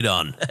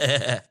on.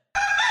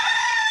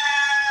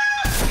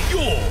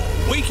 You're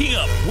waking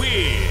up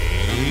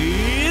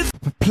with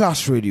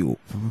Plus Radio.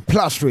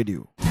 Plus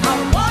Radio.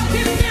 I'm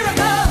walking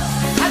miracle.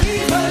 I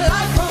live a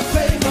life of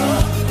favor.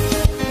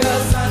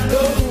 'Cause I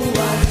know who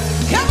I am.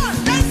 Come on,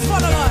 dance for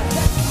the Lord.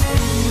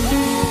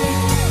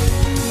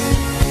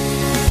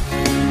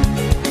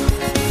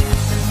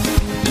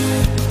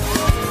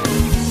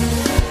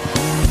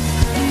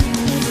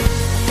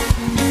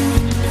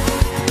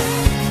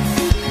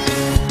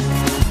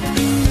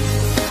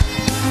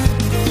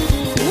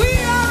 We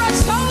are a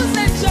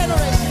chosen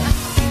generation.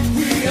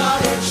 We are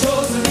a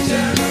chosen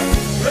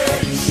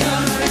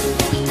generation.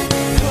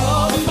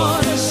 Come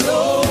on and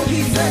show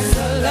His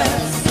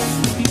excellence.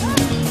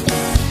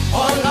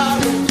 All I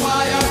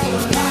require for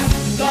life,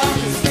 God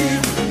has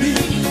given me.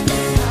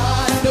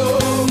 I know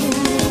who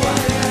I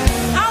am.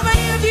 How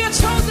many of you are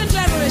chosen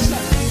generation?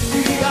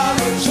 We are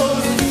a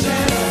chosen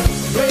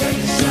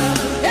generation.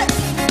 Yes.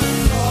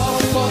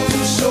 Come on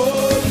to show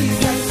His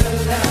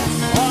excellence.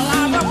 All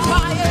I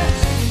require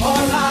for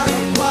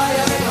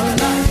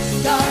life,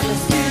 God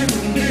has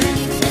given me.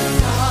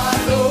 I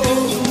know who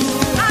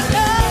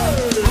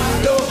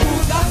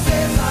God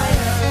says I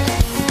am.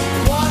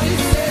 What He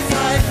says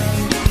I am.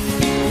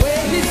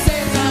 Where He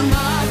says I'm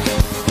at.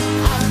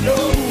 I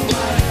know who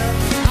I am.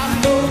 I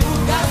know who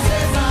God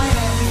says I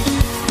am.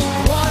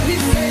 What He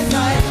says I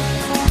am.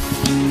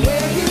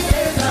 Where He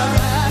says I'm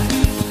at.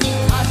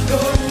 I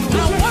know who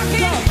I'm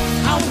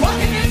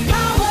walking in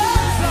power.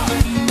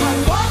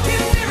 I'm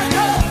walking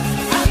miracle.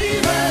 I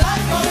live a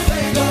life of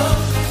favor.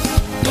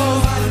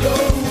 'Cause I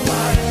know who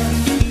I am.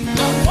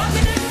 I'm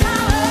walking in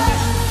power.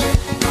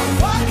 I'm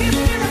walking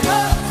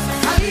miracle.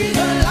 I live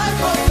a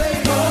life of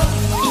favor.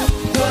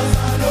 'Cause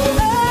I know who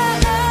I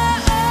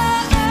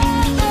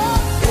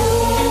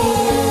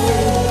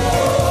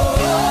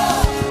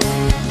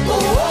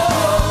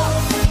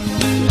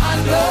I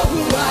know who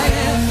I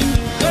am.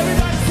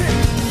 Everybody sing.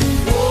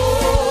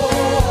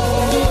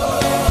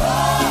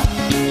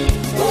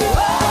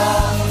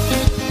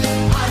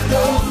 I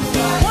know who I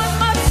am. One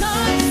more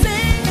time,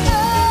 sing. I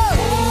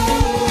know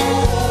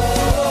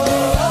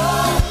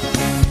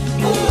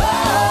who I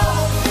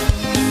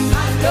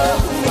am.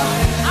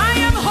 I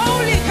am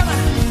holy. Come on.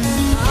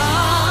 I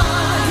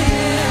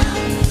am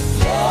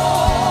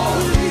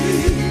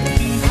holy.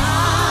 I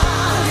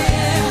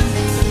am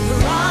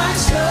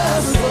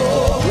righteous. Oh,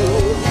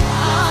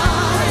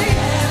 I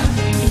am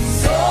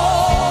so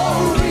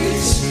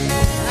rich.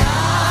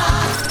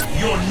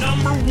 your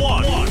number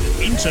one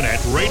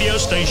internet radio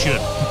station.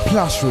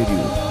 Plus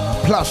Radio.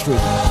 Plus Radio.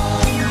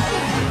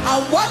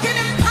 I'm walking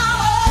in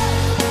power.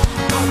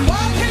 I'm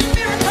walking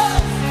miracle.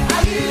 I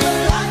live a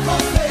life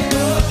of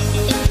favor.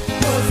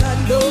 'Cause I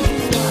know who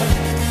I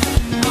am.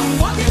 I'm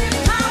walking in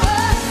power.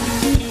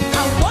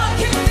 I'm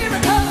walking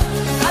miracle.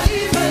 I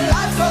live a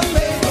life of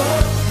favor.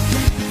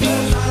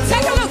 'Cause I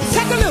know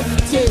take a look.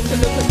 Take a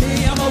look at me.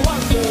 I'm a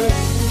wonder.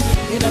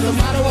 It doesn't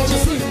matter what you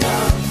see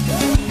now.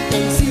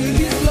 You see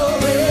His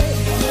glory.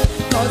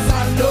 'Cause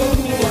I know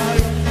who I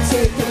am.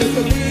 Take a look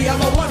at me.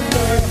 I'm a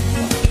wonder.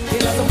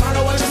 It doesn't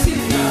matter what you see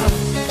now.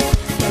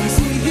 Can you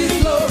see His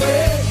glory?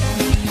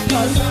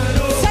 'Cause I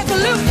know. Take a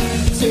look.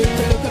 Take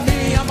a look at me.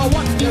 I'm a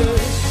wonder.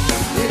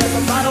 It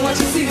doesn't matter what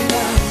you see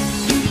now.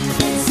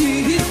 Can you see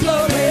His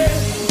glory?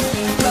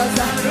 'Cause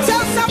I know.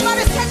 Tell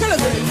somebody, take a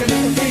look. Take a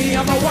look at me.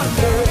 I'm a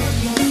wonder.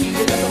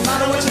 It doesn't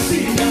matter what you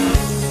see now.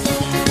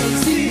 Can you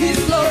see His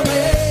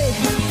glory?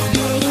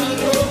 'Cause I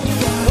know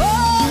who I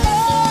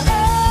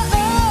am.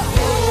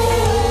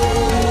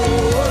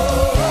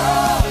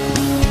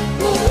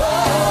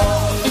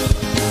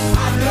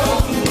 I know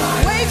who I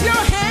am. Wave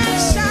your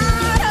hands, shout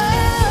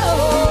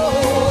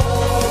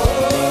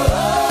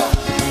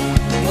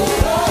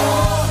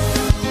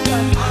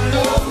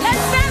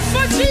let's dance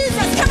for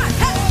Jesus. Come on.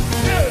 Hey.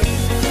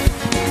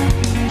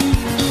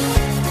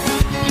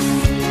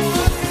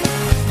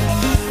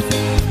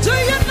 Do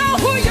you know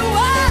who you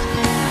are?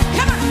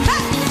 Come on.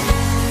 Hey.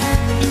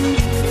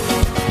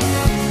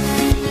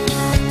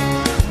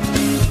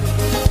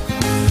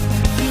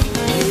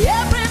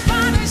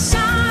 Everybody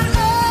shout.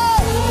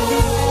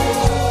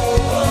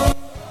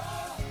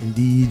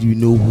 Indeed, you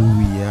know who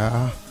we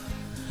are.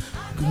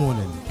 Good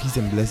morning. Peace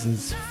and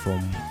blessings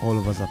from all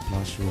of us at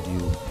Plus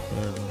Radio.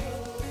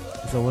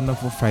 It's a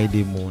wonderful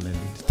Friday morning.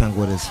 Thank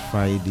God it's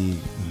Friday.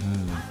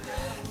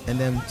 And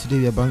then today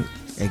we are back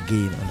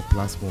again on the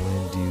Plus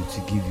Morning Dew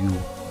to give you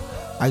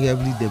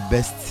arguably the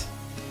best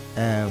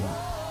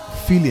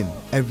feeling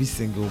every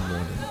single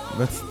morning.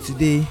 But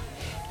today,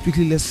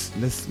 quickly let's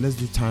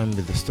do time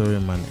with the story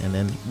man, and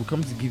then we'll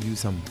come to give you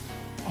some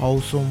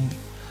awesome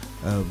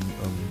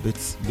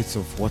bits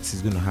of what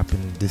is going to happen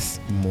this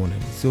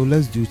morning. So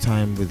let's do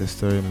time with the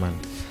story man.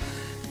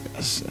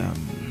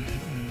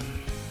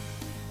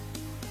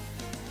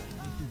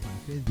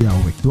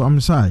 So I'm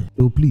shy.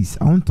 So please,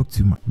 I won't talk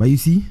too much. But you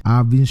see,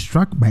 I've been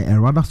struck by a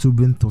rather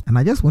sobering thought, and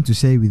I just want to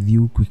share with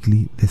you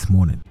quickly this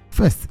morning.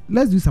 First,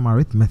 let's do some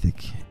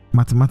arithmetic,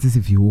 mathematics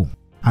if you will.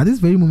 At this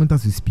very moment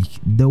as we speak,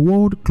 the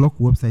World Clock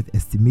website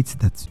estimates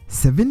that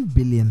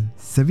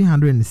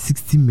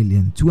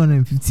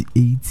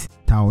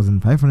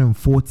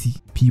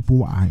 7,760,258,540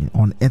 people are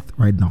on Earth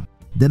right now.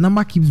 The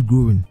number keeps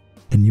growing,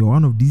 and you're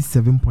one of these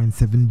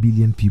 7.7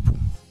 billion people.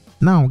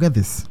 Now get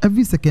this,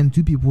 every second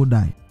 2 people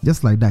die.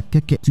 Just like that,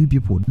 2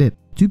 people dead.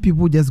 2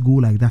 people just go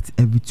like that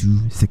every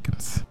 2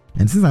 seconds.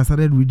 And since I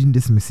started reading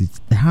this message,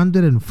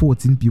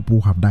 114 people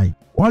have died.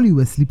 While you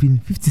were sleeping,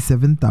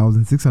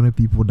 57,600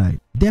 people died.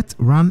 Death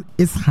ran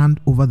its hand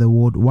over the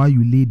world while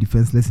you lay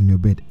defenseless in your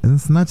bed and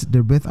snatched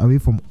the breath away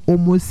from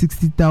almost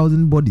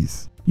 60,000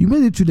 bodies. You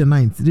made it through the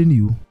night, didn't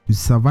you? You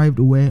survived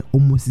where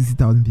almost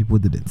 60,000 people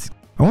didn't.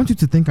 I want you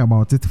to think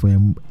about it for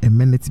a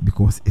minute,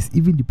 because it's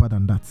even deeper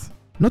than that.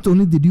 Not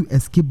only did you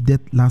escape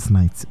death last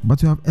night,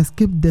 but you have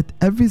escaped death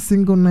every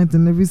single night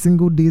and every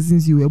single day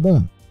since you were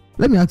born.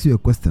 Let me ask you a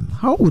question.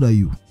 How old are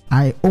you?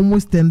 I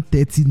almost turn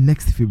 30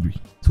 next February.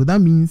 So that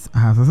means I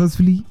have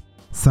successfully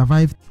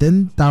survived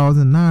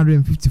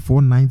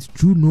 10,954 nights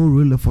through no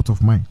real effort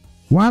of mine.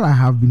 While I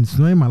have been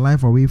snoring my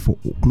life away for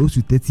close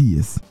to 30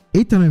 years,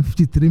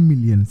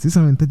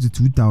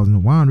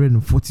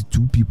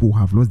 853,632,142 people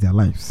have lost their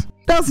lives.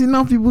 That's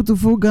enough people to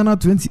fill Ghana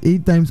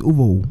 28 times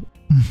over.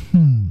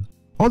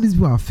 All these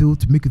people have failed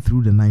to make it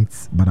through the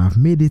nights, but I've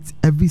made it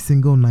every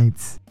single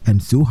night,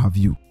 and so have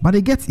you. But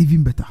it gets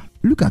even better.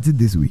 Look at it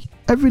this way.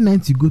 Every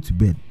night you go to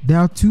bed, there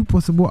are 2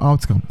 possible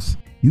outcomes.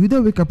 You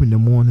either wake up in the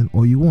morning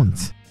or you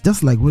won't.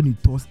 Just like when you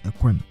toss a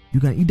coin, you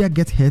can either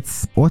get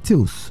heads or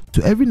tails.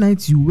 So every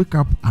night you wake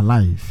up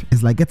alive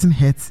is like getting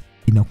heads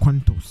in a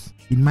coin toss.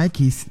 In my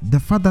case, the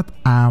fact that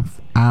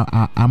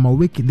I'm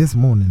awake this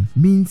morning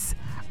means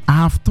I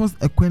have tossed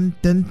a coin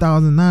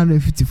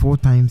 10,954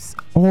 times,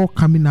 all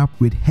coming up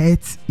with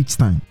heads each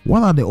time.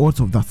 What are the odds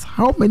of that?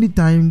 How many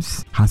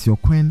times has your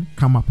coin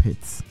come up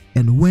heads?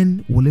 And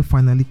when will it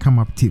finally come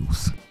up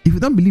tails? If you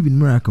don't believe in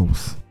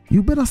miracles,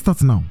 you better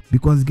start now,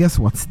 because guess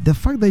what? The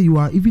fact that you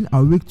are even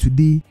awake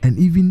today and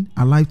even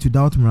alive to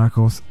doubt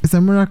miracles is a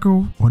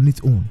miracle on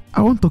its own.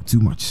 I won't talk too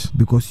much,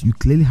 because you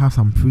clearly have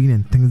some praying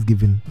and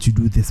thanksgiving to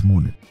do this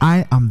morning.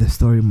 I am the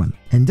story man,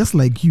 and just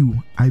like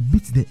you, I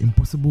beat the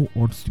impossible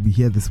odds to be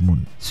here this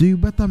morning. So you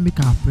better make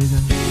our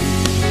presence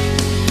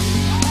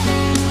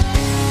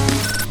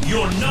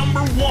Your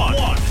number one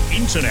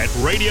internet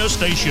radio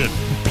station.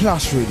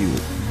 Plus Radio.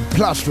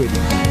 Plus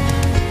Radio.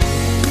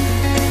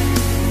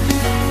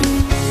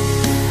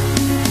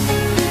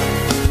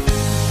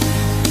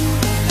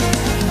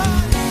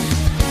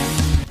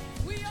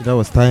 So that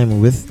was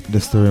time with the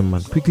story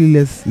man. Quickly,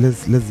 let's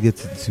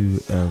get into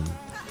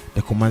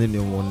the commanding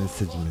and warning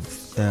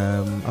segments.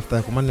 After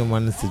the commanding and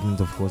warning segment,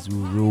 of course, we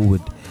will roll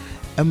with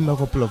a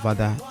couple of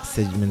other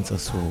segments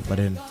as well. But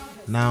then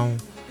now,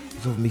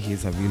 so Mickey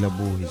is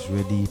available, he's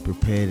ready,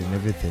 prepared, and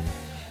everything.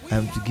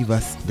 To give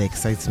us the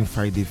exciting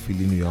Friday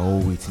feeling we are all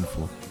waiting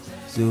for.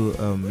 So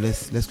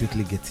let's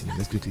quickly get in.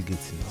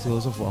 So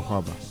also for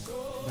Akwaba.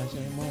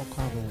 Talking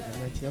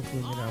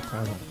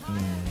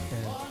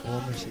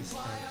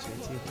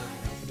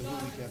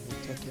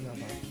about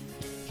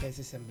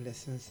curses and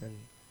blessings, and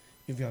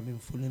if you have been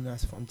following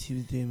us from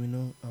Tuesday, we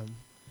know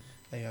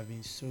that you have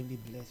been sorely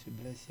blessed. We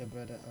bless your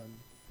brother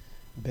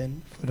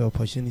Ben for the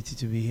opportunity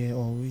to be here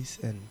always,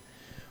 and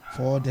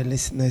for all the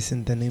listeners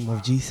in the name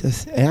of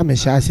Jesus. I'm a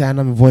shy,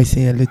 I'm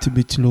voicing a little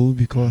bit low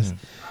because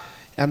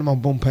I'm a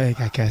bumper,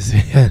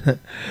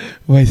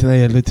 voice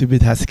a little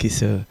bit husky,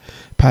 so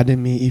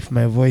pardon me if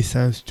my voice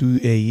sounds too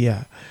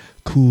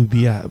cool,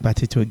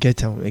 but it will get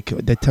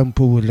the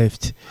tempo will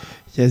lift.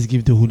 Just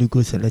give the Holy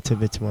Ghost a little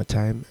bit more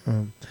time.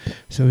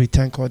 So we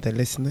thank all the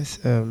listeners.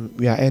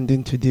 We are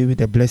ending today with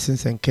the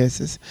blessings and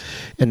curses.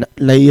 And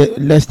like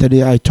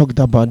yesterday, I talked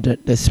about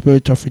the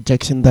spirit of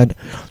rejection that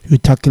you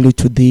tackle it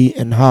today,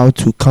 and how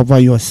to cover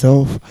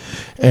yourself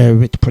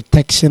with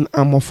protection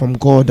armor from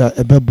God.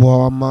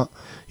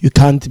 You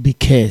can't be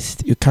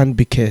cursed.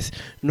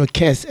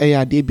 Curse,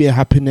 they be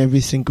happen every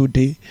single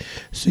day.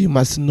 So you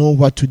must know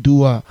what to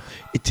do.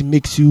 It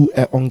makes you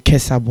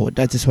uncursable.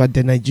 That is what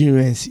the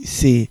Nigerians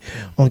say,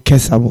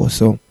 uncursable.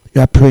 So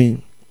you are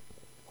praying.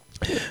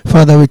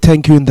 Father, we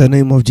thank you in the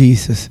name of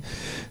Jesus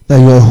that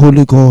you are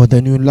holy God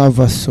and you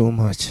love us so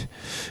much.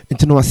 And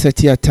to know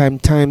set here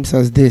times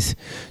as this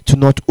to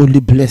not only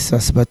bless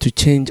us but to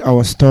change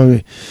our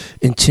story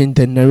and change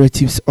the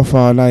narratives of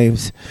our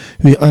lives.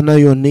 We honor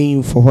your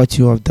name for what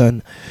you have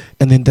done.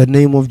 And in the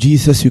name of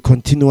Jesus, we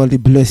continually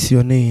bless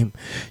your name.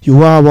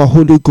 You are our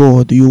holy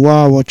God. You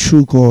are our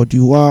true God.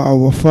 You are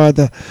our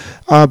Father.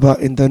 Abba,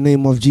 in the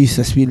name of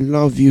Jesus, we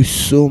love you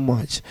so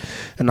much.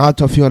 And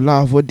out of your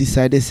love, we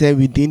decided say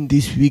within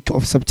this week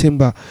of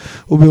September,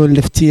 we will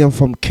lift you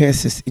from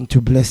curses into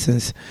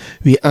blessings.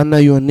 We honor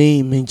your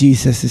name in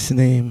Jesus'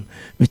 name.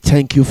 We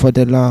thank you for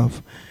the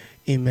love.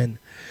 Amen.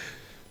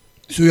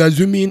 So you are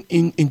zooming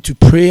into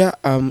prayer.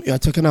 You are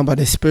talking about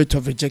the spirit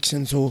of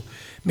rejection. So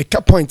make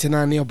a point in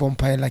our near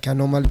bumpire like I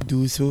normally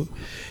do. So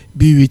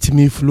be with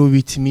me, flow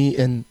with me,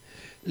 and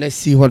Let's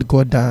see what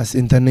God does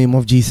in the name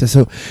of Jesus.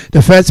 So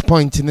the first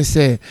point in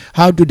say,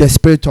 how do the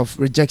spirit of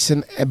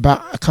rejection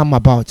come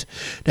about?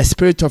 The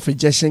spirit of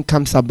rejection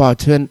comes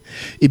about when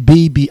a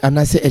baby, and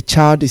I say a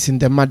child, is in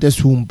the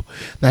mother's womb.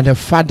 Now the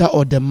father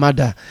or the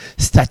mother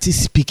starts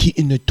speaking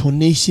in a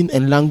tonation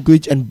and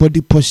language and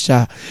body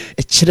posture.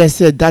 It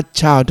said that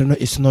child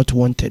is not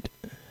wanted.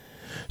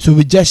 So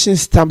rejection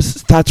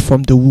starts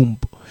from the womb.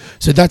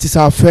 So that is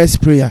our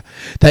first prayer,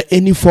 that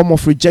any form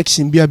of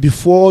rejection be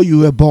before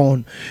you were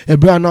born.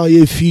 Ebra now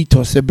you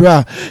fetus.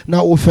 Ebra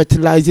now we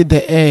fertilizing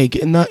the egg.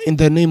 And now in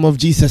the name of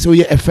Jesus, so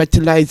you a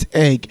fertilized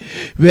egg.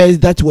 Whereas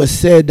that was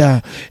said,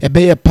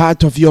 be a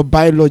part of your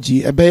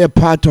biology, be a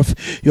part of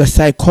your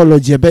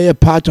psychology, be a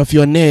part of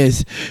your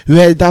nerves.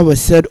 Whereas that was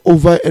said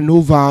over and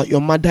over,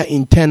 your mother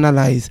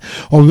internalized,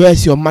 or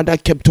whereas your mother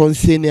kept on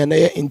saying and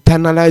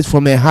internalized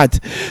from her heart.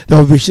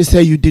 The she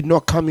said you did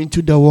not come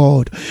into the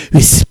world.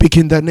 We speak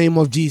in the name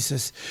of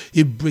Jesus.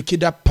 You break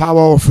that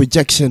power of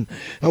rejection.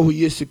 And we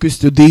used to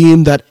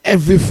him that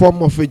every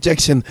form of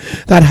rejection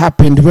that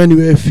happened when you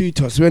were a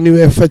fetus, when you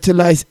were a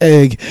fertilized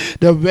egg,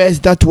 the words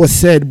that was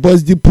said,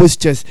 body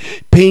postures,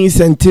 pains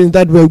and things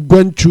that were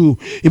going through.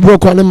 It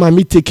broke on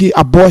mommy taking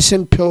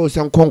abortion pills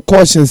and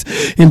concussions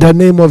in the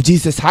name of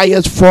Jesus.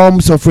 Highest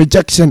forms of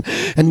rejection.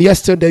 And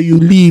yesterday you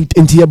lived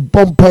into a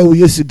bumper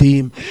we used to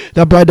him.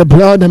 That by the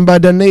blood and by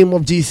the name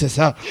of Jesus,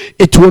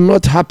 it will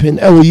not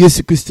happen. We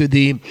used to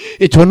him.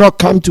 It will not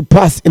come to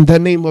pass in the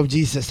name of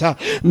Jesus.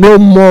 No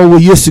more will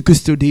you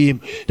to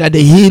him. That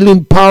the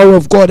healing power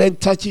of God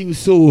and touch you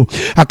so.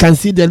 I can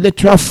see the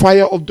literal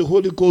fire of the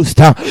Holy Ghost.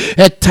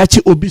 Touch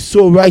it will be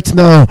so right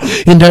now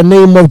in the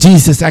name of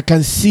Jesus. I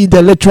can see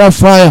the literal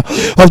fire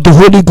of the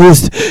Holy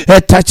Ghost.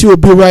 Touch it will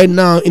be right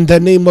now in the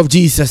name of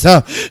Jesus.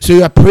 So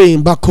you are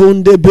praying.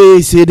 Bakonde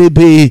be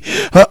sedebe.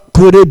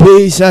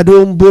 Kurebe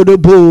shadum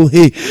bodobo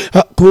he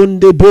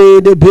kunde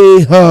be de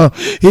be ha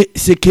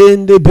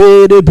sekende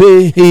be de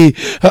be he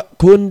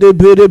kunde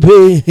be de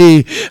be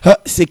he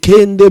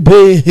sekende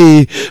be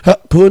he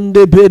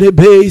kunde be de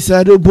be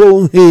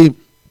sadobo he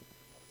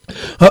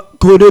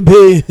in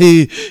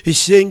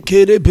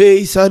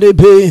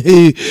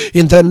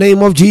the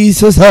name of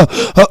Jesus,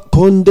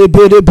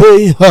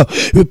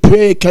 we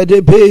pray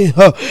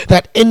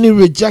that any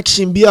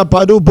rejection be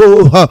about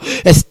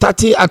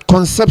starting at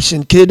conception,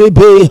 with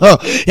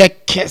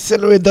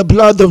the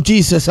blood of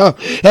Jesus,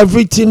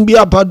 everything be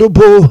about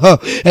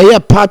a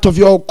part of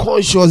your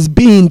conscious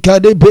being,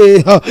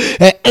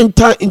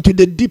 enter into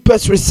the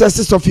deepest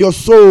recesses of your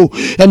soul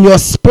and your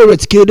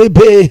spirit,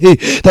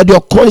 that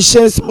your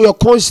conscience,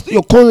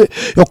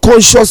 your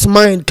conscious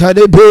mind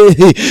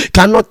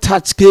cannot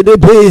touch. We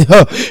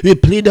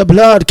plead the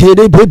blood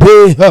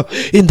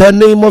in the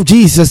name of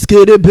Jesus.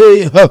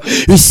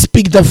 We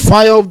speak the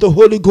fire of the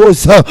Holy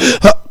Ghost.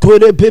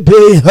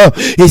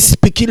 Is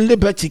speaking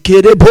liberty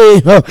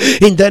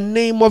in the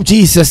name of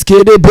Jesus.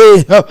 You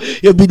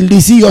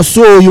release your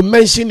soul. You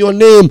mention your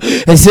name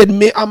and said,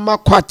 "Me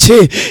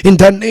amakwache." In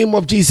the name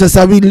of Jesus,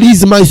 I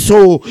release my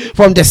soul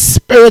from the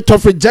spirit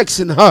of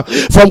rejection,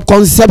 from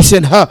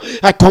conception.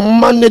 I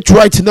command it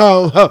right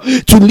now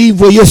to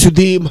leave where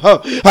yesterday.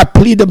 I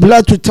plead the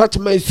blood to touch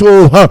my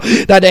soul,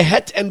 that the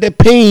hurt and the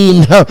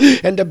pain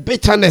and the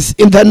bitterness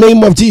in the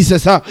name of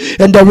Jesus,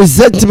 and the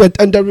resentment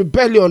and the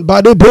rebellion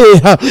by the way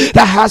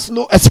that has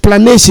no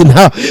explanation,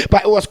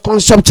 but it was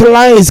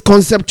conceptualized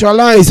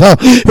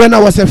when I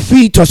was a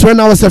fetus, when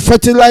I was a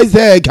fertilized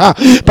egg,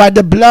 by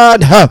the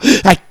blood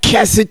I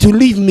curse it to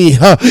leave me.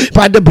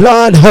 By the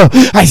blood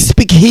I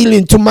speak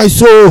healing to my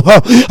soul.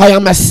 I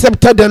am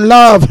accepted and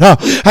loved.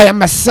 I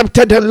am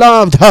accepted and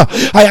loved.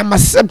 I am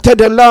accepted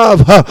and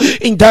loved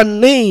in the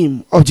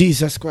name of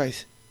Jesus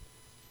Christ.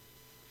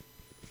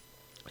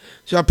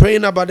 So you are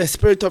praying about the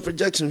spirit of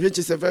rejection, which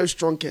is a very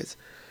strong case.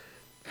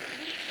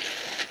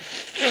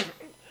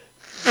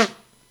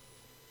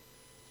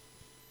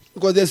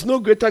 Because there's no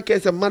greater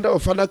case a mother or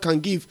father can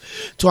give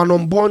to an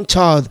unborn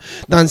child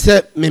than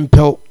say,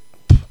 "Mimpel,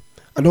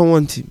 I don't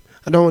want him.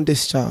 I don't want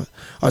this child.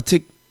 I'll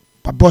take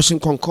abortion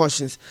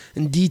concussions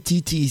and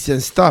DTTs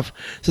and stuff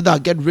so that I'll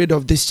get rid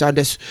of this child."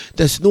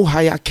 There's no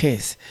higher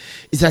case.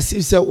 It's as if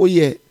you say, "Oh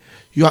yeah,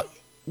 you are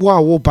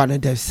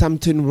and there's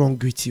something wrong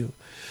with you."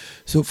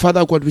 So,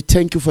 Father God, we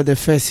thank you for the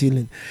first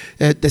healing.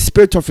 The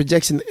spirit of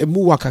rejection,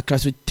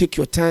 class, we take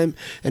your time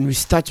and we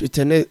start with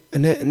a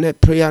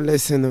prayer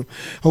lesson.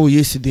 How we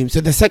used to do.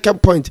 So, the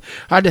second point,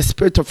 how the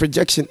spirit of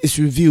rejection is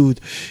revealed,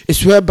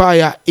 is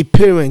whereby a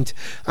parent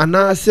and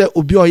I say,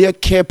 "Obi or a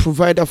care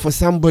provider for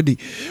somebody."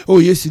 Oh,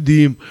 used to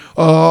do.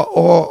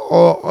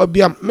 Or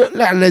be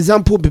an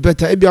example be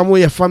better. Maybe I'm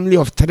a family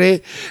of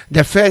three.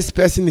 The first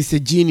person is a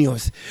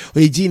genius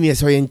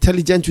or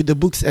intelligent with the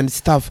books and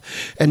stuff,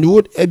 and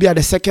would be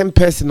the second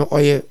person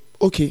or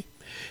okay,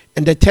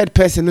 and the third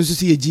person also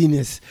see a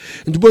genius.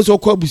 And both so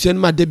called Busen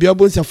they be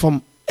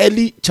from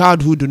early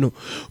childhood, no.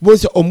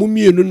 Once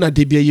omumi no na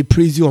they be you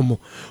praise you.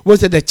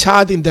 Once the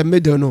child in the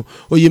middle, no,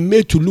 or you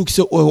made to look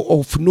so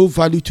of no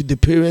value to the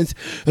parents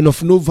and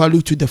of no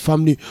value to the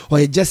family,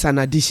 or just an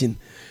addition,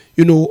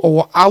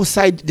 or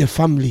outside the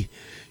family.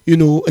 You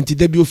know, until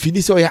they be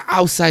feeling so you're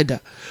outsider,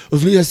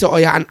 feeling so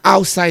you're an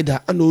outsider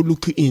and no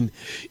look in.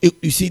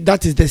 You see,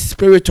 that is the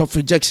spirit of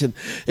rejection.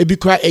 It be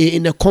quite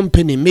in a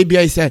company, maybe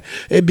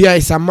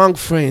it's among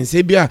friends,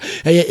 maybe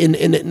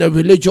in a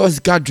religious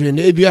gathering,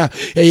 maybe a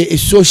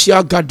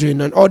social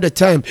gathering, and all the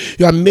time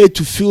you are made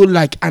to feel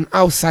like an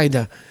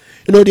outsider.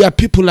 You know, there are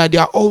people like they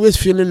are always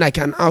feeling like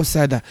an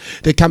outsider.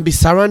 They can be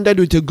surrounded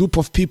with a group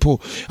of people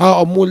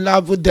or more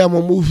love with them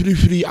or more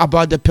free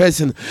about the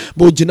person.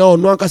 But you know,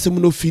 no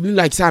one feeling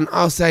like an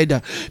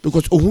outsider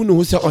because who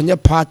knows on your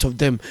part of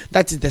them.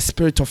 That is the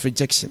spirit of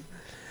rejection.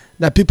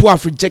 That people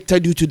have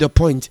rejected you to the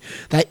point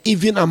that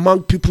even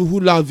among people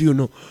who love you,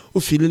 who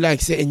feel like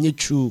say and you're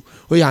true,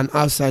 or you're an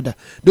outsider,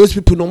 those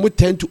people normally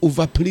tend to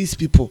overplease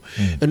people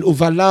and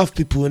overlove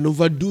people and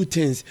overdo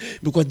things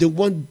because they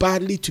want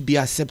badly to be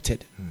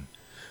accepted.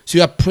 So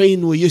you are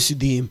praying with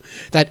yesterday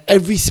that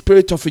every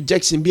spirit of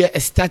rejection be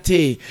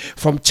estate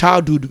from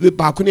childhood, we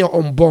back when you're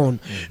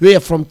unborn, we are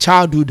from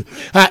childhood,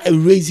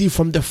 erase it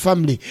from the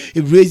family,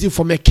 erase it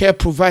from a care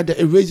provider,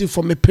 erase it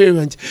from a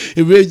parent,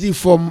 erase it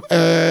from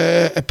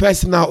a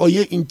person or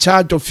you in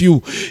charge of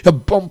you. A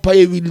bumper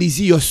release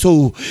your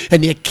soul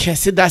and you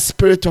cast that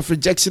spirit of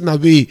rejection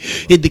away.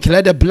 You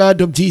declare the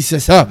blood of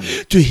Jesus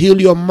to heal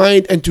your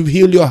mind and to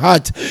heal your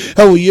heart.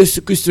 Oh, yes,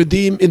 Christ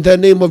redeem in the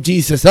name of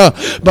Jesus.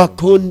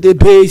 Bakunde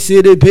be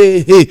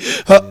sirebe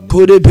ha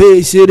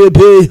kurebe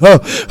sirebe ha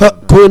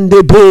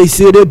kunde be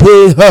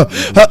sirebe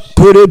ha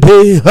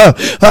kurebe ha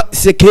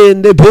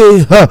sekende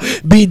be ha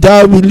be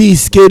thou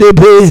release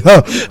kerebe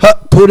ha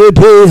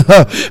kurebe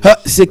ha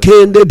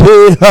sekende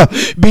be ha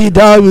be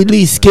thou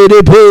release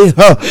kerebe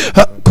ha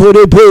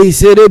kurebe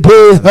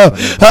sirebe ha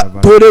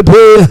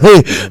kurebe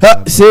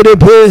ha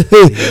sirebe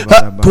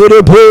ha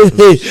kurebe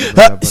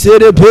ha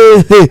sirebe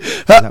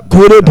ha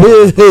kurebe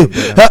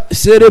ha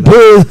sirebe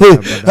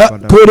ha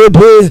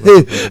kurebe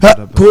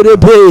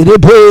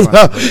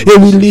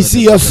release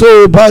your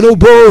soul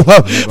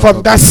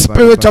from that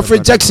spirit of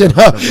rejection.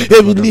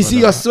 Release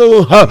your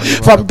soul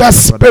from that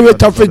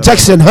spirit of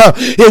rejection.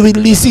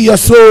 Release your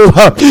soul.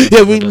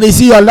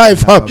 Release your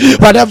life.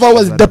 Whatever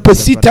was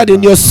deposited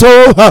in your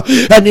soul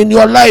and in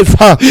your life,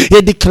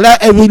 you declare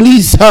a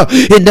release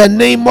in the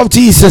name of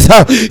Jesus.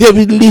 You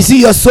release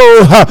your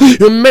soul.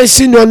 You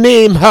mention your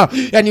name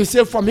and you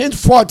say, from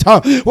henceforth,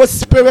 what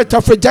spirit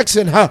of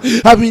rejection,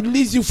 I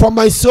release you from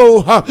my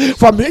soul.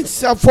 From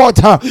henceforth,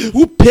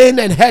 who pain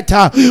and hurt,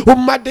 who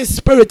mad the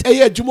spirit, I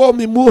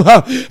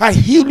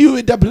heal you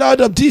with the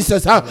blood of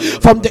Jesus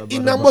from the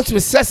innermost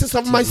recesses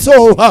of my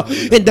soul.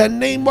 In the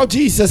name of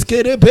Jesus,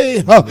 in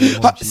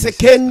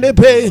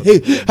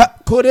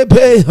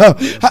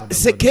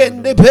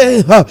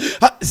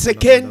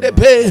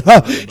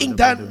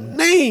the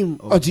name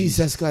of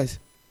Jesus Christ.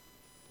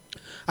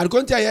 I'm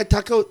going to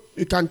tackle.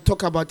 You can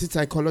talk about it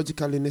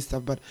psychologically and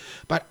stuff, but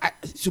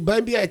should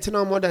be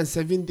eternal more than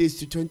 7 days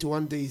to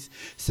 21 days,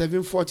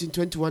 7, 14,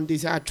 21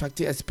 days. I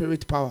attracted a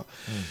spirit power.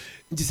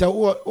 It is a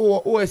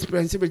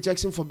experience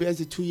rejection for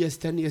basically 2 years,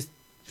 10 years,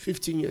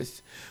 15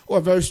 years, or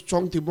a very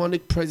strong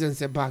demonic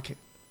presence back.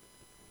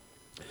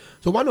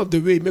 So one of the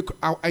way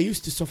I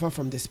used to suffer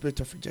from the spirit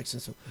of rejection.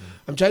 So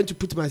I'm trying to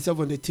put myself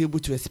on the table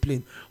to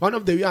explain. One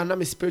of the way I'm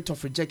a spirit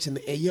of rejection,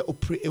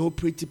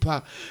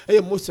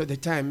 most of the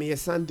time, a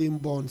Sunday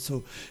born.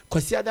 So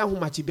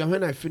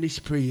when I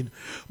finish praying,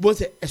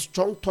 both a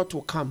strong thought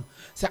will come.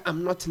 Say,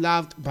 I'm not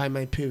loved by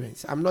my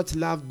parents. I'm not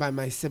loved by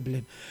my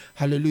sibling.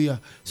 Hallelujah.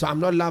 So I'm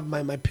not loved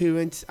by my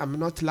parents. I'm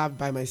not loved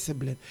by my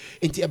sibling.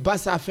 Into a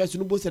basa first,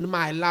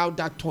 I allow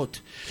that thought,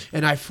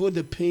 and I feel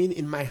the pain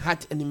in my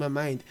heart and in my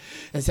mind,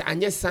 and say,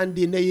 and yes,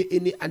 Sunday,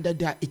 any other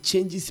day, it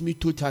changes me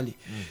totally.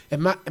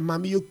 And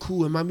mommy, you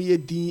cool, and mommy, you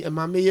dean, and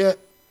mommy,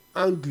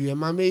 angry, and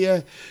mommy,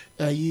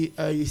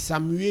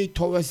 some way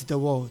towards the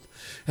world.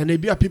 And there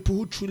be people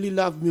who truly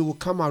love me will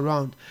come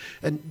around,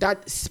 and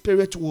that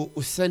spirit will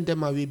send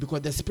them away,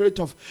 because the spirit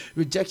of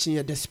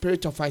rejection, the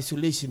spirit of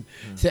isolation.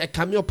 So I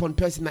come upon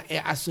person that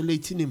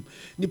isolating him.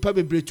 Nipa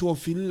be break to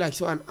feeling like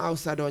so an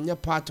outsider on your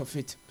part of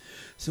it.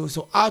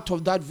 So out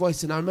of that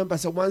voice, and I remember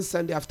one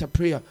Sunday after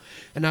prayer,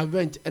 and I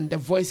went, and the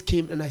voice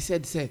came, and I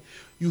said,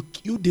 you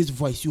this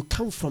voice, you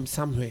come from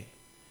somewhere,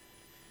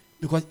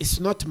 because it's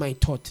not my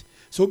thought.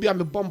 So be I'm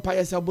a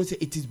vampire, so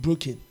it is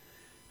broken.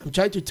 I'm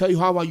trying to tell you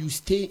how you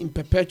stay in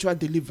perpetual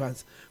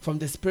deliverance from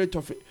the spirit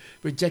of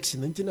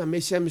rejection. Until I may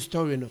share my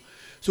story,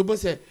 So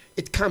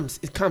it comes.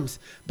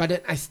 But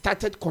then I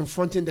started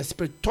confronting the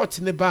spirit, thoughts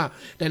in the bar.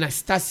 Then I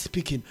start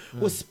speaking.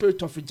 What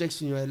spirit of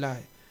rejection you are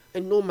alive? I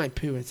know my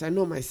parents. I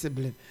know my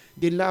sibling.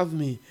 They love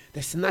me.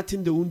 There's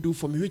nothing they won't do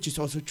for me, which is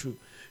also true.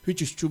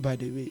 Which is true, by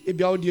the way. If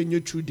you're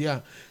true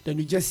there, then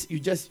you just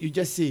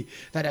say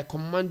that I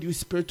command you,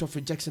 spirit of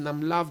rejection.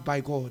 I'm loved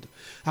by God.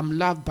 I'm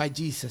loved by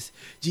Jesus.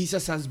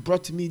 Jesus has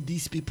brought me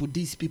these people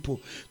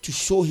to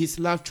show his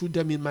love through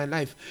them in my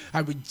life. I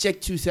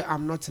reject you, say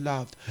I'm not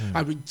loved. I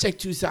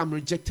reject you, say I'm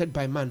rejected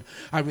by man.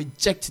 I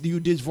reject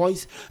you, this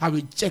voice. I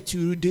reject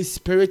you, this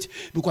spirit,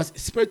 because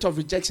spirit of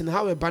rejection,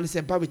 how a band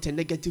said, with a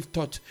negative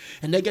thought.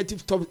 And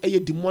negative thoughts are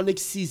demonic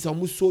seeds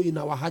almost so in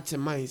our hearts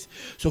and minds.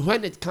 So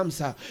when it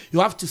comes out, you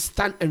have to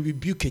stand and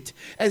rebuke it.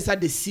 And so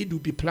the seed will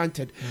be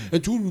planted.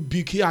 And to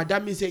rebuke here,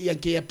 that means you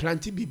can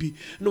plant baby.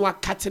 No, a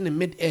cut in the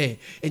mid-air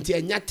until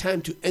any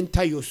time to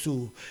enter your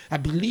soul. I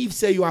believe,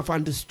 say, you have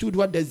understood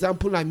what the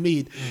example I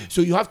made.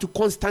 So you have to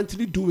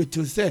constantly do it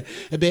to say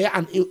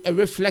a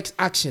reflex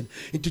action.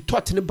 And to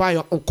thought by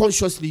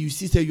unconsciously, you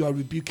see, say you are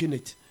rebuking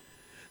it.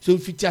 So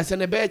if it is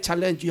a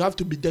challenge, you have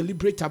to be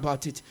deliberate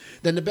about it.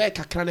 Then the bear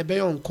can be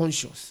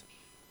unconscious.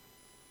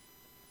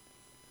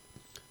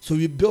 So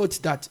we built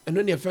that, and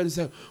then your friend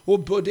said, "Oh,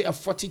 build a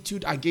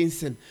fortitude against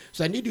sin."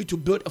 So I need you to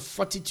build a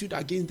fortitude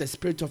against the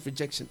spirit of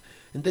rejection,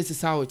 and this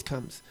is how it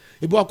comes.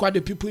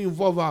 The people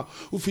involved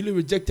who feel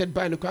rejected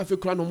by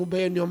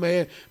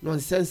the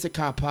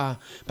nonsensical power,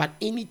 but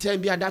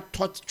anytime that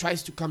thought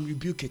tries to come,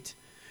 rebuke it.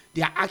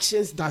 Their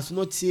actions does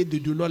not say they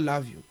do not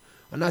love you,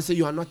 and I say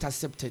you are not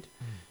accepted.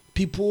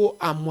 People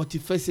are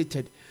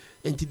multifaceted,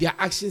 and their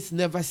actions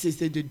never say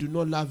that they do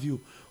not love you,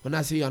 and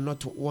I say you are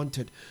not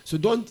wanted. So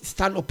don't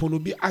stand upon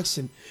obi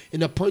action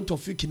in a point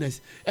of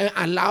weakness and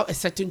allow a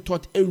certain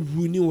thought and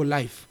ruin your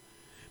life.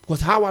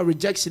 Because how our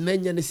rejection,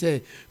 and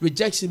say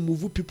rejection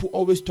move people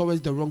always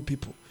towards the wrong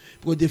people.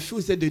 Because they feel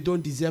that they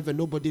don't deserve and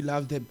nobody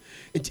loves them.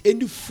 And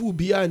any fool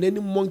be and any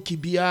monkey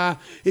be a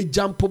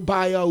jump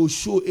buyer or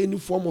show any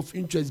form of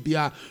interest be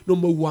no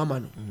more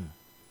woman.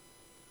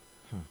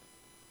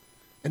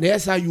 And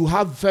that's how you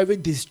have very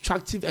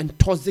destructive and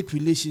toxic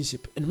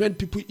relationship. And when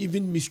people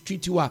even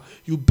mistreat you,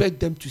 you beg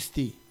them to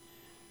stay.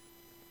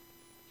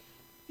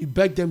 You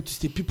beg them to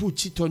stay. People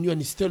cheat on you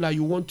and still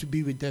you want to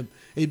be with them.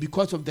 And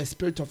because of the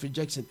spirit of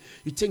rejection,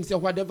 you think that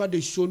whatever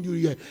they shown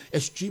you,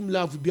 extreme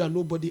love will be and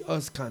nobody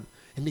else can.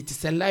 And it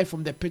is a lie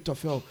from the pit of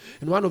hell.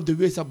 And one of the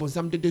ways about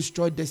somebody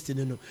destroy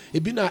destiny. No,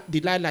 it been a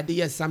Delilah the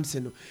year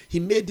Samson. No. He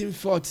made him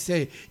felt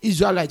say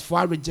Israelite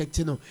for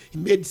rejecting. No. He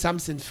made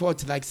Samson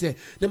felt like say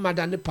no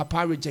matter the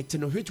papa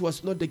rejecting, no, which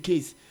was not the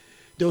case.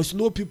 There was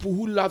no people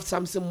who loved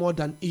Samson more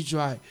than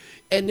Israel.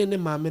 And then the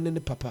mom and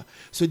the papa.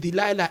 So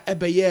Delilah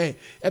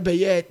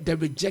the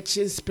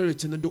rejection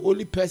spirit. And the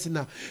only person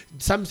that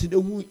Samson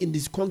who in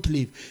this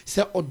conclave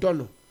said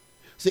O'Donnell.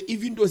 So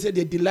even though say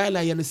the Delilah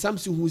and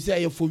Samson who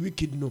say for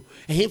wicked no,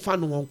 and he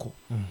found no uncle.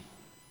 And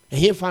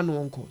he found no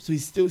uncle. So he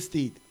still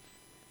stayed.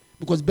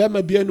 Because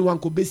Bema be no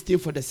uncle be stay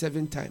for the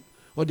 7th time,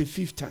 or the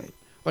 5th time,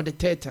 or the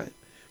 3rd time.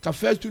 Because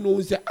first to know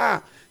say,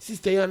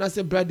 sister Yana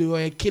said brother or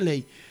a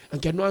killer,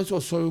 and can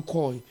answer sorry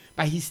call.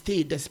 But he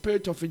stayed, the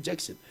spirit of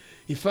rejection.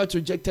 He felt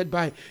rejected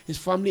by his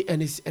family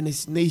and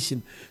his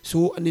nation.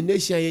 So and the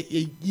nation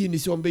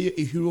is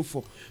a hero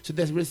for. So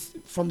there's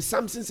from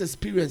Samson's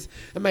experience,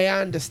 and I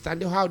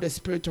understand how the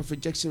spirit of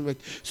rejection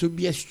works. So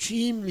be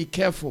extremely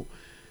careful.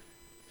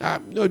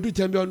 No, do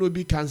tell me no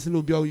be cancel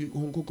no be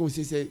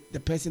say the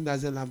person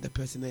doesn't love the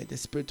person, the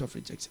spirit of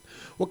rejection.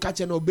 What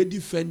catch an obey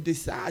defend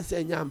this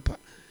say nyampa.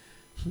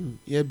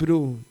 Yeah,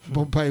 bro.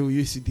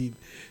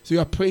 So you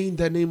are praying in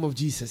the name of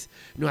Jesus.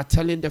 You are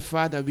telling the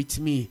Father with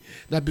me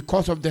that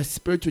because of the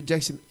spirit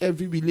rejection,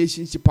 every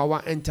relationship I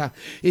will enter,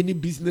 any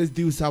business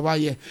deals I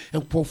here,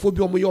 and for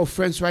your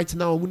friends right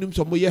now,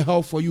 some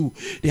help for you.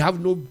 They have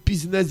no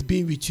business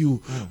being with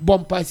you.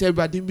 Bompa said,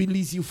 I didn't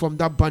release you from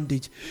that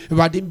bondage.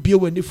 I didn't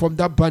build any from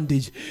that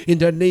bondage. In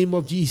the name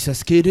of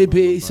Jesus.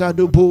 Kedebe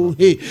sadobo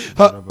he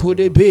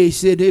kodebe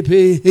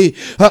sedebe he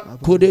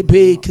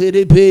kodebe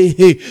kedebe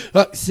he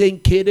sing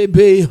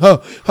kedebe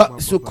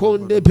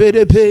sukonde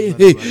bedebe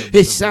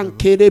he sang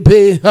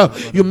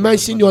kedebe. You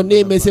mention your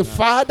name and say,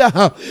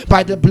 Father,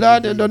 by the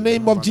blood and the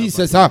name of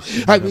Jesus, I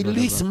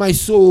release my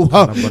soul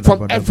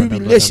from every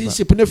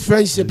relationship and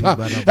friendship,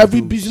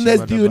 every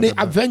business deal, any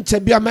adventure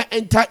be I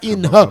enter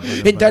in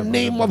the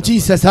name of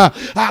Jesus.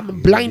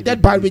 I'm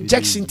blinded by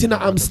rejection till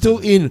I'm still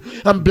in.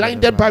 I'm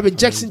blinded by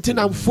rejection till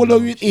I'm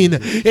following in.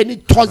 Any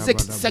toxic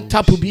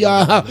setup will be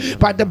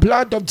by the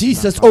blood of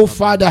Jesus. Oh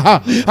Father,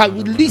 I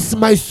release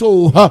my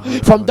soul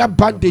from that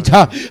bondage.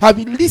 I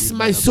release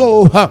my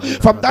soul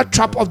from that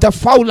trap of the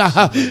fowler.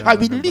 I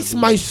release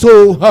my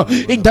soul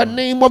in the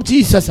name of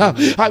Jesus.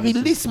 I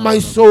release my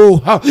soul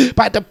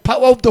by the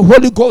power of the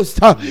Holy Ghost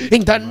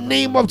in the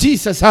name of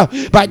Jesus.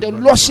 By the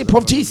lordship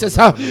of Jesus,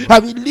 I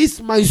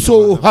release my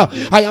soul.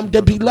 I am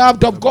the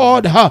beloved of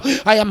God.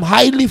 I am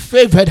highly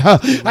favored.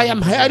 I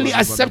am highly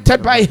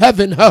accepted by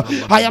heaven.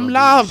 I am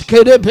loved.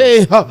 I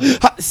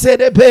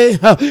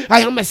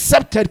am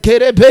accepted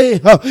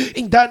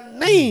in the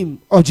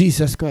name of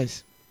Jesus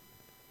Christ.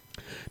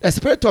 The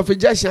spirit of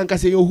rejection can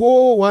say a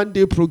whole 1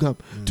 day program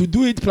to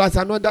do it plus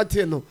another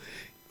thing. No,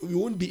 we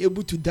won't be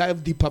able to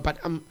dive deeper. But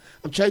I'm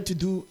trying to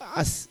do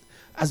as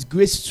as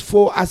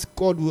graceful as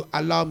God will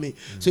allow me.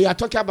 So you are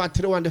talking about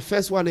 3 1. The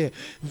first one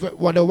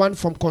was the one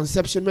from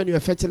conception when you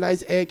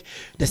fertilized egg.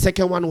 The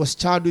second one was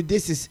childhood.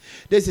 This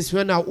is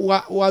when I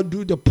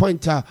do the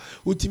pointer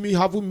with me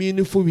having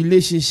meaningful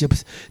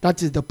relationships.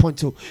 That is the point.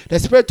 So the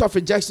spirit of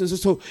rejection is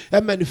also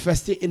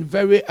manifesting in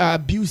very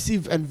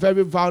abusive and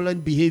very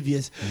violent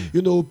behaviors.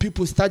 You know,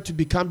 people start to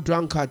become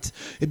drunkards,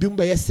 become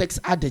a sex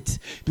addicts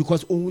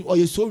because or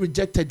you're so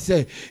rejected.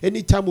 Say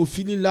anytime we're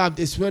feeling loved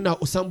is when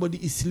somebody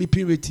is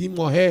sleeping with him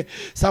or her,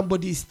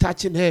 somebody is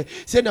touching her.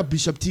 Say na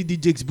Bishop T.D.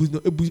 Jakes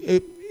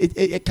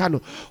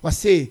Kano or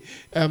say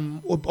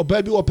or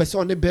baby or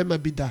person ne bema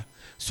be that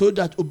so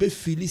that obe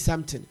feel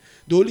something.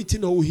 The only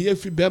thing who hear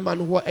free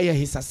Berman who are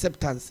his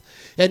acceptance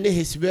and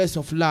his words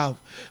of love,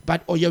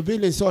 but or your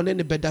willing son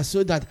any better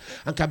so that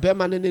Anka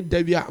Berman and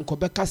Devia and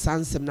Quebeca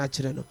sans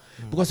natural.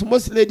 Because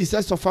most ladies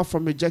suffer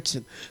from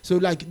rejection. So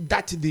like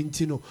that didn't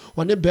you know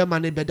when a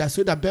Berman better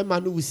so that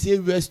Berman will say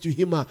words to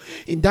him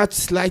in that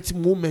slight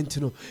moment,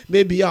 you know,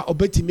 maybe or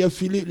better me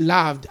feeling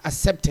loved,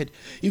 accepted,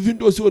 even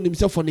those who on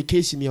himself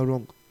fornication you're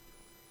wrong.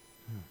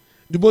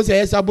 The boss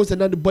says about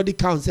another body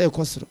count say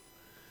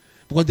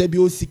because they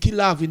be seeking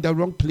love in the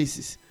wrong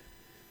places,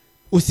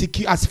 or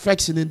seeking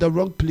affection in the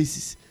wrong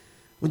places.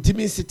 When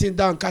Timmy is sitting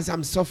down because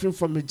I'm suffering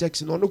from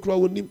rejection, or no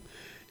crowd with him,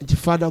 and the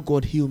Father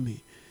God heal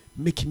me,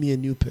 make me a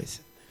new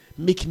person,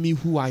 make me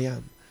who I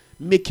am,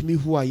 make me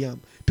who I am.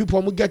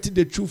 People are getting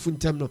the truth in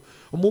terms of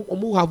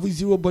have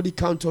zero body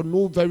count or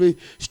no very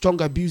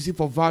strong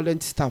abusive or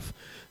violent stuff.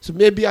 So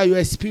maybe are you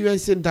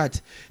experiencing that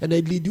and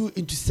it lead you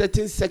into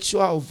certain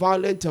sexual or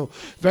violent or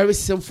very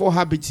sinful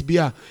habits?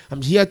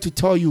 I'm here to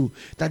tell you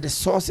that the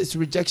source is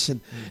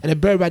rejection. And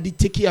the already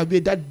take away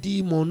that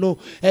demon, no,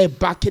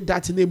 back it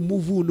that and then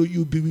move on,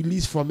 you'll be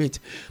released from it.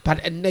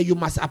 But and then you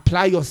must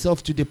apply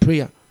yourself to the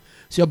prayer.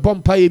 So your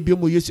bumper you be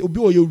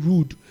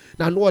rude.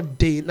 Now what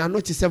day, now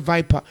not is a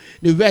viper.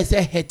 The rest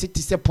a head it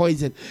is a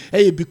poison.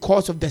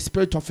 Because of the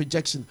spirit of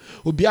rejection.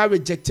 Be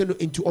rejected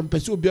into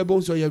unpursued be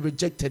able so you're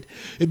rejected.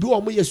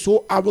 You're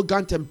so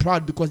arrogant and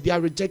proud because they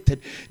are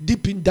rejected.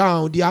 Deep in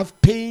down, they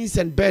have pains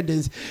and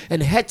burdens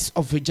and hurts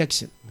of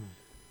rejection.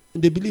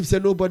 And they believe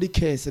that nobody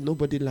cares and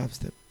nobody loves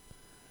them.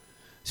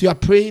 So you are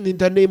praying in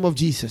the name of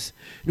Jesus.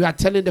 You are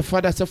telling the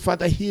Father, say,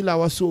 Father, heal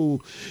our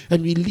soul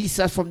and release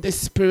us from this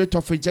spirit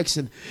of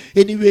rejection.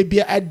 Anyway,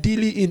 be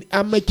ideally in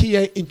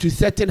Amakia into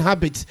certain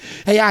habits,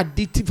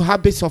 addictive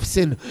habits of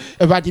sin.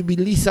 Rather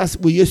release us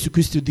with Jesus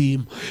Christ to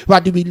them.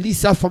 Rather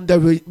release us from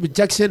the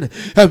rejection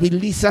and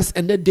release us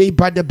and the day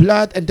by the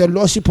blood and the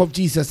lordship of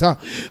Jesus.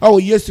 Oh,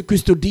 Jesus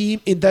Christ to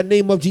them in the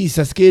name of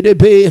Jesus.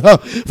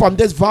 From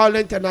this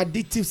violent and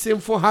addictive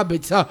sinful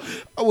habits.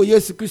 Oh,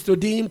 Jesus Christ to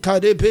them.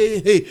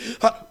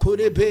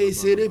 Kurebe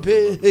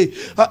serebe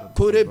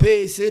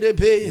kurebe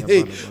serebe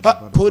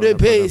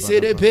kurebe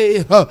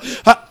serebe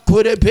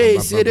kurebe serebe kurebe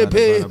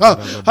serebe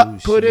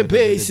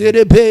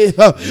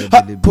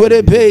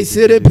kurebe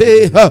serebe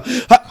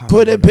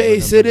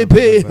kurebe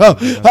serebe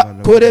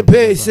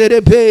kurebe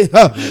serebe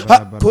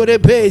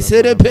kurebe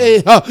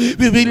serebe.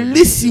 We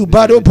release you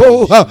by the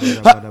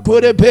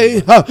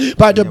kurebe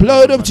by the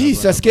blood of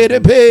Jesus,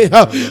 kurebe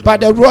by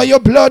the royal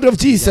blood of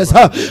Jesus,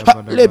 by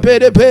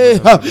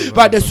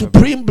the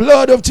supreme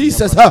blood of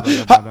Jesus,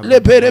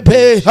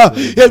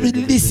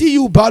 release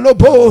you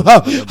balobo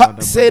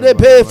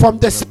from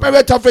the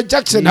spirit of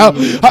rejection, and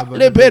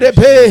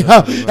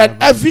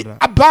every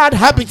bad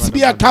habits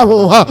be a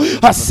cow.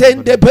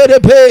 Send the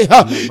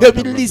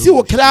release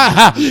you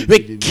cry.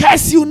 We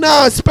curse you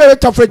now,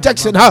 spirit of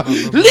rejection.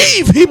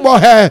 Leave him or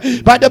her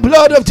by the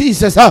blood of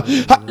Jesus. Of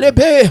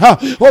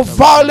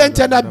violent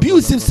and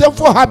abusive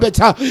sinful habits.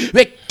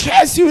 We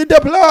curse you in the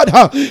blood.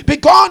 Be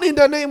gone in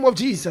the name of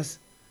Jesus.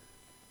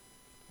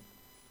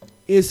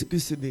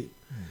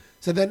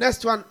 So the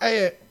next one,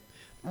 I'm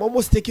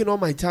almost taking all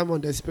my time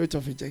on the spirit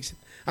of rejection.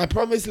 I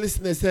promise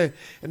listeners, and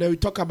then we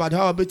talk about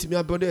how about me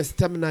about the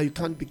stamina, you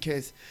can't be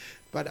cursed.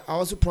 But I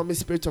also promise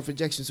spirit of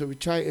rejection, so we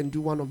try and do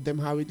one of them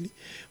hurriedly.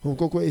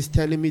 Nkoko is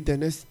telling me the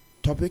next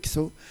topic,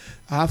 so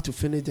I have to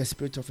finish the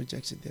spirit of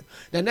rejection there.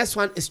 The next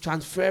one is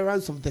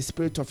transference of the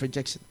spirit of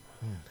rejection.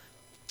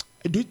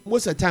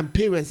 Most of the time,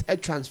 parents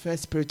transfer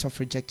spirit of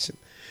rejection.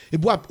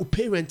 If a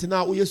parent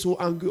now we are so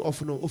angry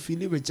often or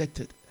feeling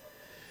rejected.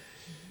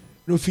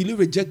 No feeling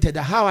rejected.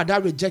 How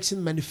that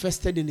rejection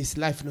manifested in his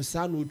life, no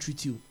son will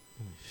treat you.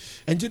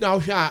 And you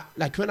know,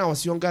 like when I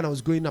was younger and I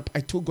was growing up,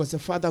 I told God, say,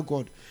 Father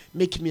God,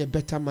 make me a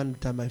better man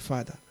than my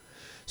father.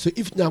 So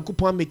if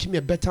Nyankopon make me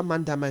a better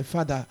man than my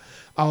father,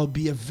 I'll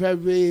be a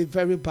very,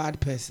 very bad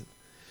person.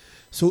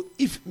 So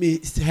if me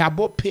have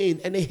about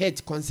pain and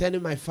hurt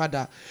concerning my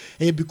father,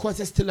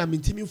 because still I'm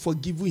intending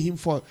forgiving him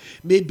for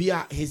maybe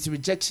his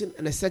rejection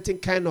and a certain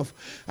kind of,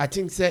 I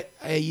think, say,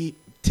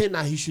 thing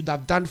that he should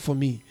have done for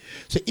me.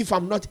 So if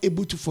I'm not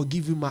able to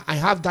forgive him, I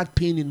have that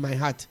pain in my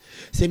heart.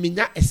 Say me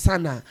na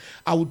esana,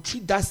 I would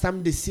treat that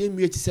son the same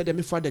way to say that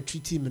my father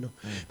treat him,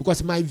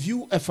 because my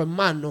view of a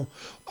man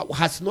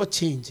has not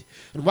changed.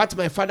 And what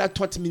my father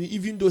taught me,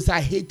 even though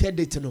I hated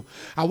it,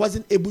 I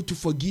wasn't able to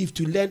forgive,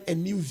 to learn a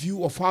new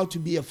view of how to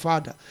be a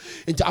father.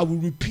 And I will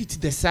repeat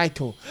the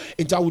cycle.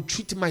 And I will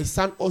treat my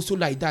son also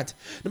like that.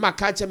 No my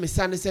catch my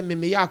son and say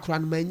me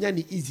yakran my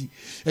easy.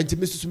 And to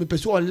Mr. Me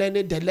pursue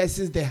learning the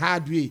lessons the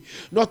hard way.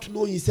 Not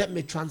knowing he said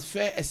me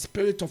transfer a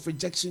spirit of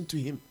rejection to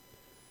him.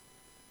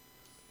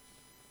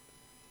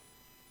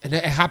 And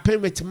it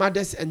happened with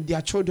mothers and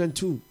their children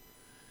too.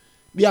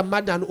 Be a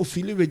mother and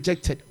feeling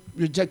rejected.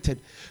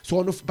 So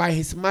on by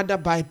his mother,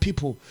 by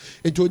people.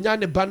 And to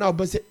the banner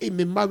of say,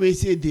 me marry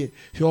say there,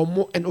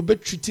 and obey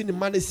treating the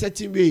man a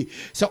certain way.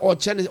 So or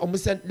channel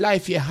almost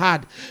life is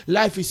hard.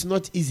 Life is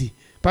not easy.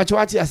 But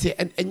what I say,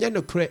 and you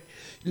know, correct.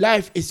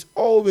 Life is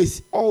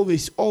always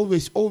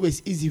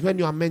easy when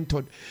you are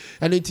mentored.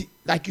 And it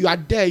like you are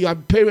there, you are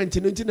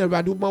parenting,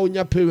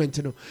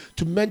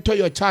 to mentor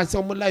your child,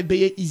 someone life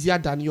be easier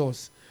than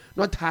yours,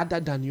 not harder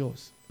than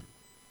yours.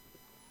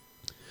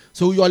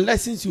 So your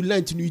lessons you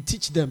learn, you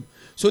teach them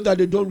so that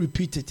they don't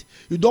repeat it.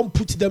 You don't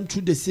put them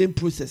through the same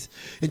process.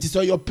 And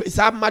so your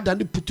mother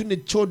and putting the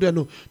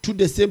children through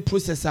the same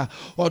process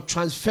or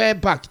transfer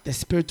back the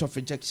spirit of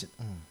rejection.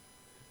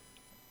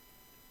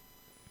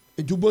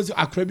 You both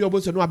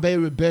are no be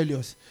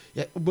rebellious.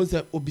 Yeah, both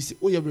obisi.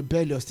 Oh, you're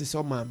rebellious to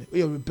so mommy. Oh,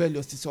 you're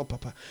rebellious to so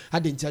papa. I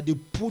didn't. They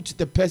put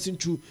the person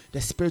through the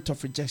spirit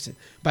of rejection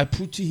by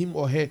putting him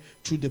or her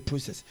through the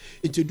process.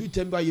 And to do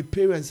them by your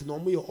parents,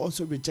 normally you're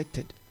also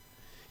rejected.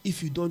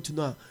 If you don't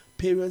know,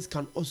 parents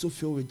can also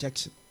feel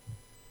rejection.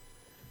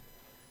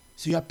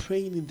 So you are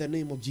praying in the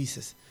name of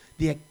Jesus.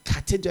 They are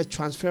cutting the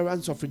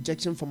transference of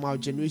rejection from our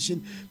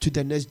generation to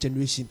the next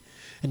generation.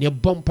 And you're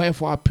bumping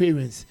for our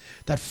parents,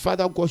 that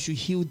Father God should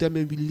heal them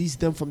and release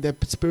them from the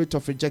spirit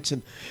of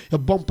rejection. You're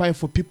bumping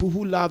for people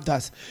who loved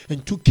us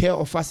and took care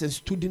of us and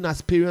stood in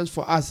as parents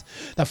for us,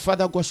 that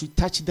Father God should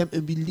touch them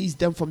and release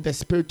them from the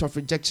spirit of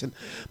rejection.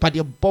 But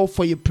you're bow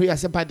for your prayer,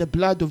 say by the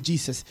blood of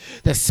Jesus,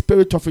 the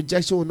spirit of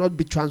rejection will not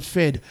be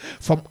transferred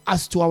from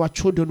us to our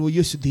children who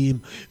used to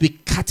them. We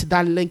cut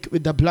that link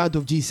with the blood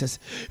of Jesus.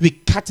 We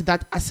cut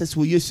that access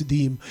we used to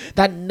them.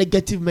 That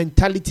negative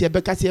mentality,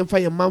 because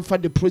you man for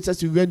the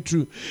process we went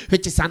through,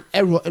 which is an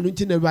error, and we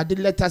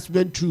let us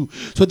went through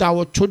so that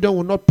our children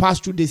will not pass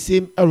through the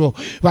same error.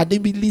 We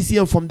didn't release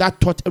him from that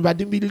thought. We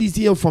didn't release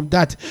him from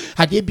that.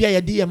 Had they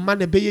be a man,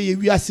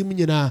 we are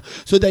similar,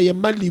 so that your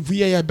man live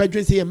here, your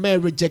bedroom say a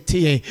man reject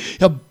here.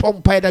 A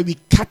bumpire that we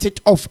cut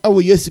it off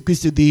our Jesus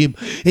Christ to him.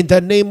 In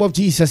the name of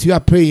Jesus, we are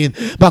praying.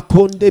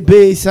 Bakonde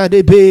be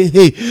sadebe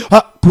hey.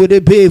 Could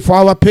it be for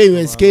our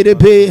parents? Could it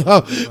be?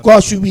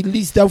 God should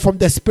release them from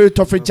the spirit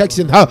of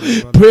rejection.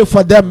 Pray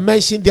for them.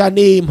 Mention their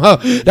name.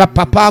 That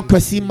Papa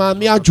Kwasima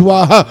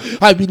Miajua.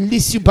 I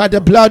release you by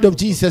the blood of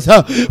Jesus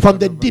from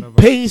the deep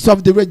pains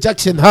of the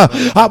rejection.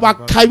 I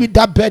carried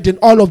that burden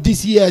all of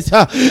these years.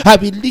 I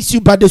release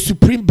you by the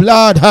supreme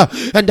blood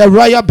and the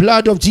royal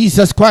blood of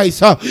Jesus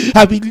Christ.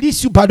 I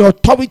release you by the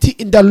authority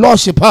in the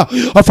lordship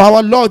of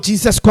our Lord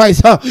Jesus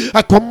Christ.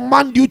 I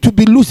command you to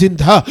be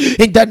loosened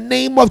in the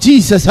name of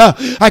Jesus.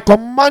 I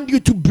command you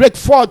to break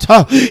forth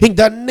in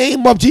the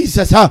name of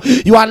Jesus.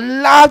 You are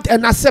loved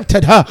and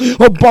accepted. Oh,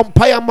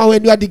 Bompayama,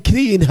 when you are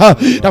decreeing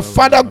the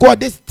Father God,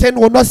 this thing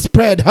will not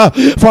spread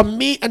from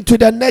me and to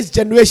the next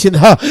generation.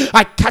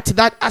 I cut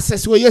that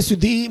access where yes to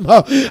him.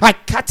 I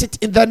cut it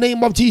in the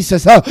name of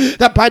Jesus.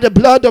 That by the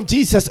blood of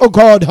Jesus, oh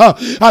God,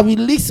 I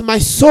release my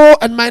soul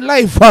and my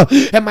life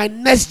and my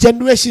next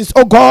generations,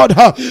 oh God,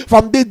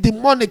 from this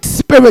demonic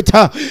spirit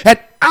and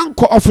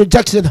anchor of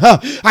rejection.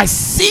 I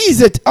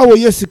seize it. Oh,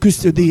 yes,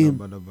 Christ.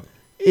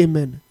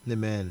 Amen.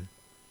 Amen.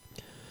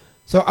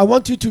 So I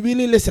want you to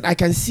really listen. I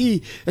can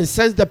see and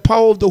sense the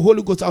power of the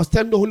Holy Ghost. I was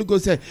telling the Holy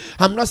Ghost,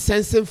 I'm not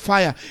sensing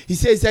fire. He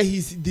says that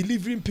he's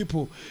delivering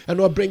people and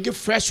will bringing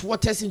fresh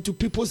waters into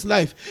people's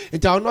life.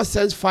 And I will not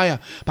sense fire.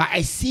 But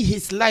I see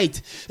his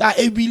light. I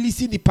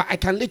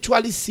can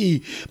literally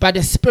see by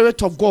the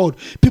Spirit of God,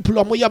 people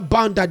are more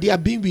bound that they are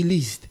being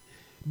released.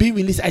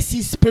 I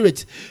see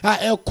spirit.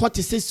 Air caught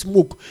is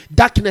smoke.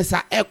 Darkness.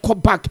 Air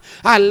caught back.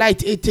 Light.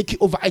 Take it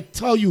over. I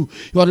tell you,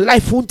 your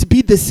life won't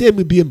be the same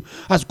with him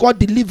as God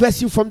delivers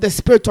you from the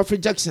spirit of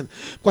rejection.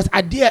 Because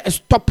idea is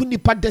stopping the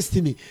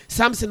destiny.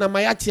 Samson and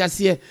Mayati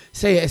here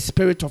say a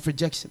spirit of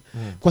rejection.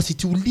 Because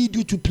it will lead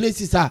you to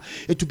places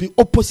it will be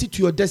opposite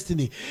to your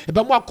destiny.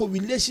 About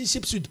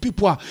relationships with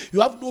people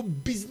you have no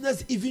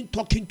business even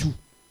talking to.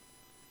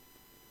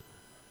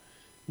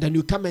 Then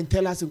you come and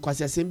tell us in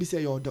Kwasi Assembly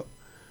say your dog.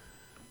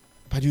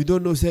 But you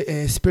don't know, say,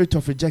 a spirit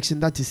of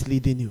rejection that is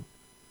leading you.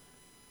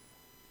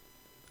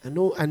 I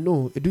know. I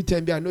know,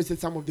 say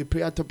some of the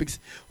prayer topics,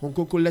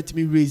 Nkoko let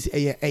me raise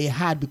a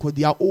hard because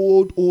they are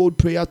old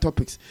prayer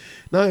topics.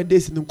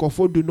 Nowadays,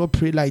 Nkoko do not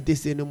pray like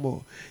this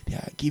anymore. They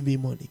are, give me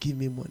money.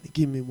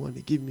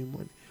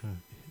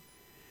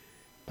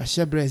 But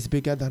Shebra is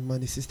bigger than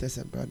money, sisters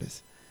and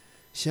brothers.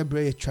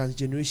 Shebre is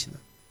transgenerational.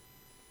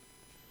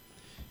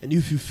 And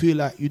if you feel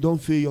like you don't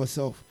feel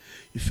yourself,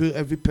 you feel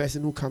every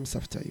person who comes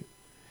after you.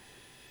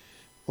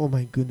 Oh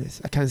my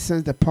goodness. I can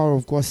sense the power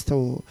of God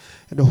still.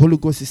 And the Holy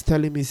Ghost is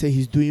telling me, say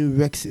he's doing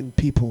works in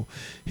people.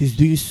 He's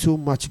doing so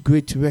much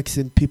great works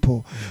in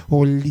people.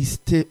 Or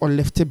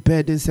lifted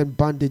burdens and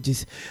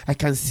bandages. I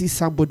can see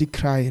somebody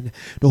crying.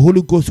 The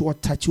Holy Ghost will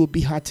touch you, will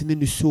be heartening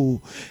the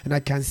soul. And I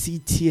can see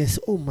tears.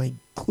 Oh my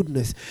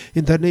goodness,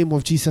 in the name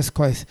of Jesus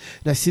Christ.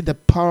 And I see the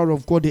power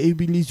of God. The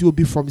ability will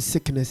be from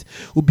sickness,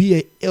 will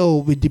be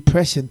ill with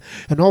depression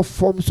and all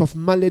forms of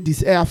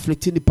maladies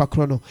afflicting the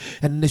pakrono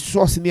and the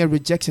source near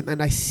rejection.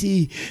 And I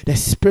see the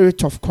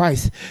Spirit of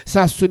Christ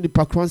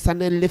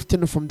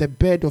lifting from the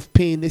bed of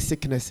pain and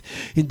sickness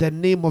in the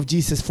name of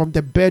Jesus, from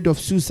the bed of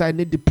suicide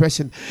and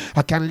depression.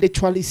 I can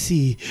literally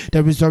see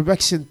the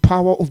resurrection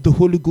power of the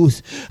Holy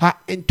Ghost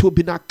into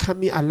being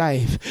coming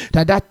alive.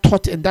 That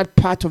thought and that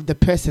part of the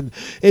person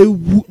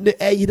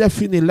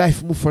in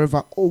life move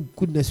forever. Oh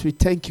goodness, we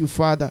thank you,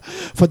 Father,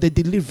 for the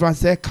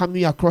deliverance they're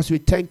coming across. We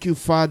thank you,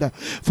 Father,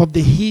 for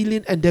the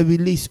healing and the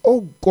release.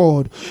 Oh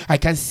God, I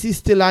can see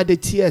still at the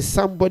tears,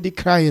 somebody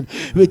crying.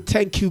 We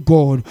thank you,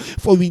 God,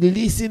 for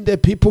releasing the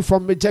people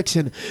from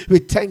rejection. We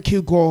thank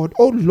you, God.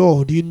 Oh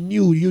Lord, you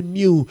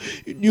knew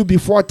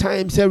before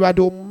time. Say,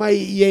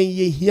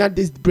 hear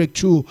this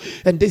breakthrough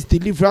and this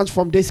deliverance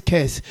from this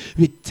curse.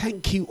 We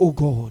thank you, oh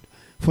God,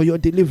 for your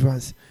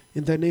deliverance.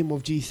 In the name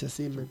of Jesus,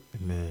 amen.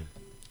 Amen.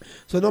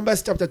 So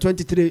Numbers chapter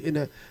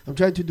 23, I'm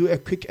trying to do a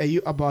quick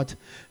about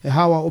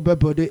how I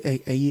overbuild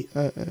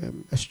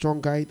a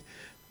strong guide.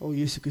 Oh,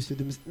 yes,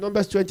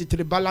 Numbers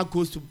 23, Balak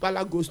goes to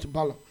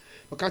Balaam.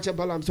 But catch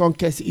Balaam so on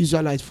case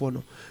Israelites for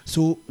no.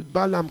 So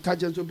Balaam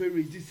catches to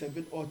raise these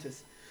 7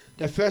 altars.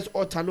 The first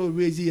altar no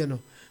raise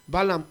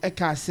Balaam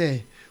eka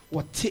say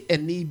what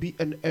and be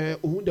and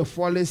the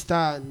fallen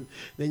star and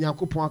the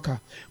Yakupaka.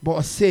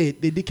 But say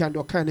the dick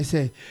and kind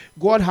say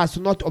God has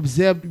not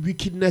observed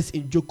wickedness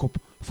in Jacob,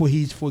 for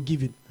he is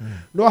forgiven.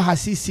 Nor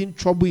has he seen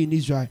trouble in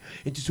Israel.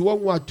 It is 1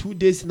 or 2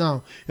 days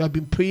now you have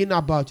been praying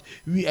about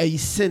we are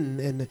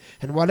sin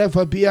and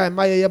whatever be I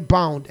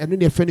bound and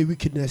then friendly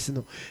wickedness,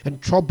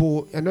 and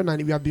trouble, and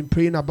then we have been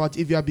praying about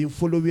if you have been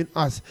following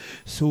us.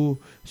 So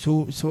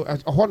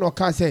as a honor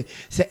can say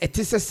it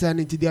is a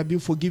sanity they have been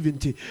forgiven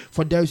to,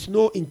 for there is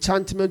no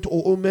enchantment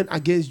or omen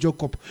against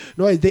Jacob,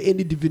 nor is there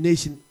any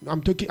divination.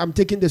 I'm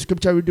taking the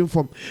scripture reading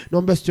from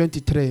Numbers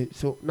 23.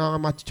 So now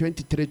I'm at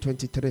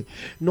 23.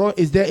 Nor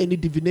is there any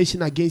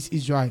divination against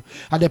Israel.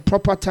 At the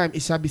proper time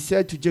it shall be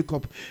said to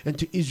Jacob and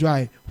to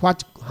Israel,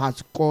 what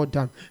has God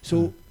done?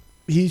 So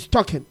he's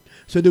talking.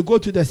 So they go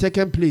to the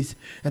second place,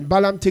 and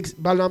Balaam takes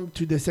Balaam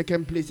to the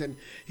second place, and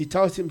he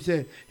tells him,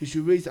 say, he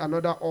should raise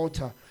another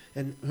altar.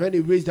 And when he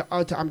raised the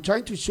altar, I'm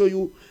trying to show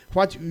you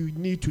what you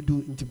need to do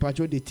in the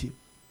patriotic.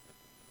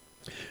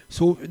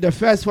 So the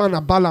first one,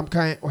 Balaam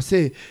can or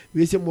say,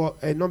 we say more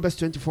Numbers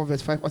 24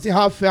 verse 5. Or say,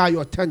 how fair are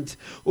your tents,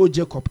 O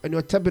Jacob, and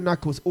your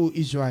tabernacles, O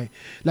Israel,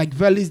 like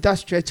valleys that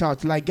stretch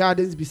out, like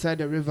gardens beside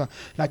the river,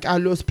 like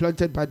aloes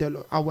planted by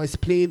the hours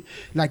plain,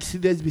 like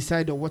cedars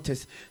beside the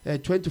waters.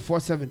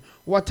 24/7.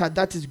 Water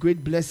that is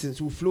great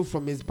blessings will flow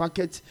from his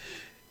bucket,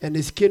 and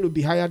his king will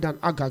be higher than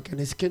Agag, and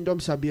his kingdom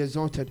shall be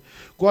exalted.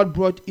 God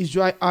brought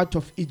Israel out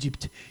of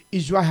Egypt.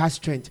 Israel has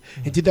strength.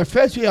 And the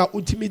first way you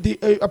ultimately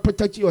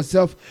protect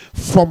yourself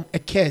from a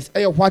curse.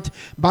 What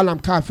Balaam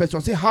can first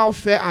say, how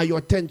fair are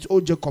your tents, O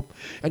Jacob,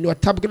 and your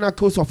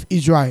tabernacles of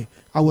Israel?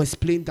 I will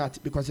explain that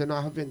because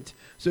I haven't.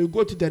 So you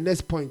go to the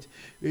next point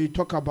where you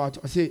talk about,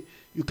 I say,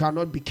 you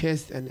cannot be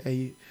cursed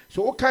and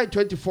so okay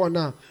 24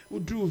 now we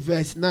drew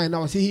verse 9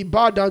 now. See, he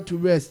bowed down to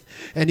rest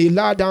and he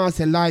lay down as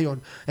a lion,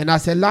 and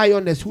as a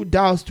lioness who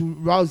dows to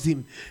rouse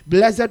him.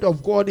 Blessed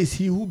of God is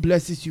he who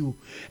blesses you,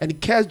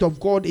 and cursed of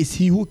God is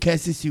he who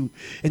curses you.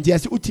 And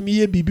there's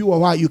ultimately bibi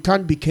wa you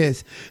can't be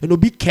cursed, and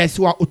be cursed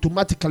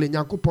automatically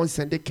Nyankopon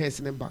send the curse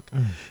them back.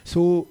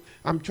 So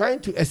I'm trying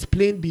to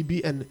explain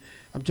bibi, and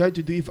I'm trying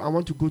to do if I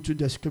want to go through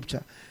the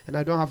scripture, and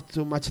I don't have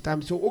so much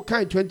time. So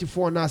okay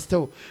 24 now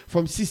still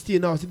from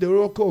 16 now. See the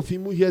oracle of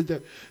him who hears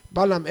the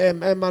Balaam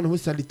man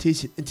whose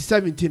salutation. Into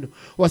 17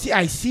 was he,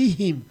 I see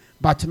him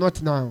but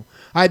not now.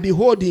 I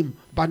behold him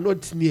but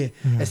not near.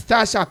 A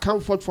star shall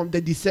come forth from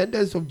the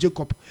descendants of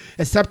Jacob.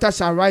 A scepter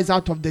shall rise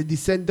out of the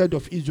descendant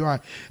of Israel,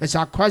 and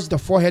shall crush the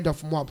forehead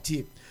of Moab.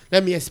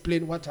 Let me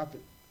explain what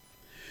happened.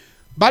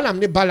 Balaam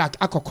ne Balak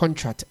ako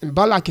contract, and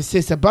Balak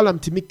says Balaam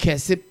to me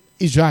curse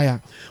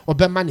Israel or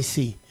be man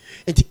say.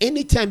 And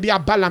anytime be a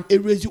Balaam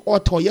erase you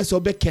altar, yes or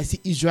be curse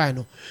Israel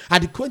no.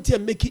 At the country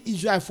make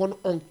Israel for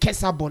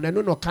uncursable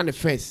and no kind of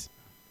first.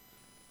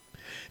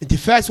 And the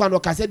first one,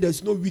 like I said,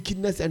 there's no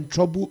wickedness and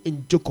trouble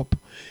in Jacob.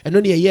 And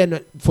only a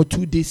year for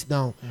 2 days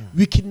now.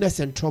 Wickedness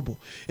and trouble.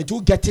 And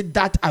to get it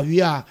that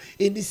area,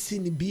 any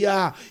sin be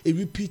it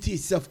repeat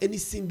itself. Any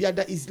sin be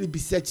that easily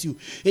besets you.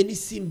 Any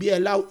sin be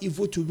allow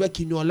evil to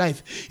work in your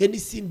life. Any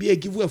sin be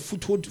give you a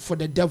foothold for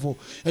the devil.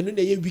 And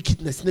only a year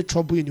wickedness, no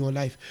trouble in your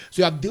life.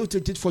 So you have dealt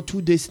with it for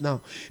 2 days now.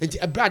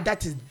 And brother,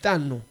 that is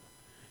done. No.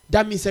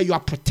 That means that you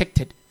are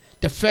protected.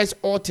 the first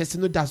altar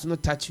does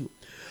not touch you.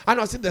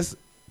 And I said this.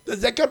 The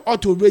second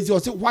altar will raise you.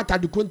 Say, what are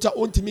the contra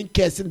ultimate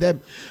cursing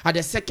them? At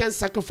the second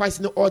sacrifice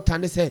in the altar,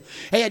 and they say,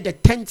 hey, the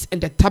tents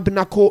and the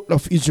tabernacle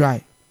of Israel.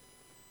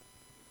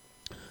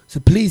 So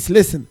please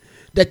listen.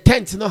 The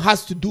tent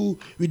has to do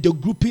with the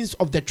groupings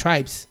of the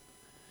tribes.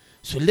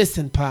 So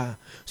listen, pa.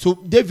 So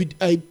David,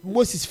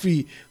 Moses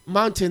free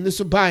mountain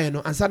this by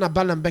and Sana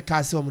Balam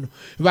Beka Somono.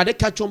 Where they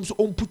catch so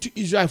put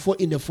Israel for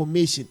in the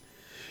formation.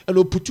 And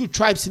we'll put two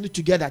tribes in it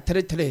together,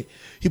 territory.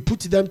 He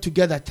put them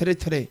together,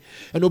 territory.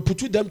 And we'll put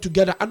them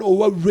together and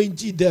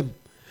arrange them.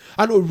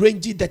 And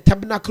arrange the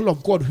tabernacle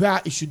of God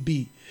where it should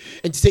be.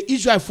 And to say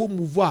Israel for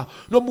move,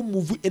 no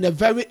move in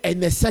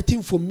a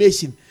certain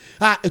formation.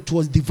 It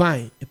was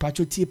divine.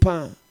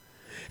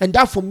 And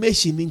that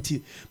formation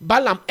into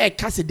Balaam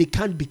said they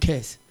can't be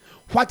cursed.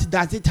 What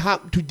does it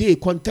have today,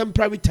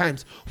 contemporary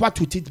times? What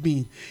would it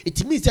mean?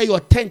 It means that your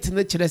tent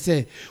nature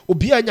say,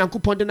 Obia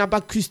Nyankopon de naba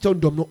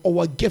Christendom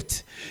or a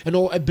gift and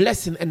or a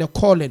blessing and a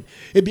calling.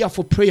 Ebia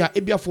for prayer,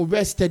 ebia for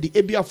rest study,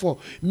 ebia for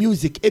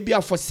music,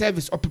 ebia for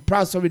service or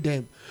preparatory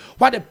them.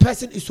 What a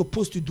person is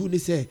supposed to do, they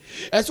say,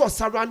 as well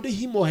surrounding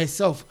him or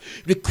herself,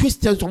 the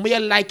Christians are more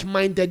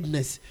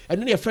like-mindedness,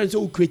 and then your friends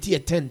who create a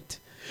tent.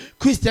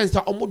 Christians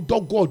are almost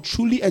dog God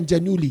truly and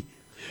genuinely.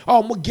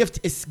 Our gift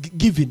is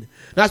given.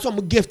 That's why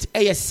my gift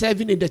is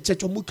serving in the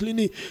church. I'm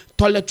cleaning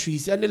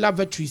toiletries and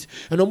lavatories,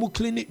 and I'm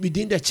cleaning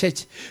within the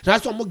church.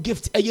 That's why my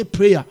gift is a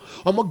prayer.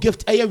 I'm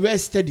gift a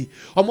rest study.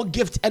 I'm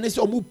gift and it's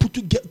put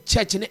to get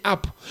church in the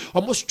app.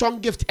 I'm strong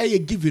gift a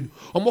giving.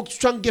 I'm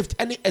strong gift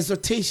any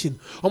exhortation.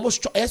 I'm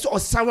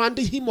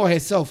surrounding him or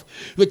herself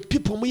with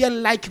people who are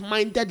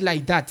like-minded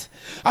like that.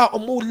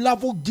 I'm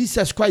love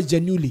Jesus Christ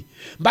genuinely.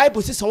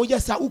 Bible says, "Oh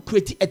yes, I will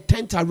create a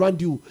tent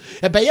around you,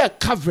 a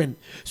covering,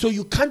 so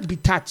you can't be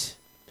touched."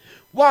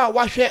 Wow,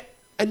 what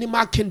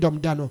animal kingdom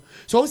dano.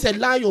 So we say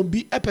lion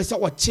be a person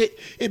or che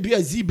be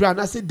a zebra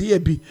and I say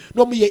be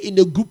no me in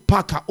a group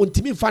parker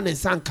until me fan and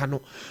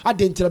sankano. I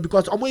didn't tell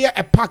because I'm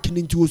a parking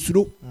into a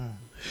slow.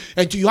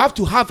 And you have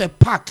to have a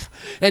pack,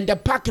 and the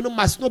pack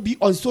must not be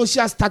on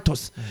social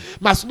status,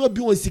 must not be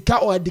on sika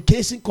or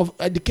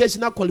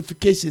educational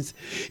qualifications.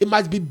 It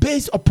must be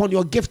based upon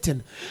your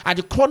gifting. At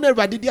the corner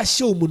radidia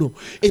show,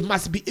 it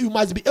must be you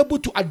must be able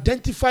to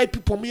identify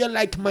people more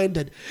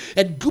like-minded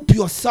and group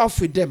yourself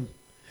with them.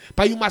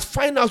 But you must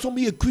find out some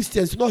of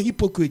Christians, not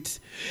hypocrites,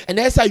 and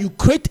that's how you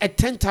create a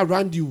tent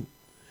around you.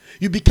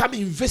 You become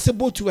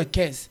invisible to a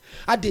curse.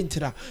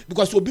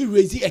 Because you'll be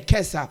raising a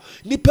curse.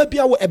 Nipa be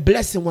a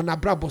blessing when a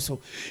braboso.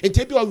 And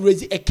maybe you'll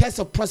raise a curse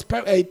of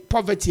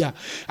poverty.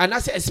 And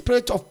as a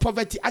spirit of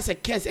poverty, as a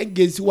curse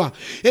against you.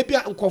 Maybe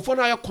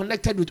you're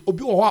connected with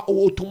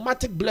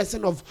automatic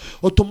blessing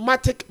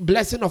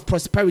of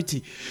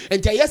prosperity.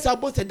 And yes, I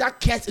will say that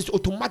curse is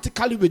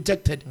automatically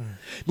rejected.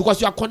 Because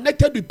you are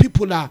connected with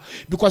people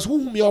because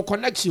whom your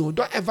connection,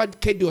 don't ever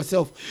kid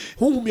yourself.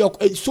 Whom your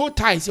soul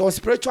ties, your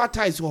spiritual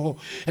ties,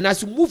 and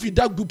as you move with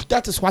that group,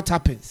 that is what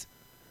happens.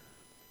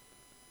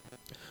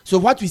 So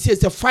what we say is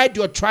to find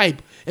your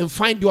tribe and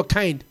find your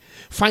kind.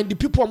 Find the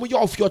people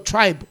of your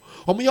tribe,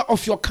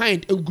 of your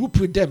kind, and group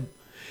with them.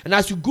 And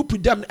as you group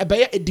with them,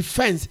 a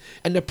defense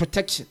and a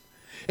protection.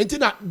 And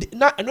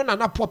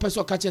now, poor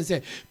person catch and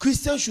say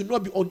Christians should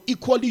not be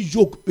unequally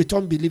yoked with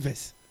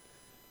unbelievers.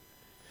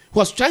 He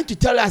was trying to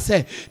tell us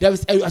there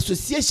is an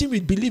association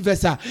with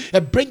believers,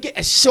 bringing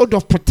a shield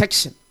of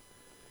protection.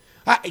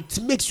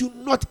 It makes you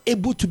not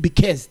able to be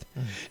cursed.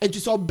 And to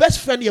your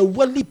best friend, you're a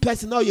worldly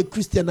person, now you're a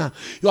Christian now.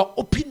 You are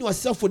opening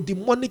yourself for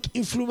demonic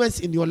influence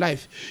in your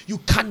life. You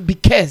can be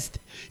cursed.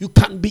 You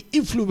can be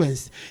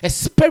influenced. A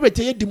spirit,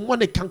 a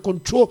demonic can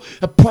control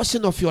a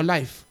portion of your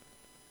life.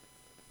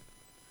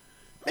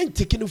 I ain't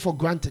taking it for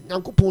granted.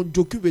 I'm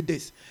joking with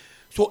this.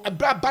 So a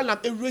Balaam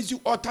raise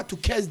you altar to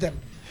curse them.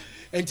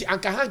 And the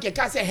Ankahanke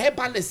can say, hey,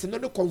 balance, no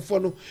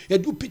conforno. You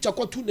do picture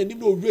cartoon and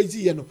no raise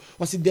you know.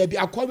 Was it there be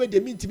acquired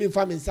the mean to me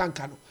farm in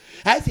Sankano?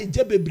 I say,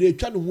 Jebbe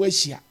Bretran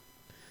Weshia.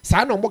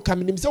 Sana more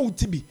coming himself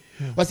to be.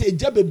 Was a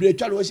Jebbe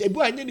Bretran Weshia, a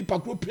boy and any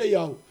Pacro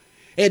player.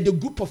 And the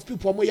group of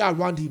people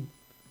around him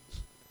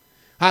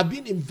have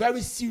been in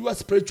very serious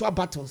spiritual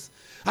battles.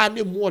 I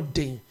need more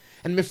day.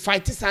 And my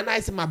fight is and I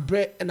say my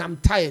bread and I'm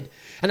tired.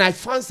 And I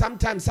found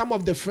sometimes some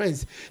of the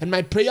friends and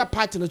my prayer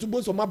partners who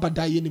both my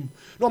badayinim,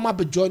 no my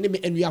joining me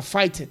and we are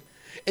fighting.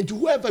 And to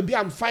whoever be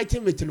I'm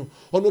fighting with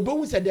or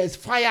no said there's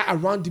fire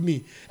around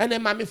me and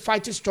then my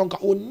fighting stronger.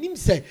 Or nim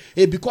say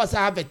because I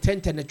have a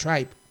tent and a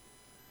tribe.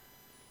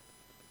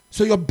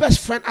 So your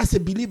best friend as a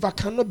believer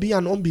cannot be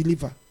an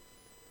unbeliever.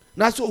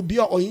 That's what be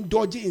or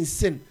indulging in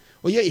sin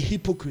or you're a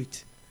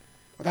hypocrite.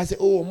 I say,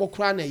 oh,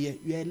 Mokrana,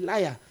 you're a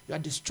liar. You are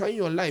destroying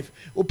your life.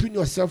 Open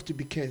yourself to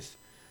be cursed.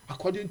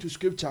 According to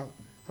scripture,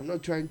 I'm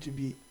not trying to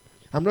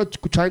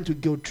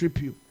guilt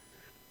trip you.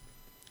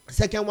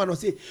 Second one, I'll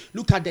say,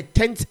 look at the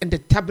tent and the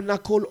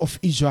tabernacle of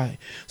Israel.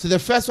 So the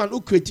first one, who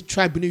created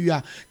tribe in you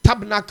are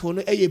tabernacle,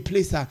 a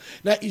place that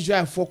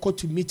Israel forgot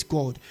to meet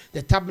God.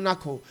 The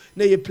tabernacle,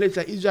 a place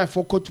that Israel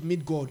forgot to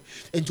meet God.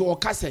 And to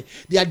Okase,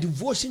 their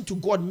devotion to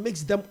God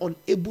makes them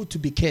unable to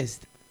be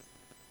cursed.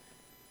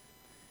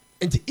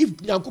 And if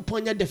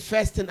Nyankopon the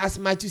first thing as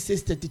Matthew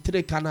says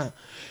 33 kana,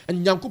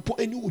 and Nyankopon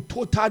any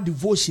total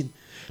devotion,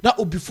 that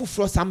will be full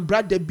for some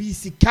brother B,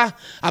 sika,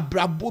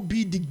 abrabo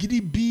B, degree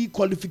B,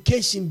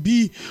 qualification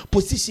B,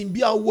 position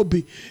B, or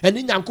be, and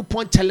then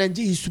Nyankopon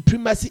challenging his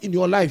supremacy in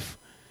your life.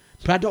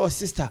 Brother or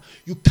sister,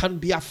 you can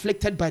be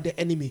afflicted by the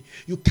enemy.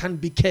 You can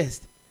be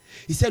cursed.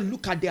 He said,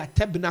 look at their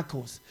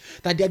tabernacles,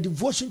 that their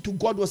devotion to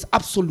God was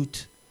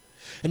absolute.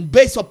 And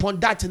based upon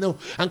that,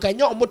 and can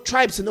you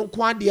tribes and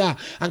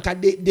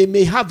they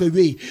may have a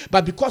way,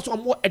 but because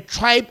we're a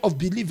tribe of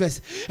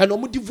believers and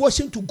our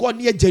devotion to God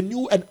near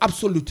genuine and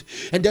absolute,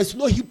 and there's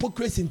no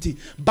hypocrisy.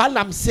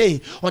 Balaam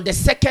say on the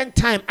second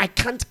time, I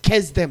can't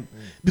curse them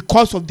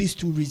because of these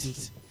two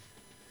reasons.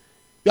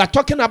 You are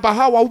talking about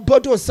how I will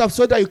build yourself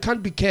so that you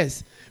can't be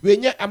cursed.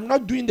 I'm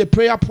not doing the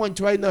prayer point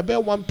right now,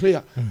 but one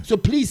prayer. So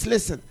please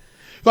listen.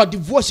 Your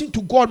devotion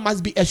to God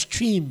must be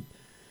extreme.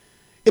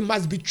 It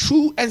must be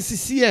true and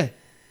sincere.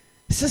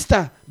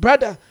 Sister,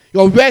 brother,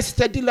 your word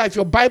study life,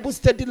 your Bible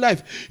study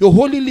life, your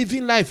holy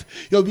living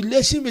life, your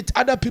relation with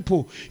other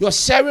people, your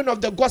sharing of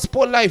the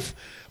gospel life.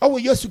 Oh,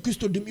 yes,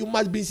 you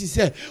must be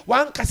sincere.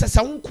 Your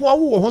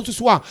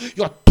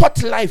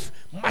thought life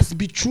must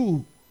be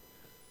true.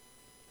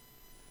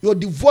 Your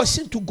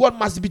devotion to God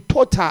must be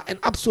total and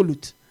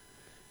absolute.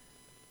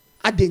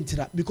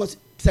 Because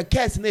it's a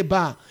case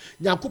neighbor.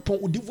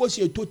 Nyankopon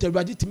devotion total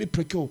ready to me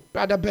precure.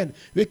 Brother Ben,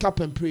 wake up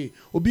and pray.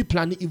 Or be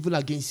planning evil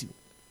against you.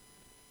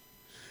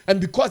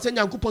 And because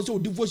Nyankopon so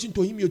devotion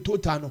to him you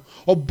total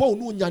or bo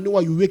no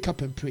nyanewa you wake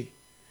up and pray.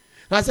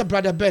 And I said,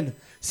 Brother Ben,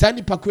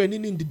 sani pakwe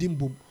in the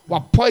dimbum.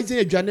 Wa poison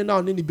adwane na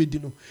oni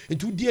bedino.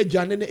 Into di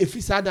adwane na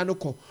efi sada no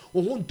ko.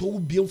 O won to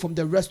be from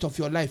the rest of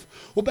your life.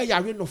 Obe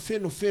yare no fe.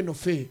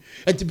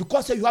 And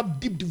because you have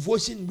deep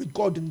devotion with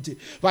God nti.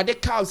 But the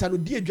cows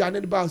and di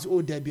adwane ba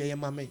oh there be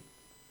mama.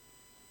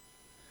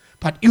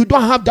 But you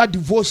don't have that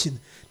devotion,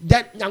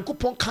 then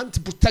Nyankopon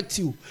can't protect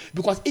you,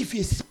 because if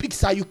he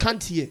speaks you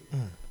can't hear.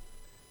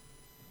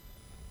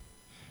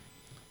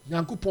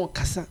 Nyankopon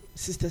kasa,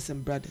 sisters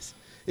and brothers.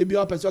 If you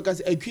are person can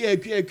say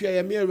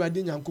ekwe me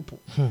ready Nyankopon.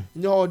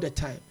 All the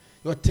time.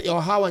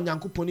 Your how and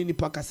Nyankopon in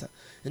pakasa.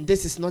 And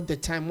this is not the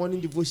time. Morning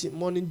devotion,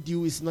 morning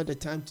dew is not the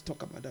time to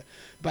talk about that.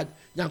 But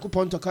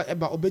Nyankopon talk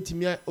about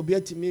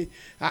obetimi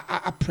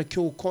a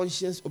precure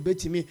conscience,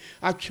 obetimi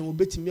action,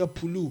 obetimi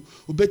pulu,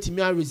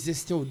 obetimi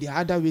resist. There are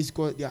other ways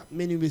God, there are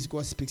many ways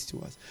God speaks to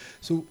us.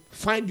 So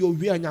find your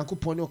way and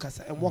Nyankopon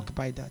okasa and walk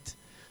by that.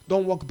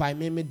 Don't walk by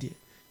me dear.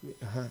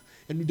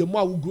 And the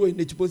more we grow in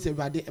it,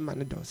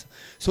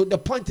 so the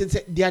point is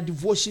that their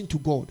devotion to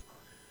God.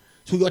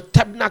 So your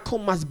tabernacle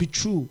must be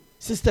true,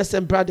 sisters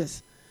and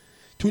brothers.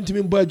 20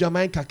 min boy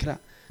Jamaican kakra.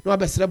 No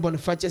abesre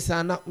Boniface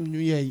sana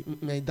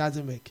it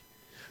doesn't work.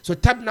 So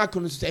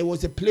tabernacle it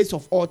was a place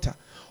of altar.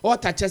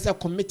 Altar just a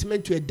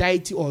commitment to a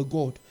deity or a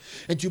God,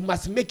 and you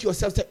must make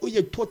yourself say, "Oh,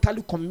 you're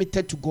totally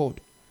committed to God."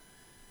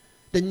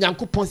 The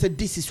Nyankopon said,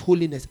 "This is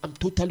holiness. I'm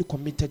totally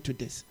committed to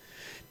this.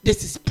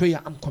 This is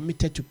prayer. I'm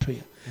committed to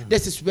prayer.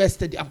 This is word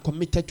study. I'm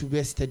committed to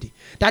word study."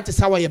 That is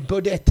how I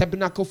build a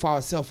tabernacle for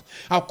ourselves.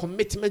 Our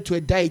commitment to a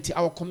deity,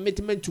 our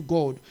commitment to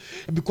God.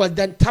 Because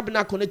then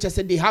tabernacle nature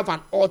said they have an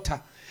altar.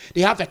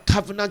 They have a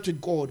covenant with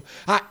God.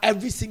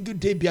 Every single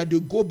day they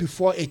go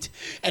before it.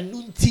 And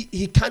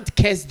he can't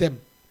curse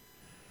them.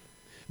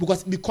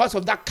 Because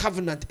of that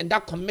covenant and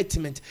that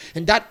commitment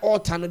and that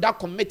altar and that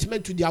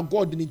commitment to their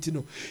God,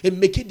 and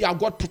making their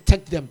God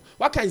protect them.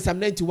 What can Psalm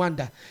 91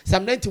 da?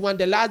 Psalm 91,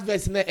 the last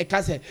verse in it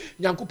says,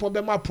 Nyankopon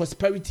be more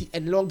prosperity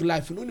and long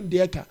life. No nim de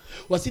eka.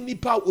 Was in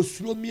nipa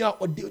oslomia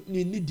or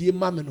ni die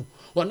mameno.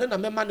 Or na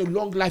mema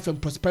long life and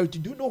prosperity.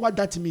 Do you know what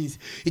that means?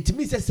 It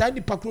means that sa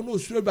nipa kro no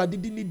oslo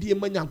did ni die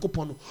ma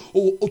Nyankopon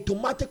or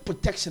automatic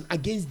protection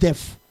against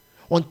death,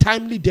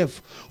 untimely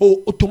death, or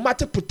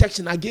automatic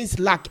protection against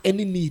lack,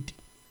 any need.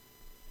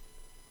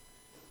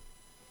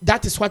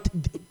 That is what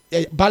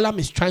Balaam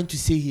is trying to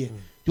say here.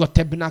 Your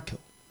tabernacle.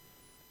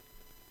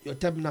 Your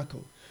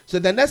tabernacle. So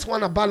the next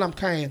one of Balaam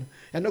kind,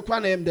 and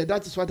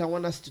that is what I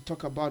want us to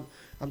talk about.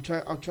 I'll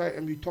try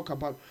and we talk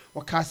about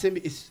what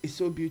Kasemi is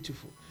so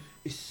beautiful.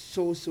 It's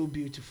so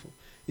beautiful.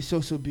 It's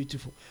so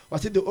beautiful.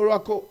 Was it the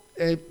oracle,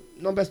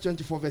 Numbers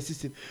 24 verse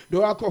 16? The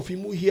oracle of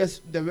him who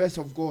hears the words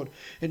of God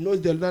and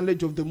knows the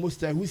knowledge of the Most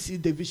High, who sees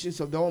the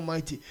visions of the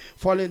Almighty,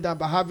 falling down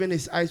but having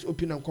his eyes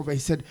open and covered. He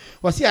said,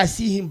 "Was he? I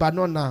see him, but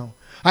not now.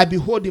 I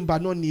behold him,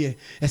 but not near.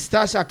 A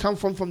star shall come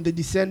from the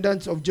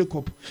descendants of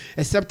Jacob.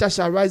 A scepter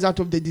shall rise out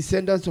of the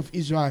descendants of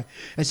Israel,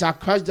 and shall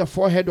crush the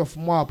forehead of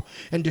Moab,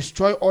 and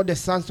destroy all the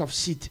sons of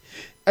Sheth.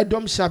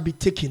 Edom shall be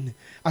taken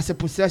as a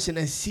possession,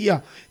 and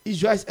Seir,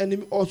 Israel's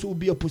enemy, also will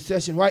be a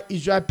possession, while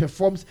Israel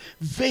performs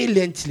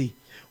valiantly.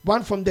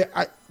 One from the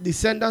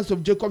descendants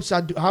of Jacob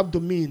shall have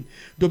dominion,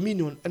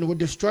 and will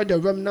destroy the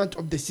remnant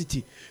of the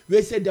city."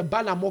 We say the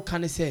Balaam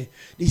can say,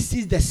 he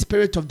sees the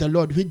Spirit of the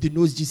Lord, which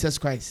denotes Jesus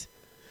Christ.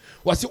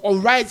 Was it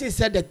alright? He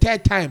said the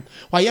third time,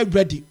 why you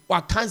ready?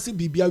 Why cancel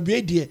be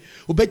ready?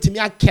 Obey me,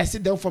 I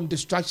cast them from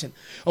destruction.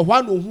 A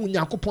one who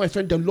Nyankopon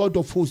friend, the Lord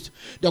of hosts,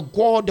 the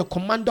God, the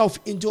commander of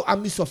angel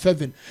armies of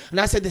heaven. And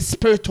I said, the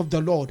Spirit of the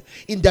Lord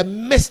in the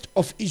midst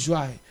of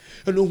Israel.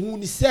 And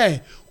who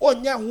say, oh,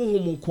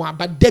 nya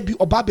but Debbie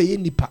or Babe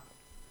nipa.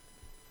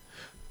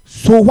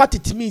 So what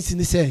it means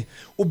in say,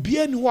 obi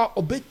anyone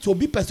obey to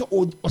be person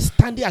or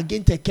standing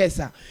against a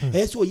case,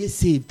 and so you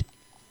saved.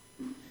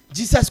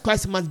 Jesus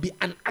Christ must be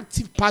an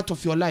active part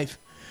of your life.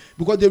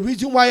 Because the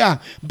reason why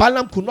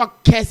Balaam could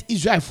not curse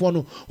Israel for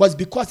no was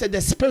because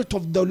the Spirit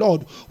of the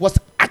Lord was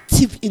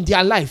active in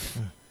their life.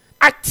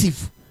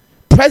 Active.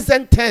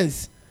 Present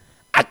tense.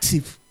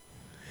 Active.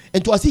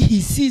 And to us,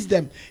 he sees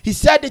them. He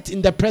said it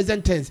in the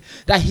present tense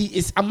that he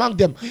is among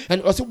them.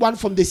 And also one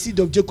from the seed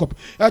of Jacob.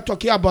 You're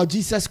talking about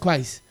Jesus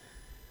Christ.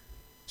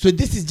 So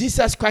this is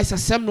Jesus Christ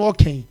as Sam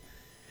Walking.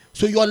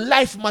 So your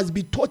life must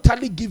be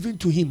totally given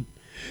to him.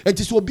 And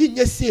it will be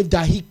saved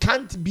that he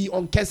can't be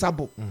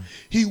uncursable.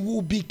 He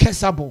will be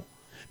curseable.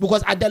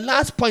 Because at the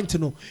last point,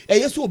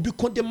 yes will be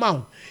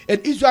condemned.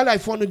 And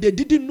Israelites they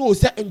didn't know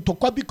say in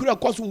Tokabi Kura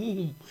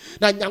Kosu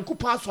na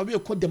Nyankupa sorry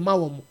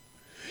condemn.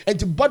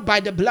 And bought by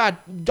the blood,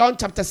 John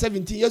chapter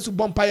 17, yes,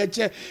 Bompire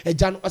chair, and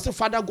John also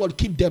Father God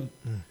keep them.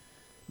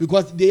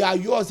 Because they are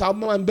yours, our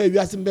mom and baby,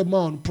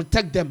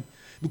 protect them.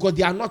 Because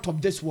they are not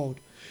of this world.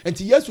 And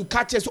yes, you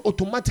catch us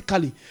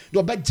automatically.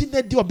 Or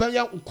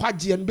the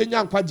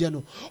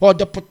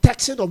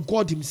protection of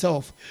God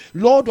himself,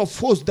 Lord of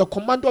hosts, the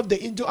commander of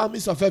the angel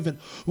armies of heaven,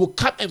 will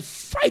come and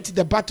fight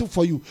the battle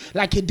for you,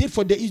 like he did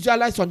for the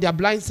Israelites on their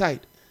blind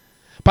side.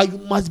 But you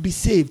must be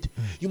saved.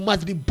 You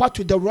must be bought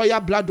with the royal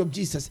blood of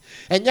Jesus.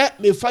 And yet,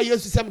 may fire you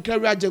some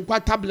carriage and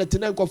quite tablet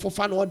and go for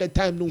fun all the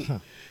time.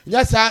 No,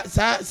 yes,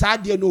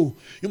 sad, you know.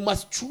 You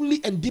must truly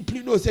and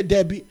deeply know, say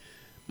Debbie,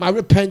 my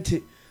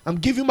repenting. I'm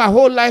giving my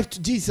whole life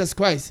to Jesus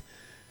Christ.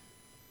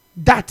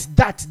 That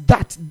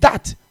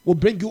will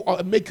bring you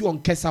or make you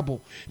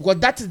uncursable. Because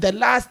that is the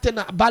last thing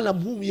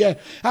Balaam whom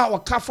our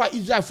Kafra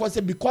Israel for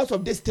say, because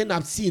of this thing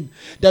I've seen,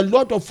 the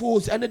Lord of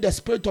hosts and the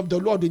Spirit of the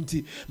Lord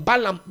into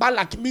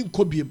Balak mean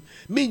Kobium,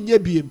 mean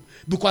Yebium.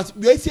 Because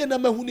we say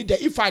number who need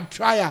that if I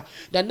try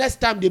the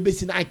next time they be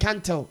seen, I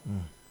can't tell.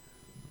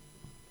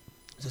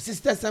 So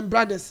sisters and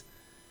brothers,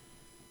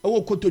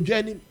 you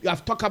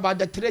have talked about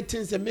the three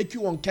things that make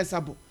you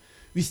uncursable.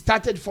 We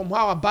started from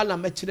how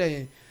Balaam met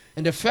today.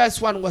 And the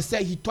first one was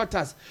that he taught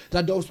us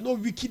that there was no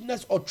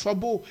wickedness or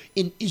trouble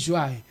in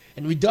Israel.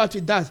 And we dealt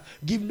with that.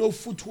 Give no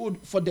foothold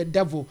for the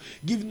devil.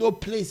 Give no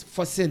place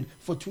for sin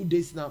for 2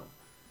 days now.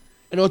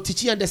 And I'll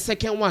teach you on the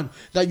second one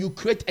that you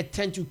create a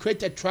tent, you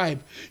create a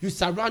tribe. You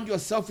surround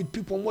yourself with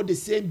people who have the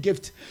same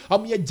gift. How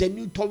many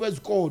genuine towards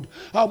God?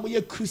 How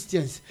many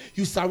Christians?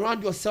 You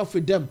surround yourself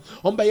with them.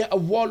 A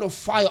wall of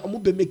fire.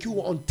 Make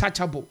you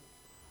untouchable.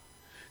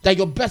 That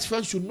your best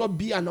friend should not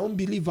be an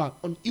unbeliever,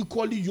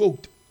 unequally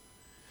yoked.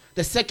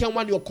 The second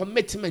one, your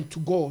commitment to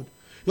God,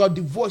 your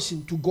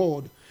devotion to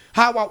God.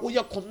 How are we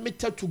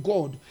committed to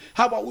God?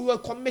 How are we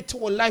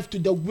committed our life to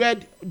the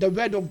word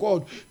of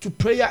God, to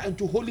prayer and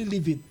to holy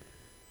living?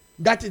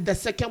 That is the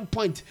second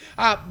point.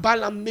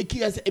 Balaam make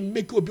you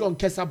be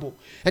uncursable.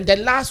 And the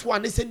last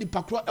one is a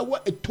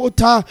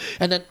total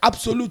and an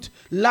absolute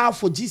love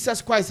for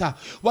Jesus Christ.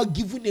 What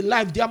giving a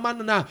life, dear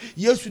man, now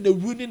yes, in the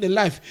ruining the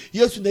life,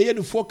 yes, in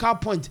the focal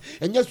point,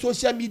 and your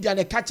social media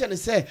and the catch and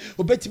say,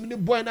 obey me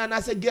boy and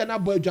I say girl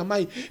boy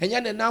Jamai, and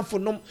yan now for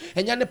nom,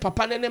 and yan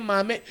papa and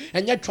mamma,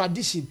 and your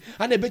tradition,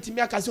 and a bet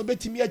me I can so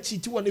bet me a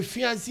cheat on the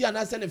fiancé and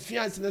I send a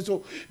fiancé and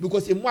so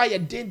because in why a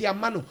danger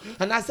mano,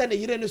 and I send a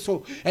year and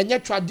so, and your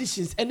tradition.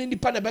 And any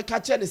pan about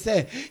catcher and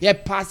say, yeah,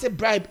 pass a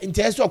bribe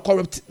into or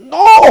corrupt.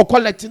 No,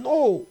 collect,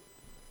 no.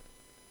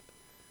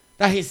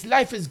 That his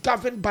life is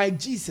governed by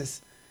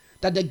Jesus.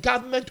 That the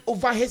government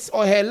over his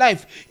or her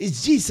life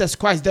is Jesus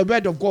Christ, the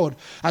word of God.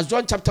 As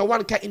John chapter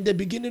 1, in the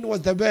beginning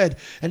was the word,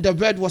 and the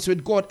word was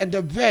with God, and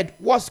the word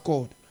was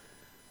God.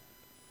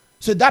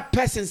 So that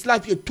person's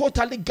life, you're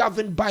totally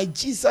governed by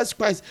Jesus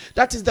Christ.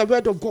 That is the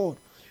word of God.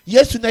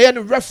 Yes, you know,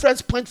 a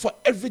reference point for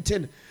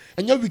everything.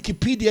 And your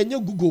Wikipedia and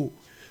your Google.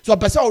 So a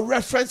person will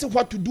reference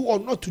what to do or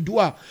not to do,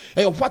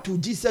 and what will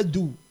Jesus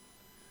do.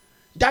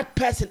 That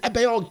person is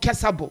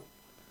uncursable.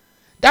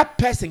 That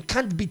person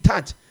can't be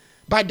touched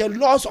by the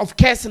laws of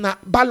cursing.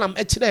 Balaam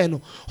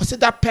or say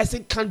that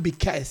person can't be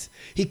cursed.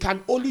 He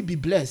can only be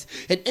blessed.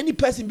 And any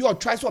person be or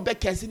tries to be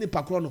cursing in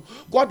Pakrono,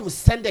 God will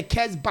send the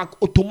curse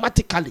back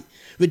automatically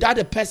without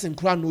the person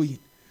knowing.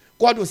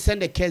 God will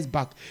send the curse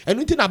back. And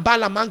we think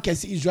Balaam man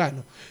curse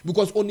Israel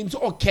because on him so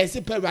or curse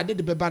per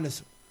the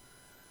bebanis.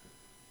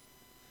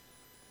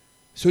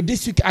 So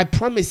this week I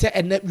promise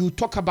and we'll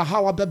talk about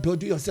how about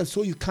building yourself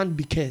so you can't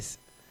be cursed.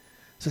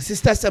 So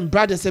sisters and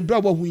brothers,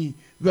 brother, we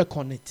work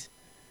on it.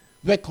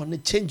 Work on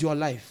it. Change your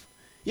life.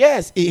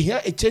 Yes,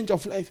 here a change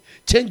of life.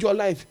 Change your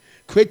life.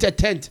 Create a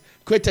tent.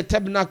 Create a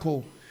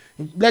tabernacle.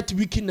 Let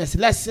wickedness,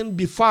 let sin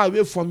be far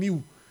away from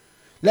you.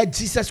 Let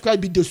Jesus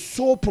Christ be the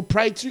sole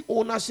proprietary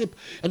ownership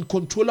and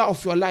controller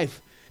of your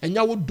life. And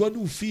you will don't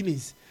do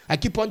feelings. I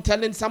keep on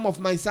telling some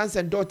of my sons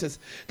and daughters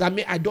that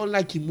I don't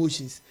like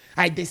emotions.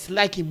 I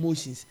dislike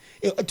emotions.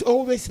 It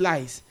always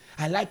lies.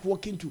 I like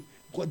walking to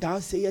God. Thou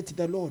sayest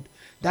the Lord.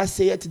 That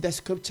sayeth the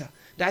scripture.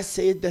 That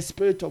sayeth the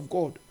Spirit of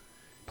God.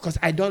 Because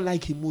I don't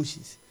like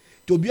emotions.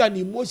 To be an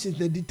emotions,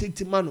 the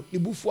detective man, the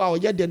buffo, or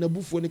yet than a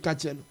buffo in the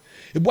kitchen.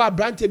 A boy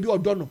branch be or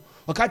dono.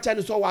 Or catch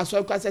and so I saw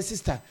a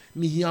sister,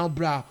 me here,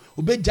 bra.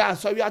 Obey Jar,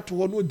 sorry to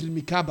one who did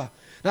me caba.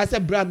 Na se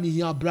bra mi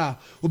hia bra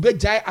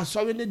obejai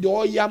asori ne de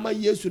oyama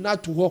Yesu na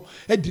to ho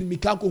edin mi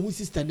kan ko hu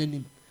sister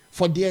nanim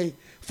for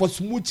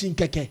smooching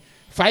keke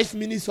 5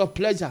 minutes of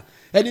pleasure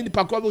and in the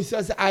pakwa will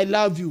say I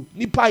love you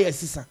nipa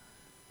yesisa.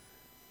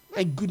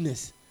 My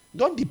goodness,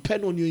 don't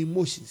depend on your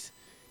emotions,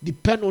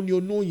 depend on your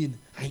knowing.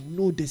 I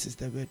know this is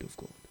the word of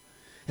God,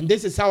 and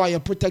this is how you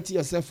protect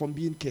yourself from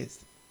being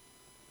cursed.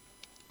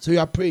 So you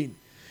are praying,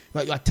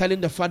 but you are telling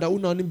the Father,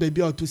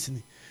 baby or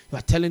tusini. You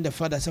are telling the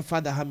Father, say,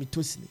 Father, have me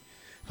tusini.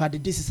 Father,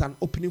 this is an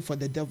opening for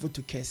the devil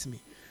to curse me.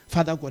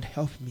 Father God,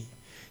 help me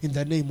in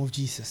the name of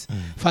Jesus.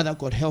 Father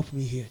God, help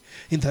me here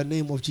in the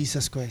name of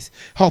Jesus Christ.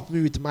 Help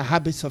me with my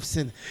habits of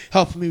sin.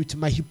 Help me with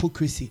my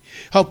hypocrisy.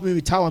 Help me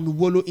with how I'm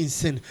wallow in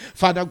sin.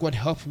 Father God,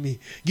 help me.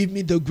 Give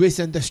me the grace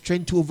and the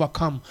strength to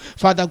overcome.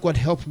 Father God,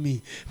 help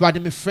me.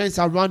 Father, my friends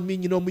around me,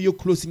 me you're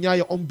close in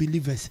your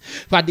unbelievers.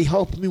 Father,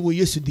 help me with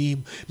yesterday.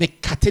 Me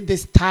cut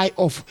this tie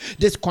off,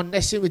 this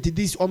connection with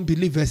these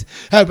unbelievers.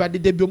 Father,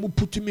 they be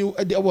put me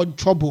in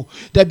trouble.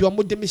 They be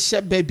me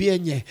share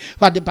baby.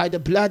 Father, by the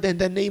blood and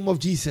the name of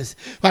Jesus.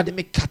 Father,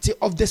 may cut it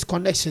off this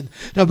connection.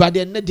 Now,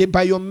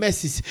 by your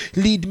mercies,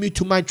 lead me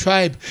to my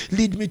tribe.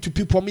 Lead me to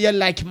people who are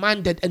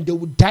like-minded and they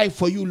will die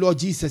for you, Lord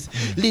Jesus.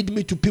 Lead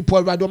me to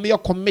people who are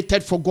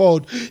committed for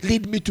God.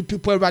 Lead me to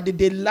people who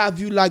they love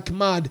you like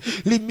mad.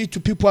 Lead me to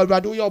people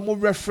who are more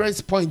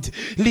reference point.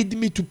 Lead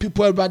me to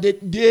people who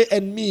they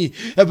and me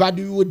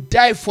who will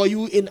die for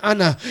you in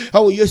honor.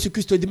 Oh, Jesus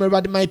Christ,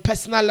 my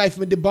personal life,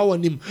 may they bow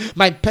on him.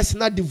 My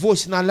personal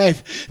devotional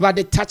life, where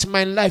they touch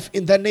my life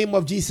in the name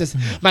of Jesus.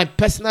 My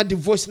personal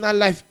devotional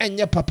life, and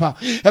your papa,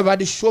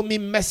 everybody show me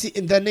mercy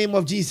in the name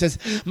of Jesus.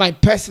 My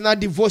personal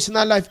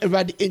devotional life,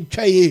 everybody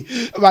enjoy,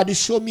 everybody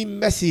show me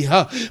mercy,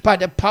 by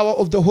the power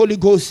of the Holy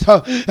Ghost,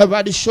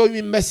 everybody show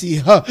me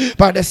mercy,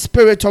 by the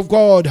Spirit of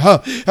God,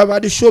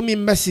 everybody show me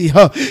mercy,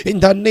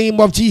 in the name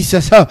of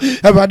Jesus,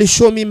 everybody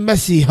show me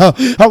mercy,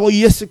 oh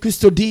yes,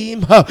 Christ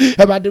redeem,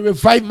 everybody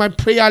revive my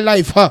prayer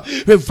life,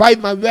 revive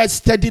my word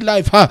steady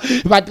life,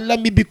 but let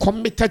me be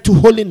committed to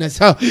holiness,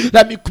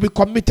 let me be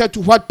committed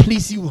to what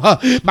please you,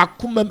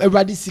 makumem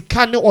eradi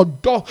sikane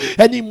odo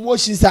any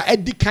emotions are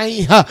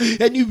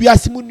edikan any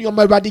wiasimu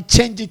already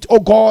change it, oh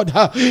God,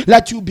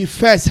 let you be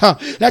first,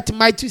 let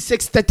Matthew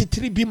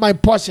 6:33 be my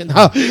portion,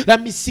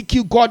 let me seek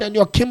you, God, and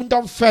your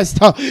kingdom first,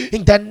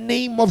 in the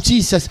name of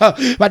Jesus,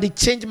 but it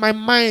change my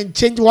mind,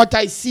 change what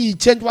I see,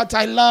 change what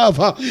I love,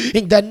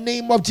 in the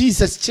name of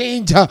Jesus,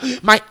 change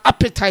my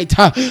appetite,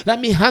 let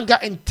me hunger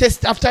and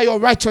taste after your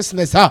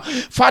righteousness,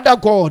 Father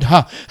God,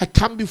 I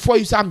come before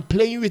you, so I'm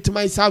playing with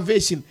my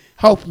salvation,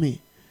 help me.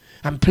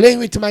 I'm playing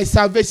with my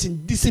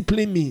salvation,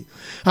 discipline me.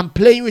 I'm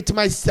playing with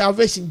my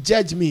salvation,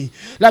 judge me.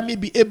 Let me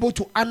be able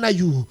to honor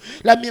you.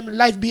 Let my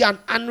life be an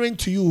honoring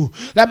to you.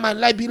 Let my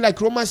life be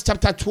like Romans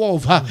chapter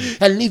 12,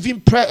 a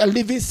living prayer, a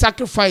living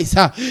sacrifice,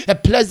 a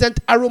pleasant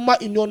aroma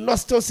in your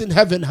nostrils in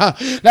heaven.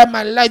 Let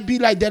my life be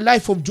like the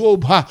life of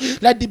Job.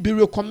 Let it be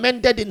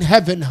recommended in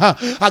heaven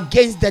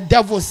against the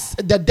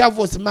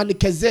devil's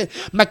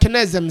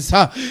mechanisms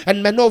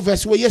and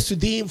maneuvers. Where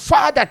yesterday,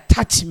 Father,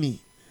 touch me.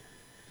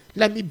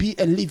 Let me be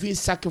a living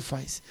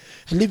sacrifice,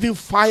 a living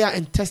fire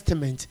and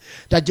testament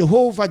that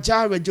Jehovah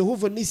Jireh,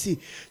 Jehovah Nissi,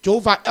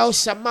 Jehovah El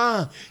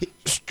Shammah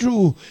is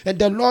true, and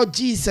the Lord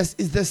Jesus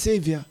is the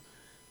Savior.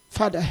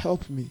 Father,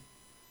 help me.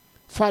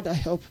 Father,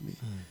 help me.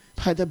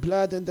 By the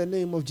blood and the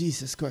name of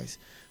Jesus Christ.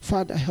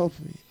 Father, help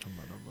me.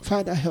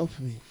 Father, help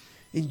me.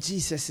 In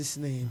Jesus'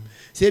 name.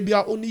 Say, be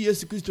our only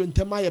Jesus Christ and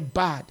tell my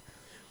bad.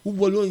 Who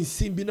will in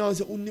sin be now?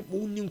 Only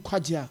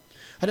kwaja.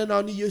 I don't know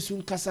only Jesus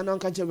in Kasana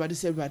Kaja. Ready,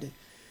 say, ready.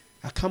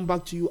 I come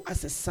back to you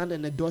as a son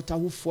and a daughter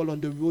who fall on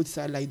the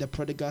roadside like the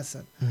prodigal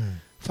son.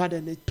 Father,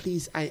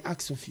 please, I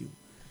ask of you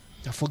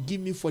that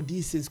forgive me for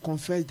these sins.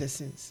 Confess the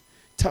sins.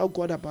 Tell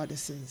God about the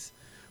sins.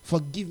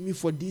 Forgive me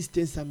for these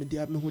things.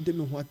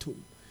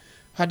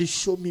 Father,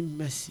 show me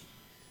mercy.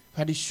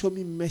 Father, show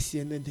me mercy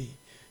in the day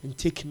and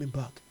take me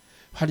back.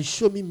 Father,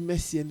 show me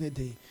mercy in the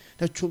day.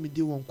 That show me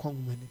the one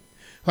woman.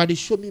 Father,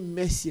 show me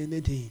mercy in the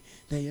day.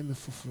 That I am a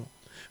fulfill.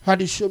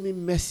 Father, show me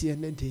mercy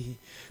and a day.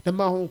 The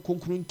man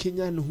conquering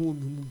Kenya and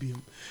whom you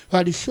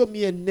Father, show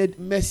me a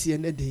mercy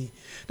and a day.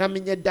 I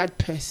mean, that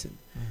person.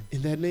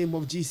 In the name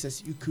of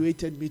Jesus, you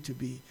created me to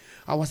be.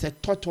 I was a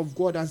thought of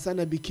God, and son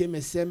I became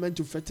a semen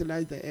to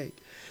fertilize the egg.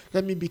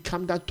 Let me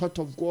become that thought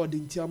of God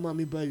in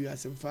Tiamami by you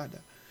as a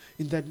Father.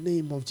 In the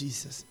name of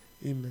Jesus.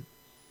 Amen.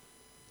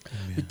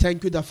 We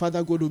thank you that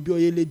Father God will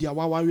be a lady, a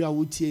warrior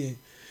would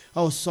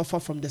I will suffer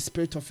from the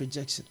spirit of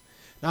rejection.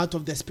 Out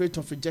of the spirit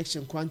of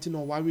rejection, quantum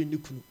or worry,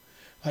 Nukunu,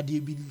 how do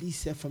you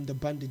release her from the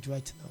bondage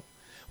right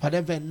now?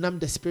 whatever numb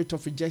the spirit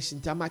of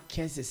rejection, tama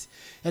cancers,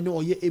 and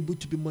or you're able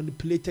to be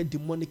manipulated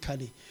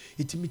demonically.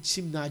 It me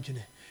chim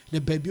najune. The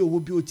baby will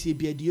be oti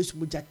be the use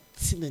muja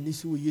tin and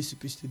this will use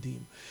to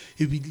him.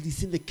 He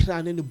releasing the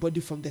crown and the body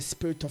from the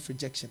spirit of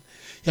rejection.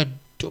 You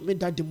don't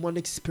that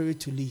demonic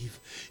spirit to leave.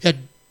 You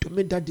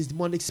don't that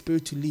demonic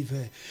spirit to leave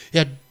her.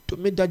 You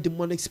don't that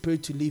demonic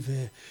spirit to leave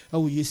her. I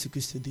will use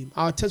to him.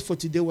 Our text for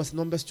today was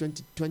Numbers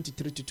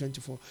 23 to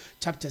 24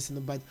 chapters in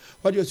the Bible.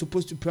 What you're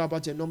supposed to pray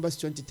about in Numbers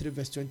 23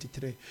 verse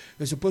 23.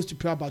 You're supposed to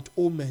pray about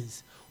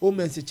omens.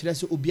 Omens se kyerɛ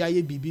sɛ obi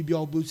ayɛ biribi bi a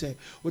ɔbɔ sɛ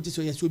wɔte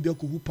sɛ yɛsɛ obi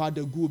akɔhu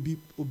powder gu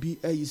obi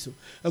ayi so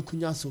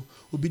akunya so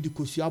obi de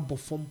kosua abɔ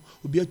fam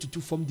obi atutu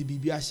fam de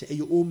biribi ahyɛ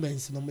ɛyɛ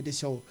omens na ɔmo de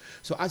hyɛ wo.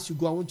 So as you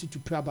go, I want you to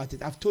pray about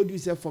it. I've told you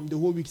sir from the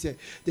whole week sir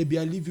they be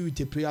I leave you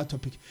with a prayer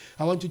topic.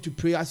 I want you to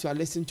pray as you are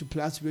listening to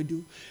Plus Radio,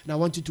 and I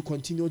want you to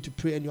continue to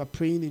pray, and you are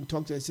praying in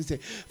tongues and say,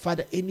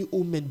 Father, any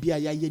omen be a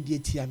yɛ de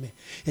tia me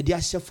ɛde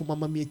ahyɛ fo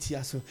mama me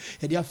tia so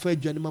ɛde afa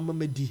adwane mama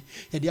me di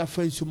ɛde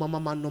afa nsu mama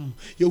manom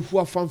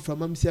yɛhu afa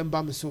mframa me sɛ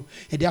mba me so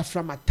ɛde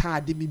afra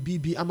matade me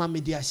bibi ama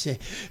me de ahyɛ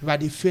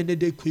Awurade fɛ ne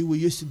de koi we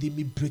used to de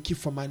me break it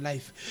from my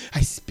life.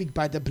 I speak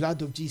by the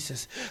blood of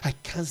Jesus. I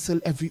cancel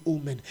every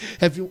omen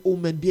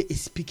be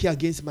speaking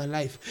against my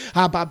life.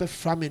 Aba be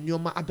from me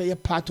nyoma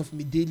abe part of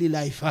my daily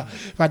life.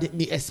 Awurade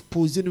me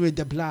exposing with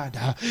the blood,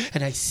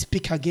 and I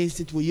speak against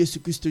it we used to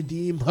Christo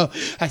dim.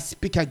 I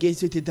speak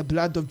against it in the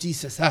blood of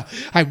Jesus. I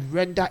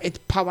render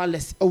it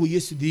powerless. Oh,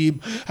 yes, to him.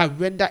 I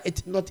render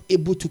it not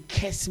able to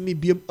curse me.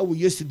 Oh,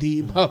 yes, to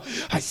him.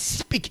 I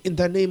speak in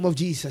the name of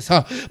Jesus.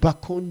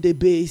 Bakonde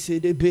be se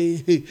de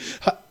be.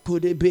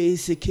 Could be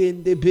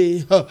sekende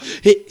be.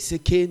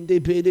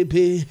 Sekende be de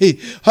be.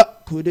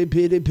 Could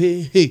be de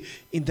be.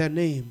 In the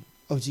name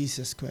of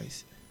Jesus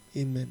Christ.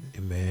 Amen.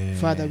 Amen.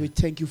 Father, we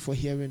thank you for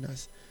hearing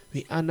us.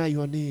 We honor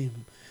your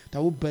name.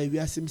 That will by we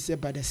ask him say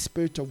by the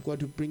Spirit of God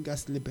to bring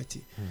us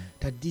liberty.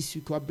 That this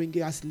week will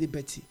bring us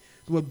liberty.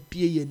 Will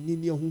be a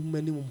nini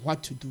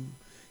what to do.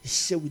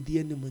 Share with the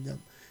enemy.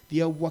 They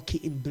are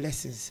walking in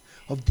blessings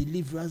of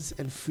deliverance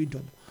and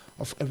freedom,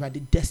 of a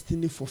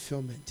destiny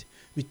fulfillment.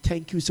 We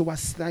thank you so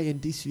much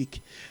this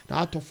week. Now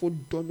out of all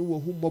don't know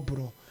who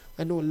mobro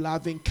and no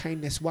loving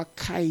kindness. What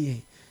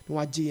kai no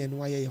aji and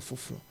why you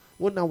for?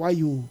 What now why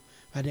you?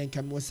 And then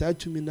come was said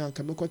to me now.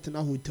 Come go to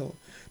a hotel.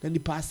 Then the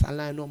pass a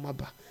line on my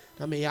back.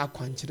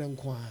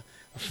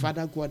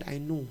 Father God, I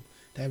know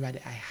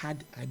that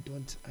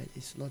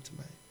it's not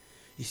mine.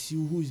 It's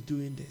you who is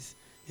doing this.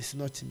 It's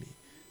not me.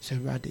 So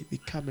rather we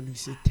come and we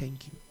say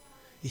thank you.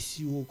 It's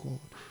you, oh God.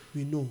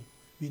 We know.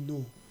 We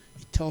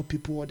tell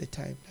people all the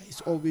time that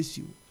it's always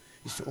you.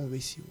 It's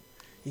always you.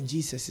 In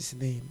Jesus'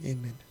 name,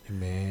 amen.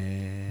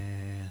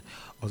 Amen.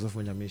 Also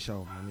for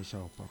Yamisha.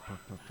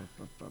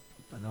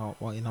 Now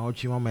in our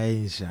chima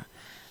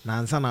na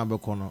ansa na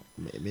abeko no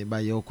me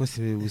ba ye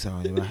question we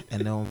busa we ba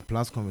and on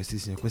Plus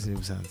conversation question we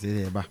busa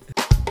say ba.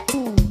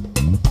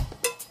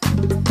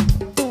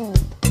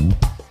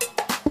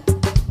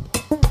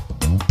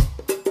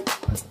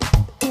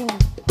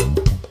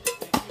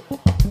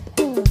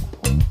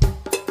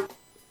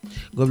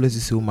 God bless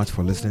you so much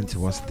for listening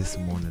to us this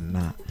morning.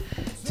 Now,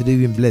 today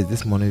we've been blessed.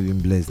 This morning we've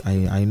been blessed.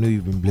 I know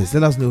you've been blessed.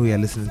 Let us know who you are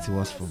listening to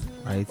us from,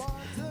 right?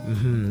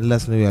 Let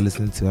us know who you are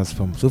listening to us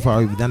from. So far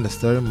we've done the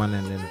story man,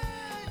 and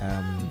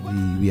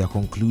then we are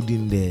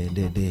concluding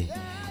the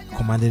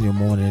commanding your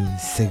morning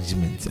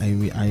segment.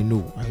 I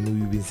know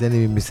you've been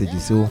sending me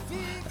messages. So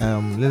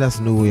let us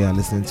know who you are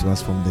listening to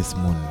us from this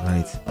morning,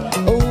 right?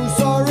 Oh,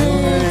 sorry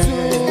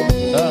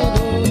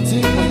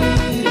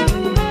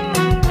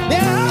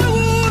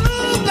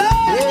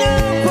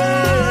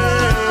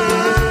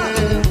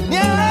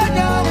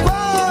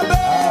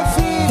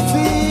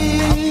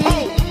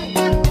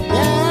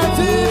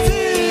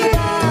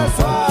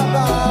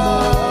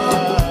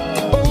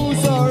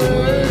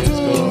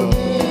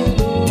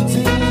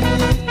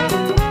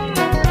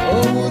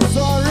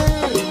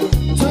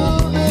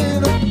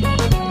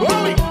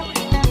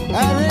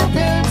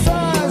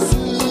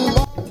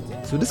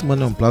This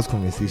morning on Plus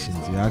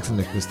Conversations, we're asking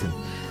the question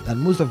that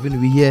most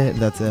often we hear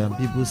that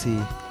people say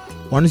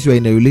once you are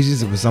in a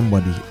relationship with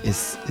somebody,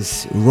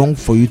 it's wrong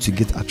for you to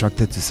get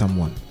attracted to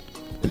someone.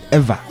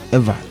 Ever,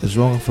 it's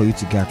wrong for you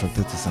to get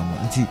attracted to someone.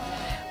 Until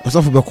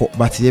also for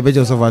but you better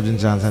also for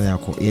chance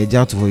and you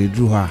just for you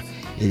drew her,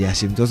 you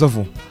ashamed. Also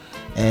for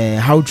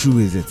how true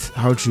is it?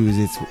 How true is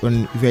it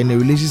when if you're in a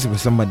relationship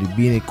with somebody,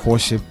 being a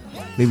courtship,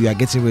 maybe you are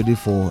getting ready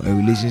for a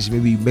relationship,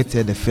 maybe you met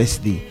her the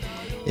first day.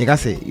 Like I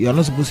say, you are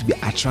not supposed to be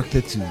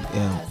attracted to,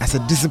 as a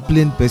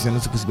disciplined person, you're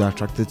not supposed to be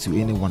attracted to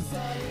anyone.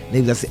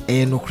 Maybe that's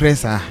no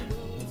cresa.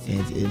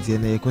 It's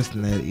a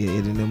question. I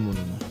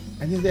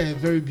think that's a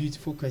very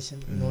beautiful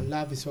question. You know,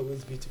 love is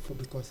always beautiful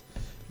because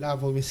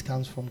love always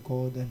comes from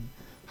God. And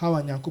how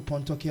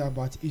Nyankopon talking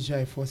about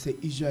Israel for say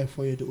Israel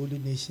for you the only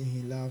nation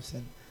he loves,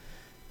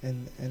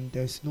 and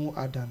there's no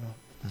other no.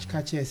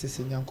 Chikache says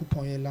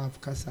Nyankopon you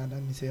love kasa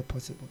that means it's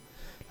possible.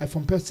 Like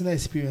from personal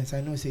experience,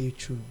 I know say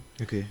it's true.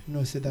 Okay. You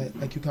know, say that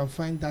like you can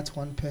find that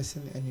one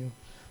person and you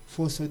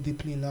fall so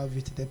deeply in love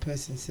with the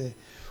person, say,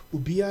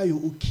 "Ubia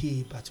you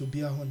okay, but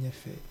ubia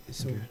honyefe."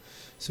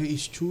 So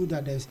it's true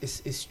that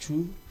it's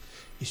true.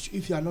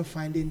 If you are not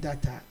finding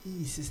that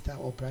sister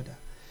or brother,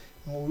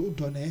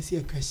 don't answer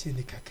a question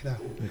in kakra.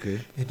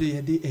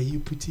 You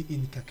put it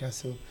in kakra.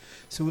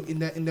 So in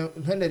the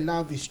when the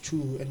love is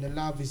true and the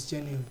love is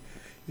genuine,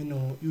 you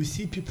know, you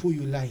see people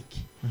you like,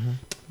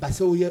 but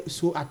so you're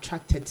so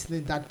attracted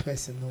to that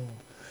person. No,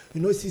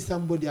 you know, see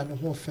somebody and the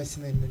whole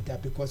person in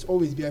that, because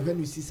always be when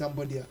you see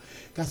somebody,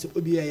 because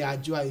be a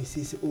joy, you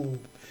say, "Oh,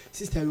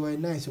 sister, you are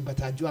nice,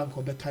 but I joy and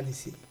come back and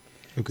say."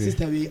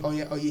 Sister, we or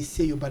you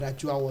say you but a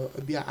joy or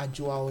be a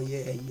joy or ye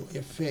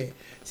fair.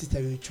 Sister,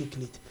 we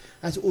chocolate.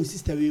 As oh,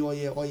 sister, we or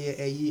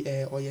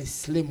ye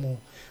slim or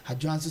a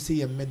joy to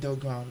say a middle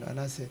ground. And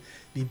I say,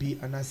 baby,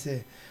 and I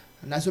say,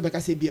 and that's what I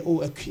say, be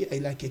oh,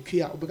 like a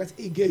queer, because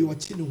a girl you are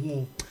chilling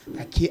home,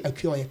 a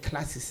queer or a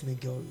classes in a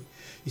girl.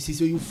 You see,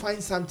 so you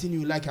find something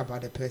you like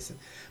about the person,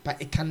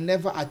 but it can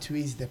never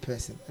outweigh the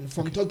person. And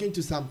from talking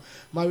to some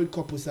married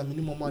couples, some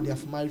minimum they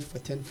have married for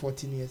 10,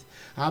 14 years.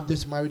 I have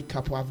this married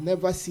couple. I've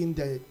never seen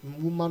the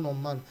woman or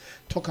man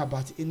talk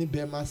about any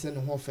bear man and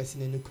whole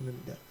person in the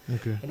community.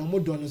 Okay. And I'm more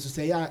done to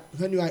say, yeah,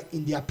 when you are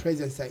in their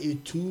presence,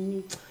 it's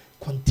too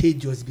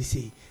contagious. Be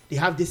say they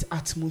have this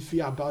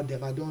atmosphere about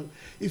them.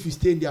 If you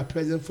stay in their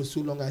presence for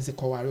so long, I say,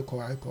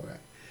 korare.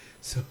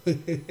 So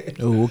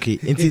oh, okay.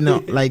 Until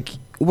now, like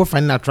we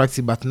find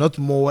attractive, but not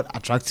more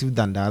attractive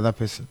than the other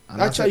person.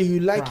 And actually, you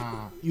like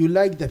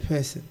the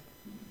person.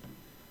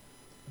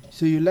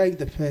 So you like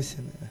the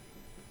person.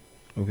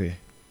 Okay.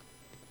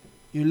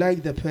 You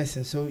like the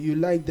person. So you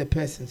like the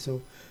person.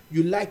 So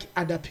you like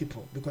other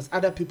people, because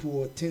other people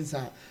will things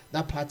that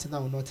partner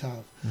will not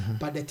have.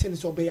 But the thing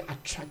is all very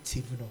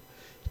attractive. You know,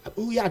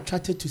 we are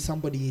attracted to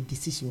somebody a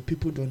decision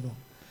people don't know.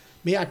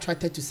 May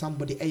attracted to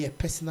somebody a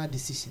personal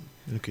decision.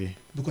 Okay.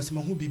 Because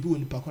my who be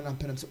when you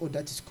say, oh,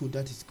 that is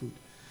good.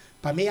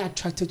 But may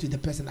attracted to the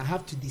person, I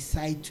have to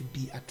decide to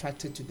be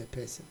attracted to the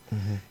person.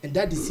 And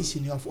that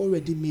decision you have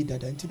already made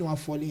that until you are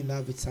falling in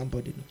love with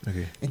somebody. No?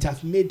 Okay. And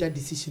I've made that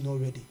decision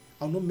already.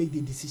 I'll not make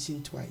the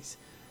decision twice.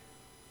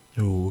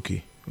 Oh,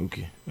 okay.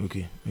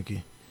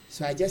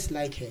 So I just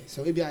like her.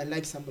 So maybe I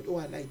like somebody. Oh,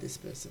 I like this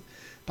person.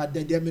 But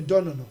then they're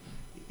no.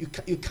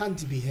 You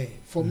can't be her.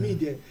 For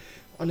me,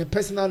 on a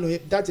personal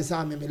note, that is how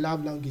I may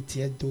love language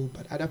here though,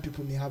 but other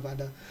people may have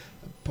other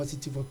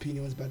positive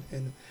opinions.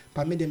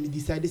 But me, them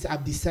decide this.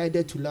 I've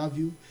decided to love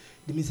you.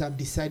 That means I've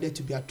decided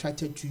to be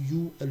attracted to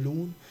you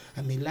alone.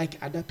 I may like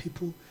other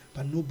people,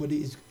 but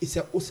nobody is. It's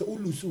a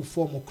ulusu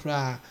form of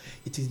cry.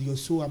 It is your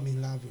soul I'm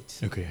in love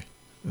with. Okay.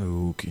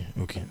 Oh,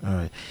 okay. All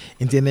right.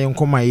 And then I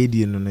come my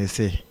idea and I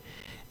say,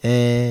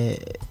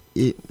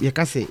 you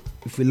can say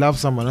if you love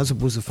someone, you're not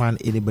supposed to find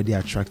anybody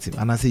attractive.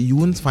 And I say you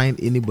won't find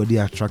anybody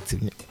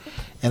attractive.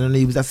 And then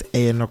you just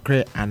no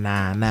cray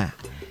and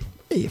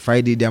hey,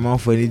 Friday the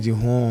amount for anything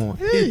home.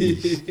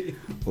 Hey,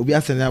 Obi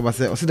Asenya was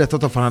say the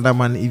thought of another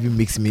man even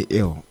makes me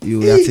ill.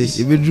 You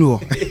say you draw.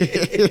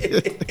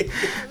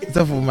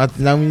 So for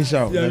Martin, let me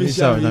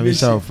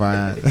show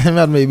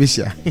fine. Maybe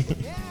sure.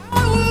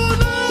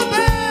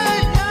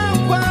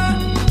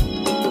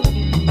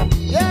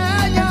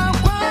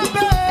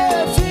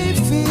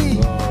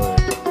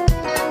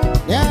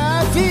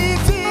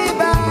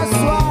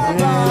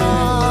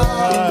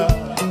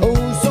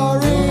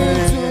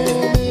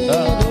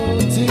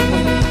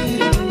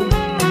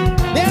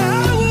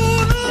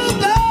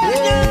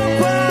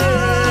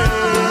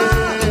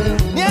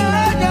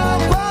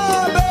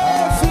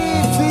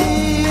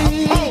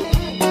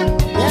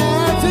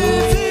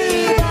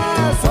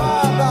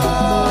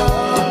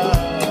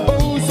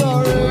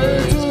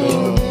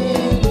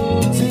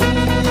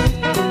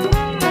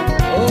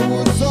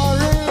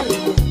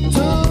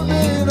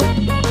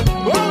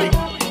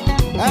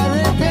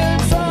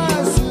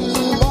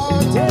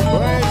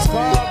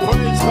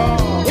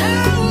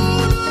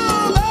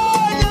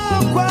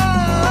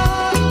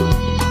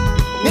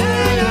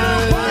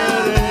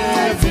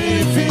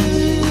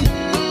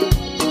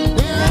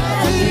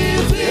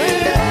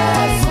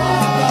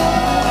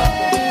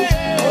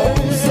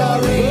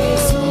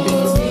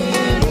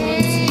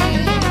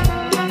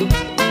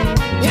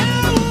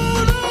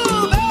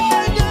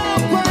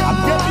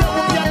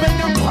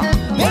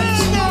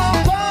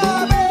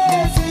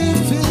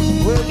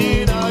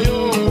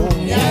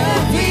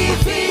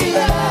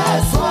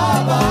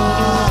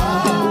 Swaba.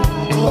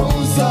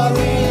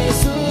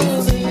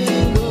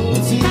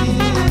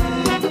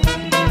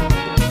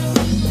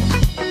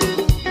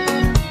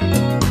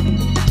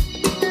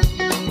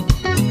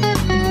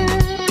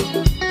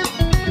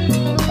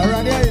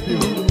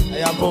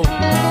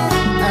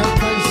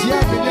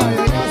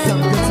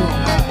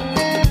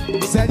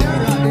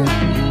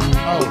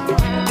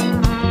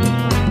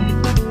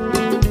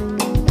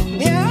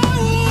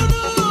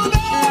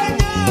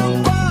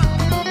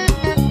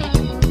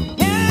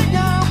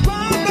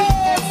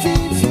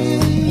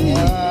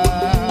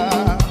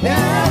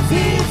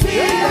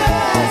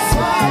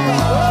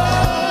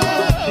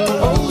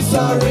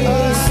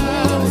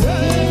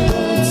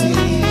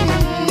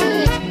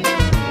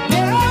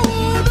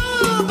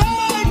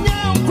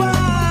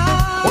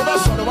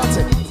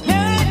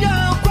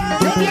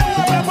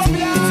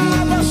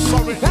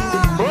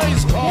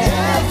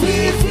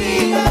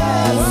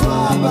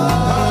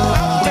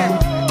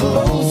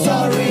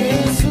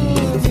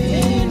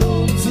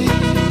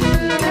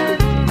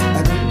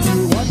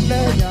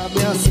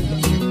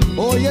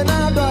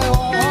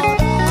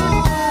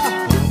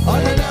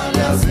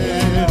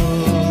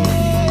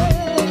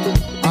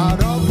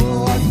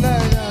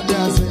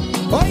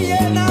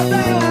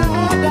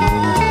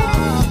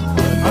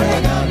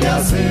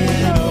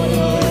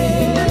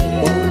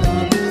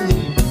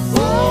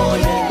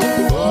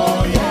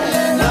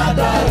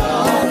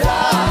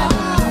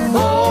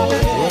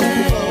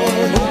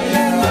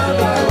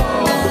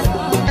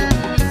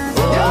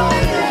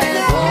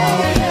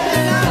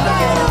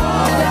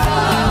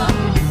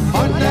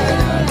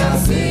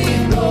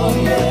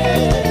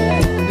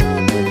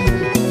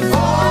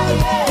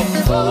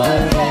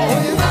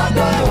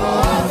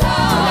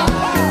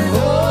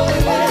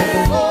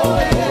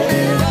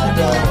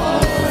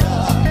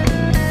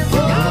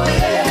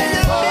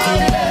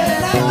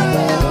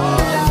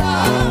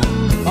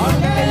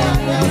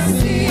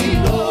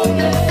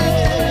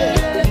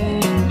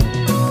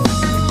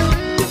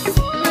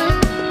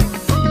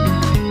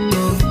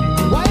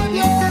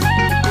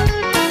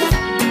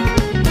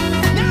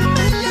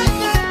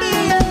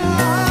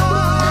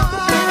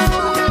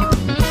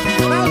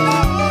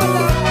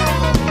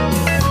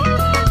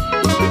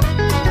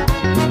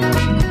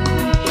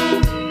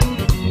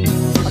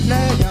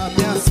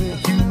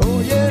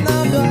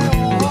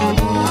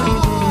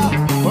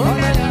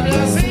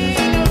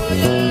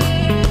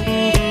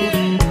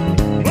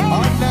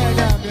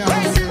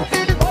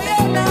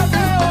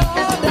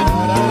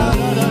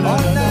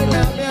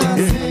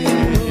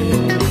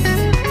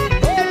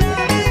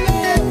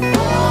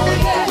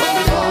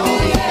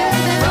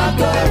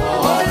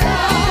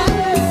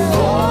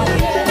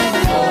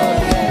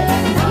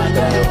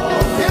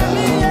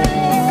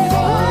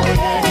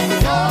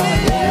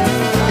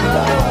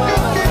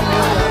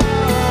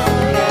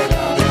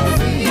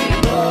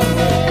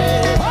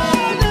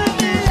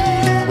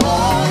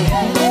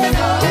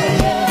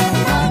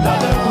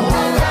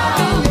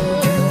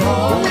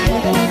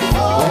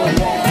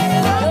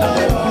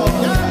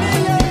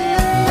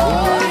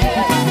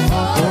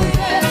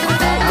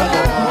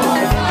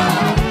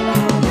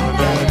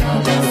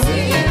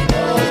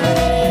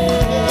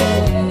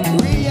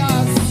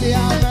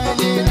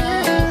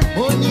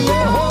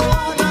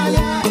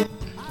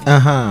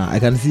 I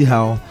can see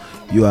how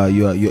you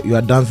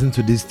are dancing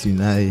to this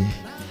tune.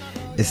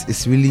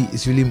 It's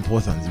really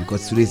important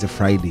because today is a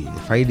Friday.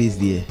 Friday is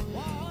there.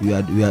 We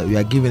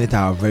are giving it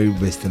our very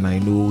best, and I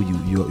know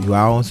you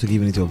are also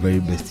giving it your very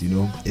best. You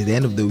know, it's the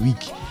end of the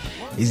week.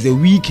 It's the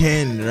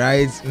weekend,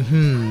 right?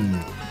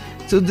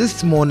 So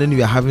this morning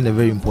we are having a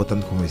very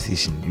important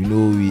conversation. You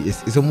know,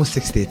 it's almost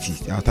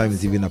 6:30. Our time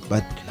is even up,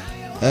 but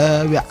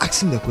we are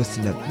asking the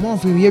question that more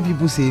often we hear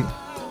people say,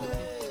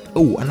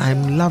 "Oh, and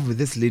I'm in love with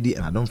this lady,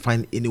 and I don't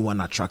find anyone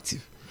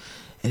attractive."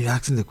 And you're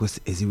asking the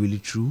question: is it really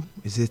true?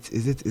 Is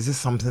it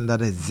something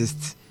that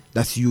exists?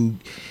 That you're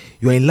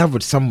in love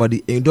with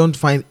somebody and you don't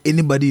find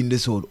anybody in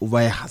this world, over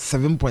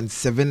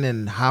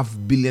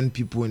 7.7.5 billion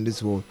people in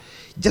this world,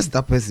 just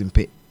that person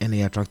pay and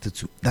you're attracted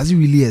to. Does it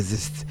really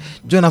exist?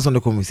 Join us on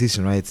the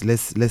conversation, right?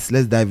 Let's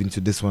dive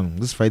into this one.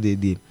 This Friday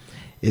day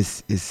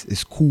is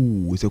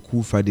cool. It's a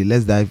cool Friday.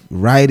 Let's dive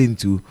right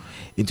into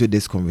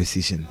this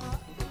conversation.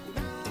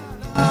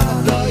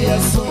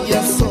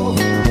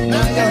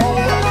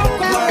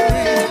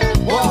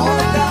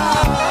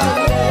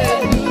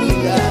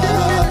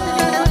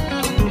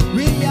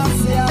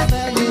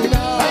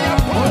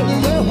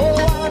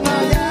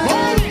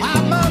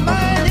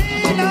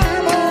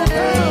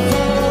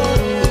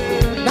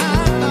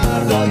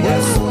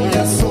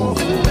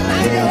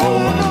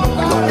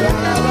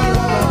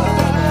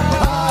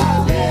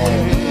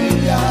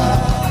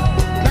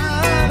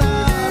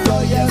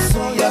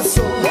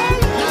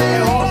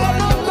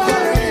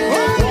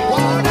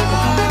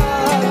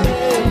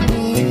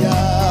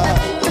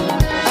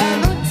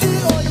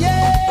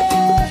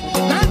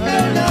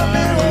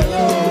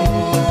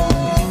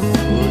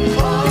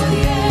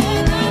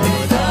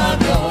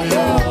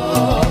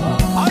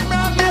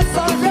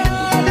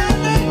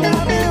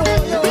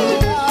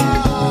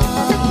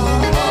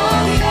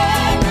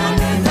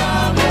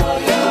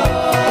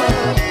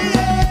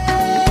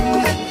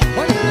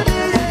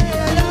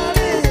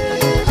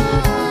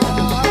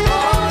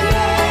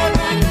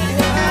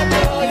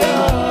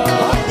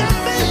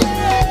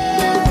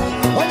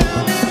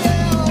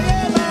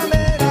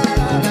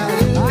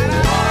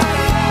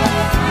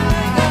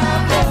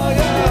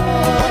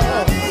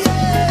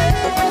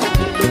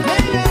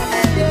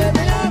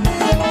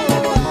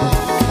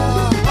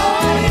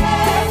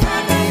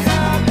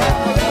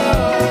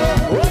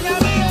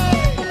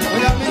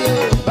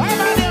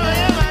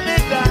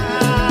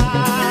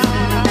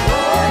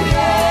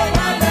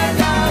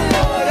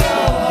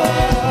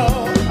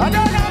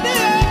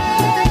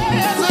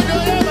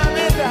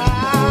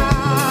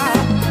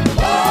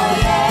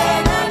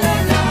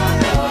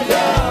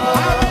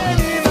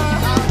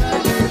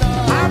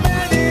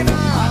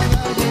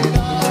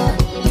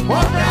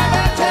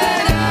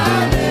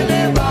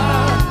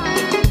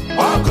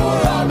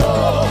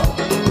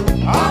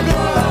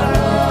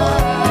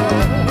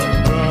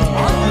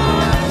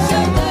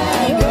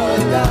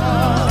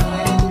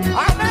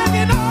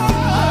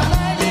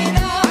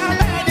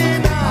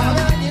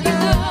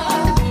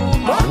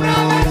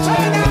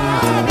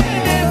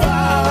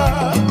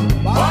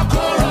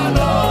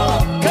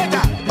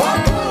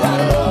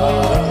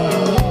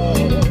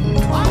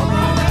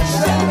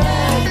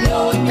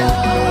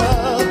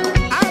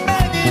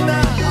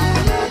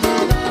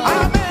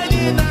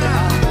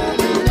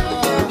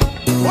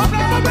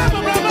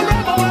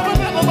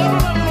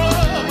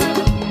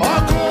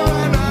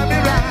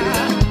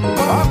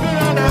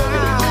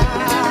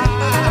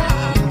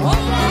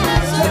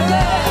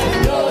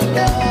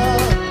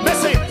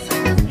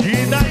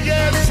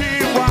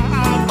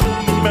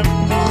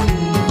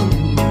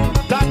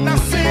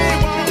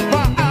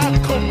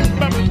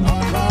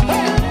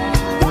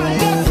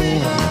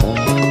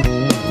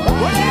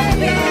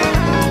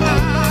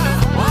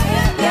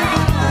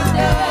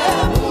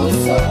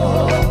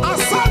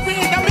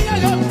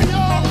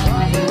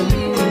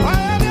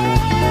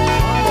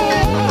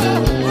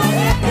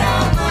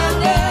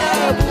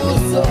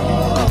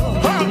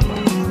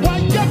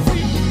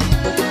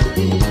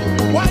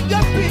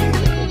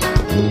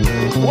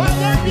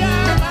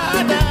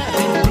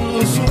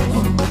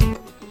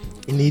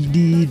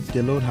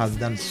 Lord has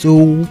done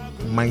so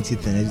mighty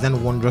things. He's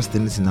done wondrous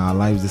things in our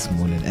lives this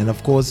morning. And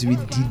of course, He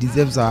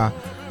deserves our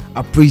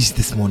praise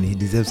this morning. He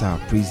deserves our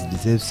praise. He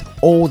deserves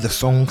all the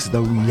songs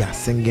that we are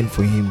singing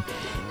for Him.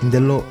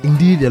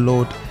 Indeed, the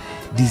Lord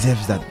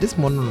deserves that. This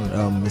morning,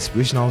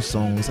 inspirational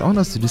songs. I want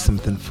us to do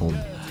something for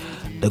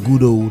the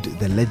good old,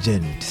 the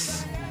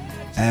legends.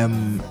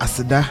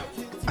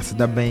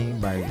 Asada Bang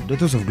by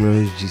Daughters of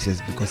Glorious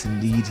Jesus, because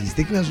indeed He's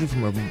taking us through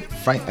from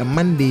a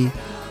Monday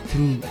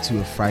through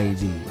to a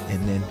Friday,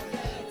 and then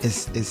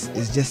it's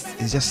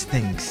just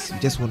thanks. You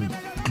just want to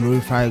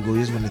glorify God. You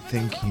just want to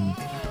thank Him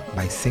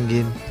by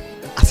singing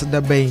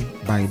Asada Bang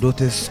by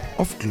Daughters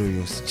of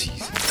Glorious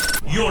Jesus.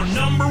 Your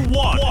number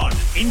one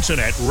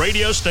internet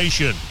radio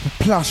station.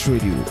 Plus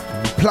Radio.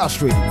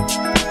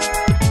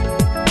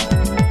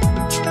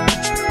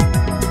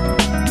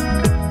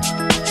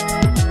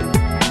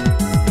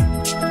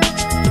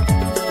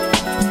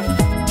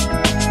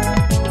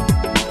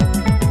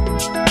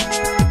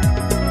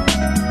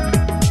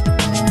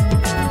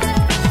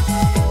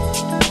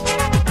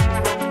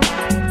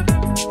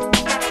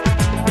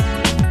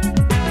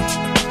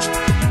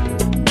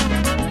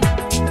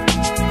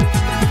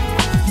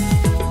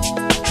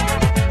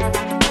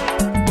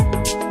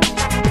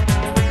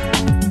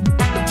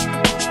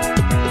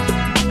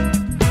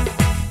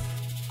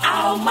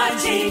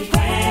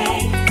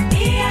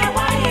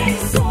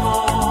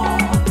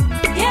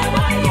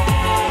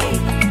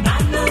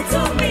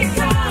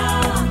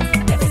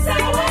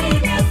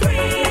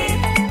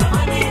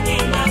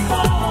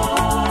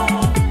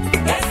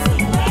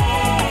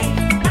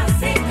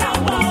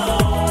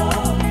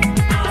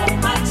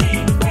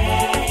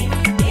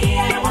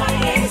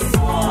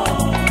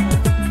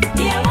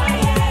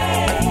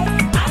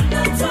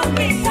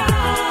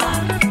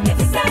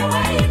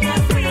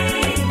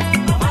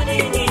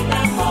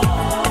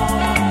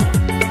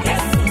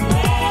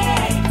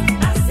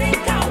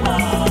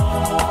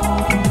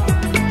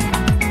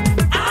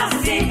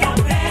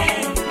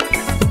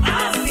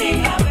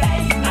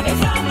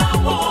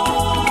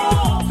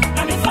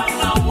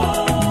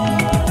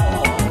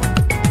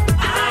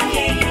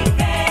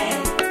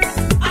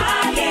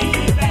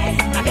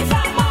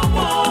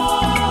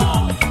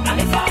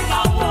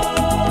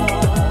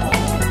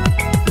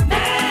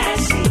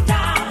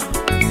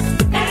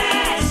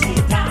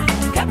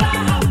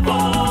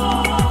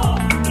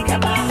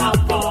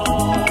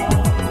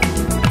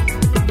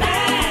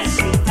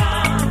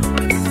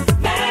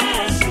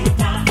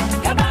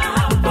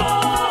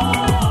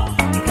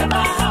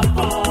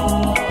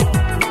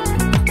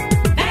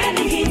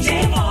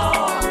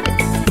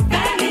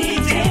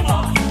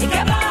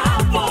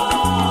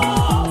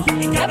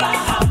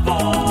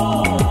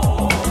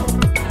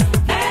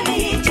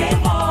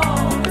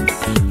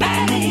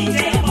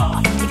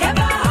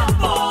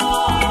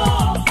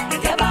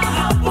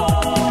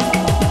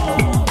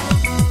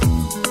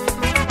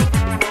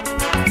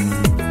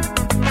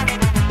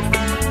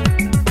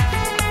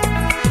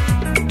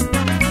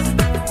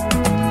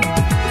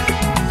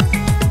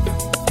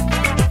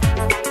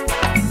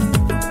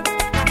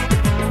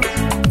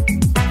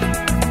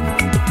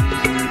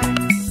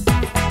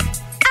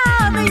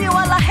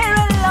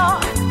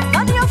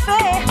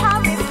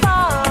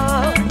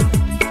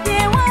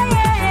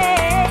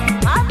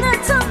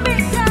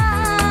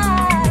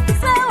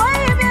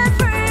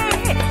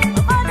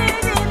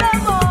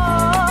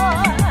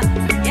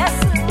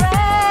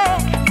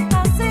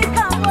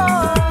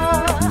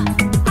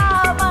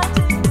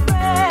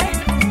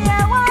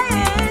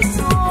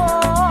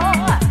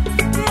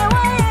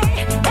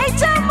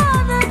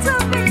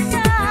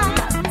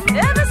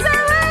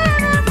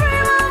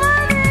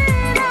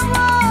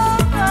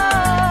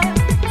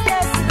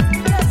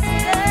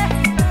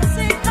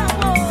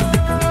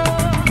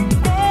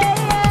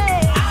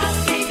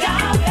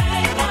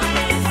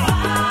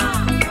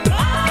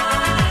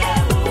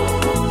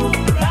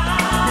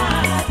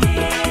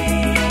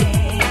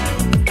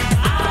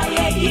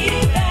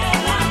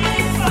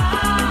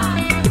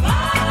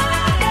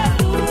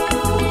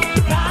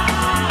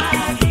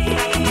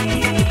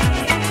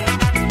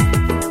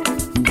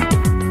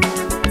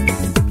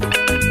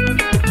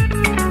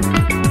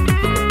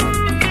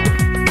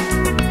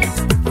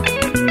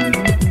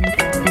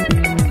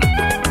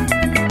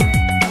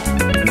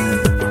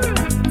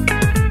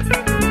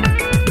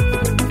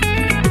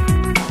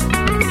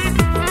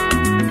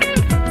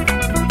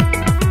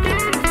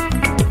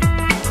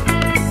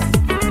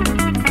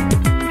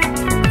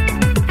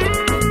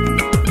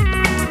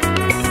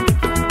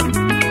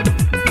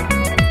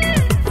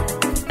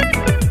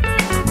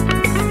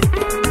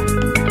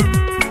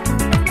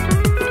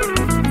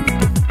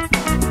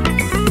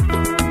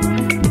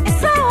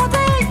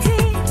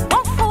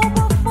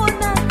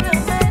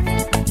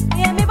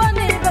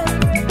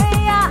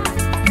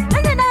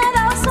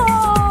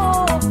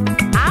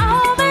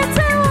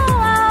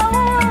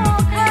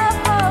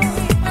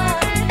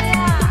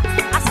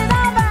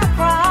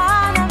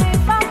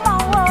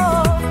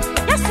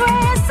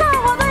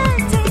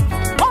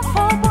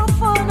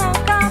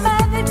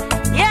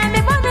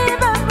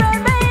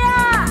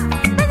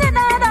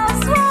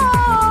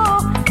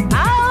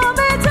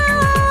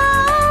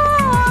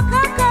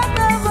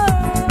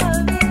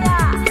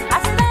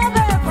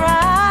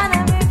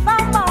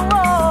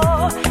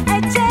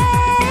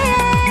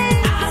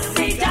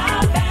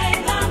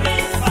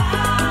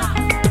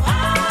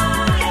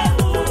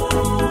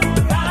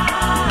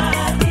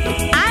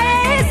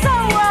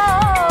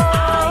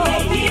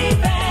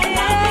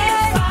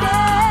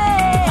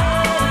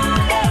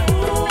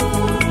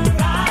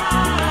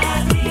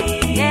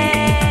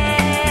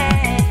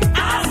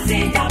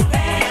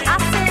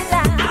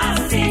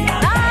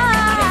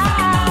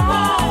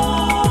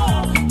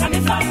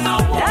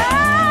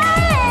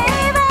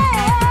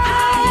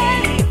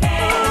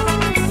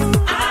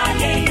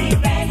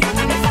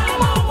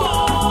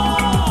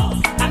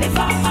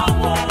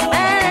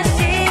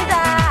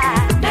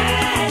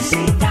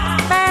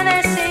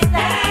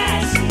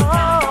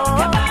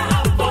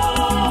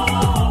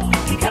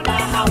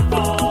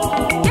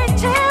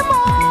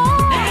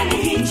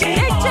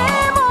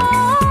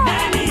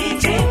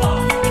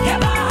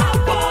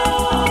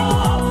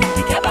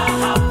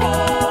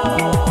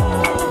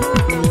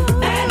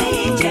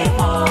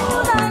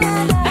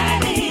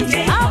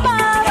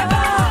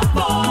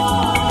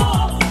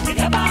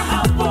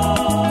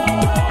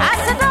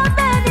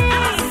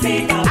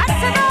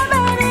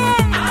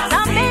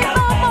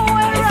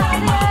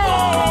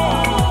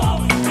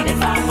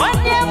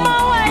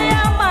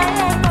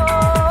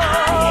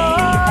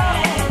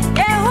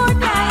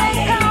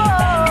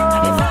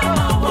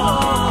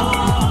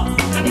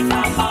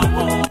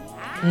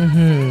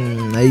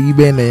 you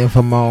been there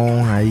for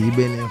my how you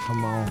been there for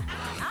my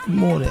good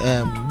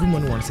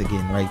morning once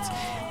again, right?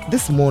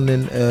 This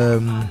morning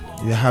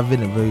we're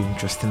having a very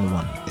interesting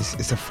one.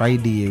 It's a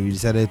Friday. We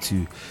decided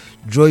to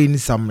draw in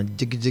some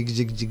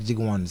jig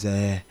ones.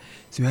 So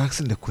we're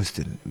asking the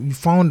question. You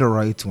found the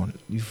right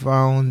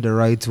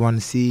one.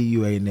 Say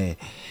you are in a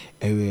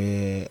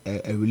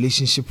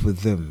relationship with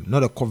them,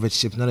 not a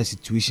courtship, not a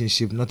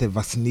situationship, not a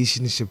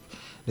vaccinationship.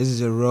 This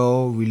is a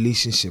real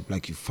relationship.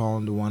 Like you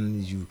found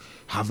one, you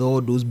have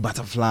all those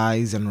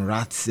butterflies and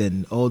rats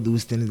and all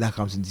those things that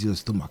comes into your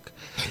stomach.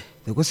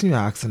 The question you're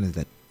asking is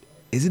that,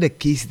 is it a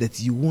case that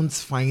you won't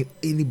find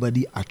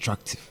anybody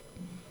attractive?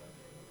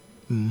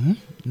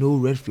 No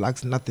red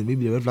flags, nothing.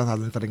 Maybe the red flags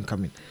hasn't started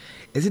coming.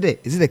 Is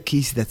it a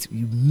case that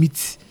you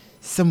meet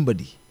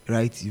somebody,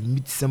 right? You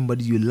meet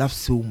somebody you love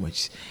so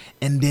much,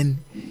 and then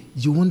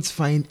you won't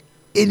find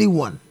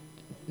anyone,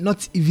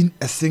 not even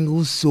a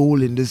single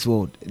soul in this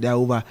world. There are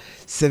over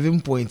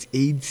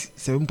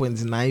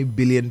 7.9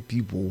 billion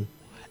people,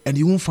 and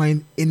you won't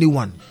find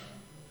anyone.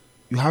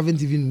 You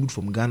haven't even moved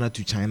from Ghana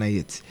to China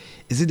yet.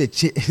 Is it a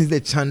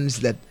chance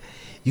that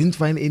you won't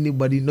find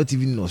anybody, not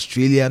even in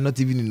Australia, not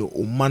even in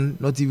Oman,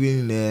 not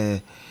even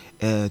in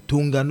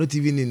Tonga, not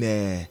even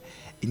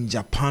in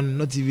Japan,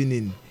 not even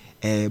in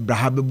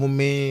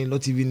Brahabebome,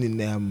 not even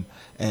in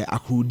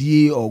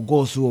Akrudie or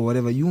Gosu or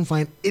whatever? You won't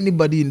find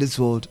anybody in this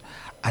world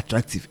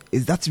attractive.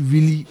 Is that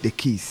really the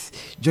case?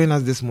 Join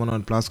us this morning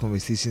on Plus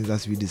Conversations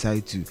as we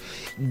decide to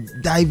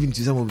dive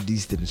into some of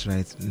these things,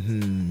 right?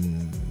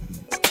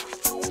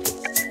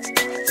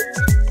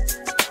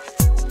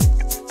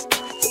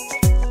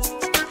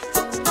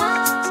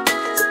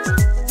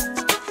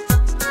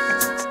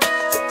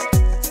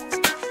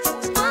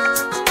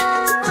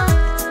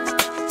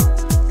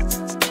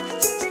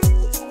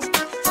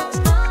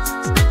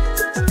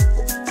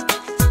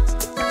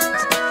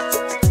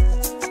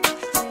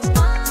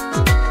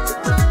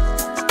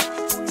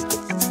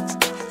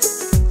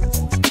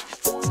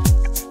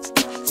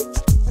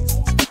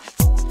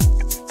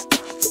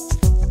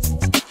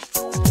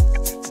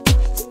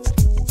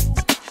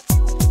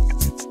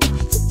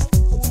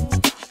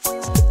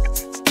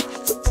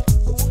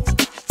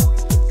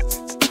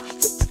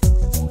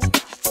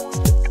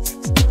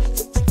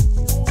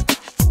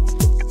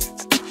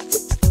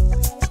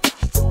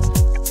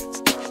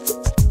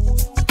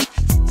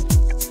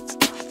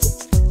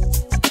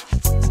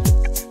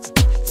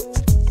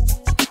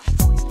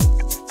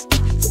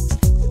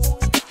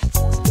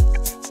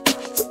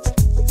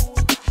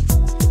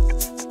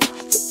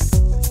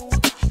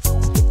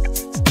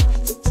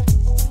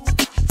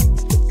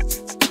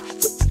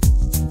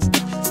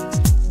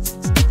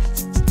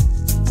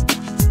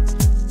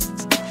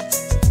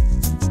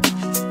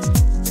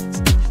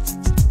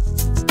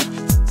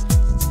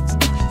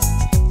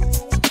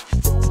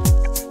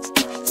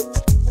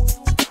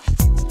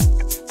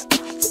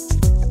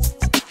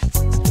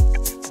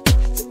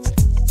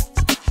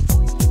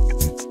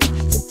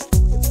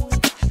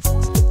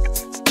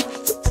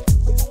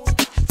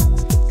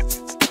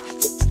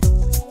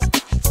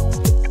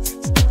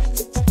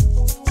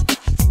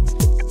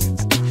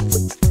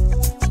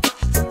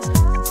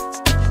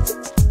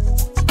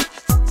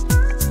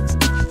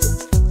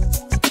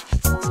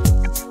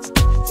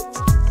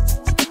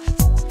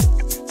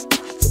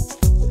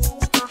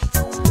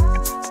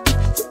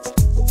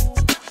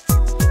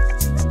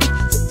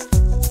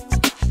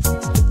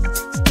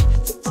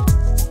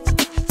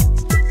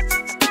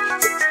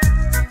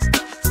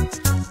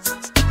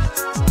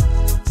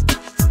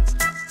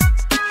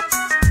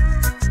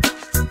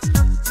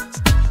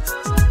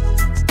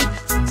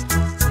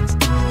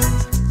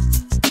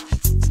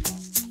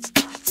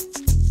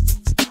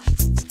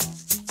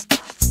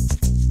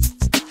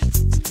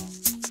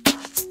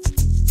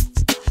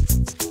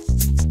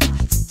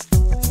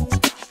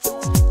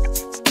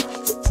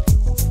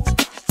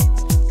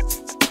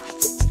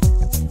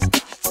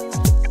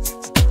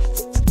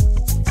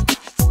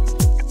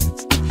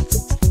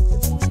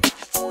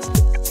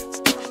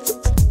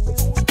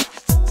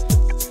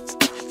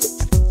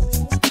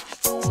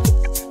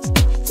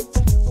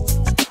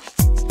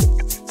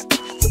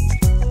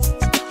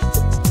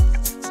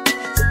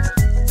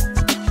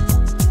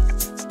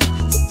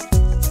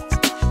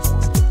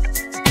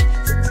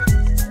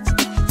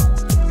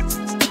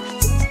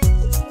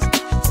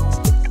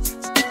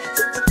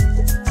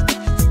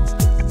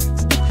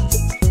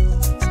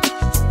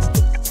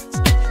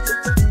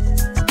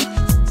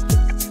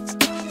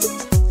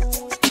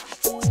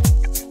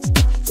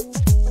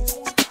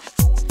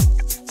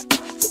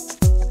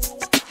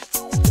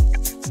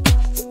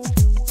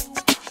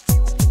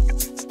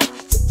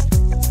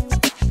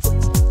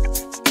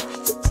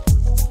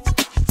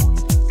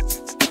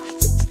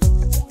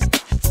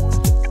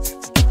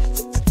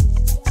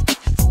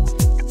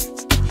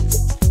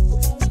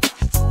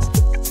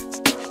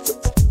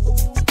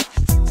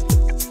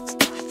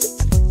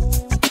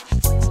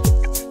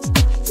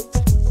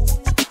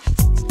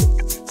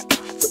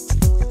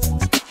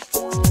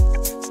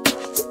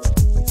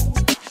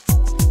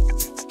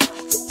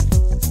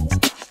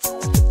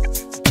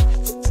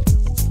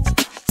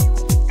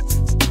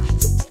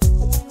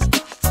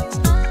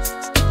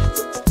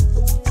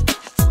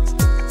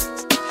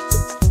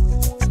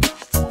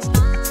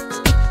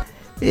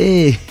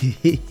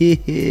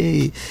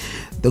 The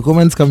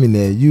comments coming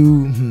there.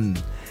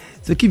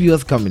 So keep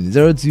yours coming.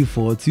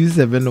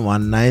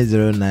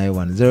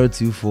 024-271-9091.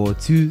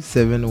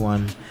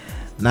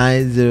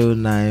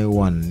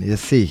 024-271-9091. You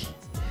see,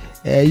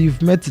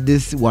 you've met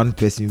this one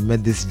person, you've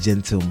met this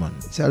gentleman.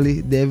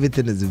 Charlie,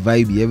 everything is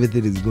vibey,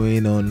 everything is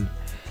going on.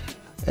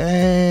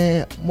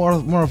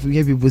 More of you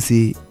hear people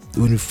say,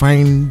 when you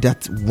find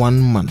that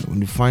one man, when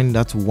you find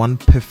that one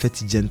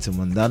perfect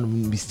gentleman, that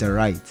Mr.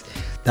 Right,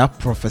 that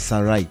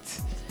Professor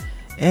Right,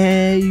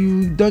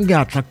 you don't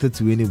get attracted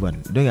to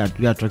anyone. You don't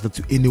get attracted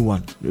to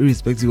anyone,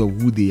 irrespective of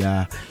who they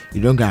are.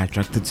 You don't get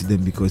attracted to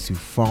them because you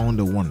found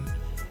the one.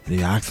 And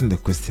you're asking the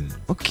question,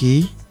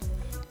 okay,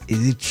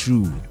 is it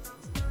true?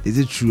 Is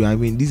it true? I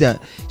mean,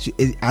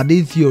 are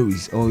they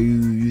theories, or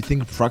you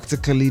think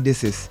practically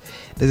this is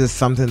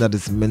something that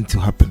is meant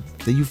to happen?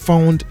 That you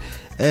found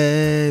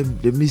the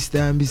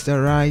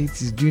Mr.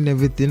 Right is doing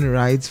everything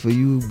right for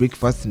you,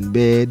 breakfast in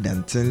bed,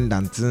 dancing,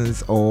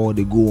 or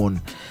they go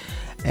on.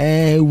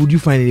 Would you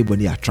find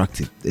anybody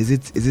attractive? Is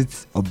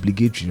it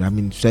obligatory? I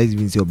mean, should I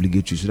even say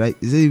obligatory?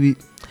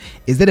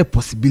 Is there a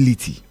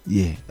possibility?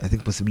 Yeah, I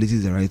think possibility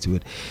is the right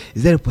word.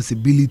 Is there a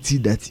possibility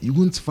that you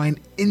won't find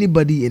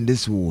anybody in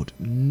this world?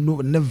 No,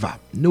 never.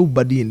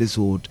 Nobody in this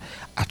world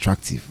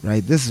attractive,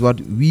 right? This is what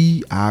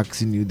we are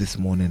asking you this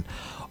morning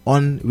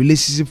on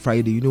Relationship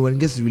Friday. You know, when it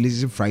gets to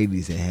Relationship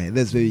Fridays,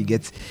 that's where you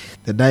get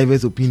the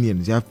diverse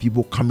opinions. You have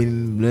people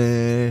coming.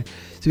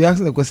 So we're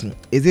asking the question: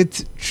 is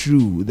it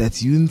true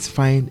that you won't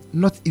find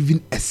not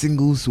even a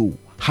single soul,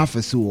 half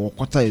a soul or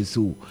quarter a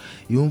soul?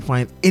 You won't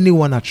find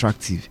anyone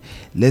attractive.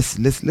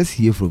 Let's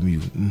hear from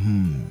you.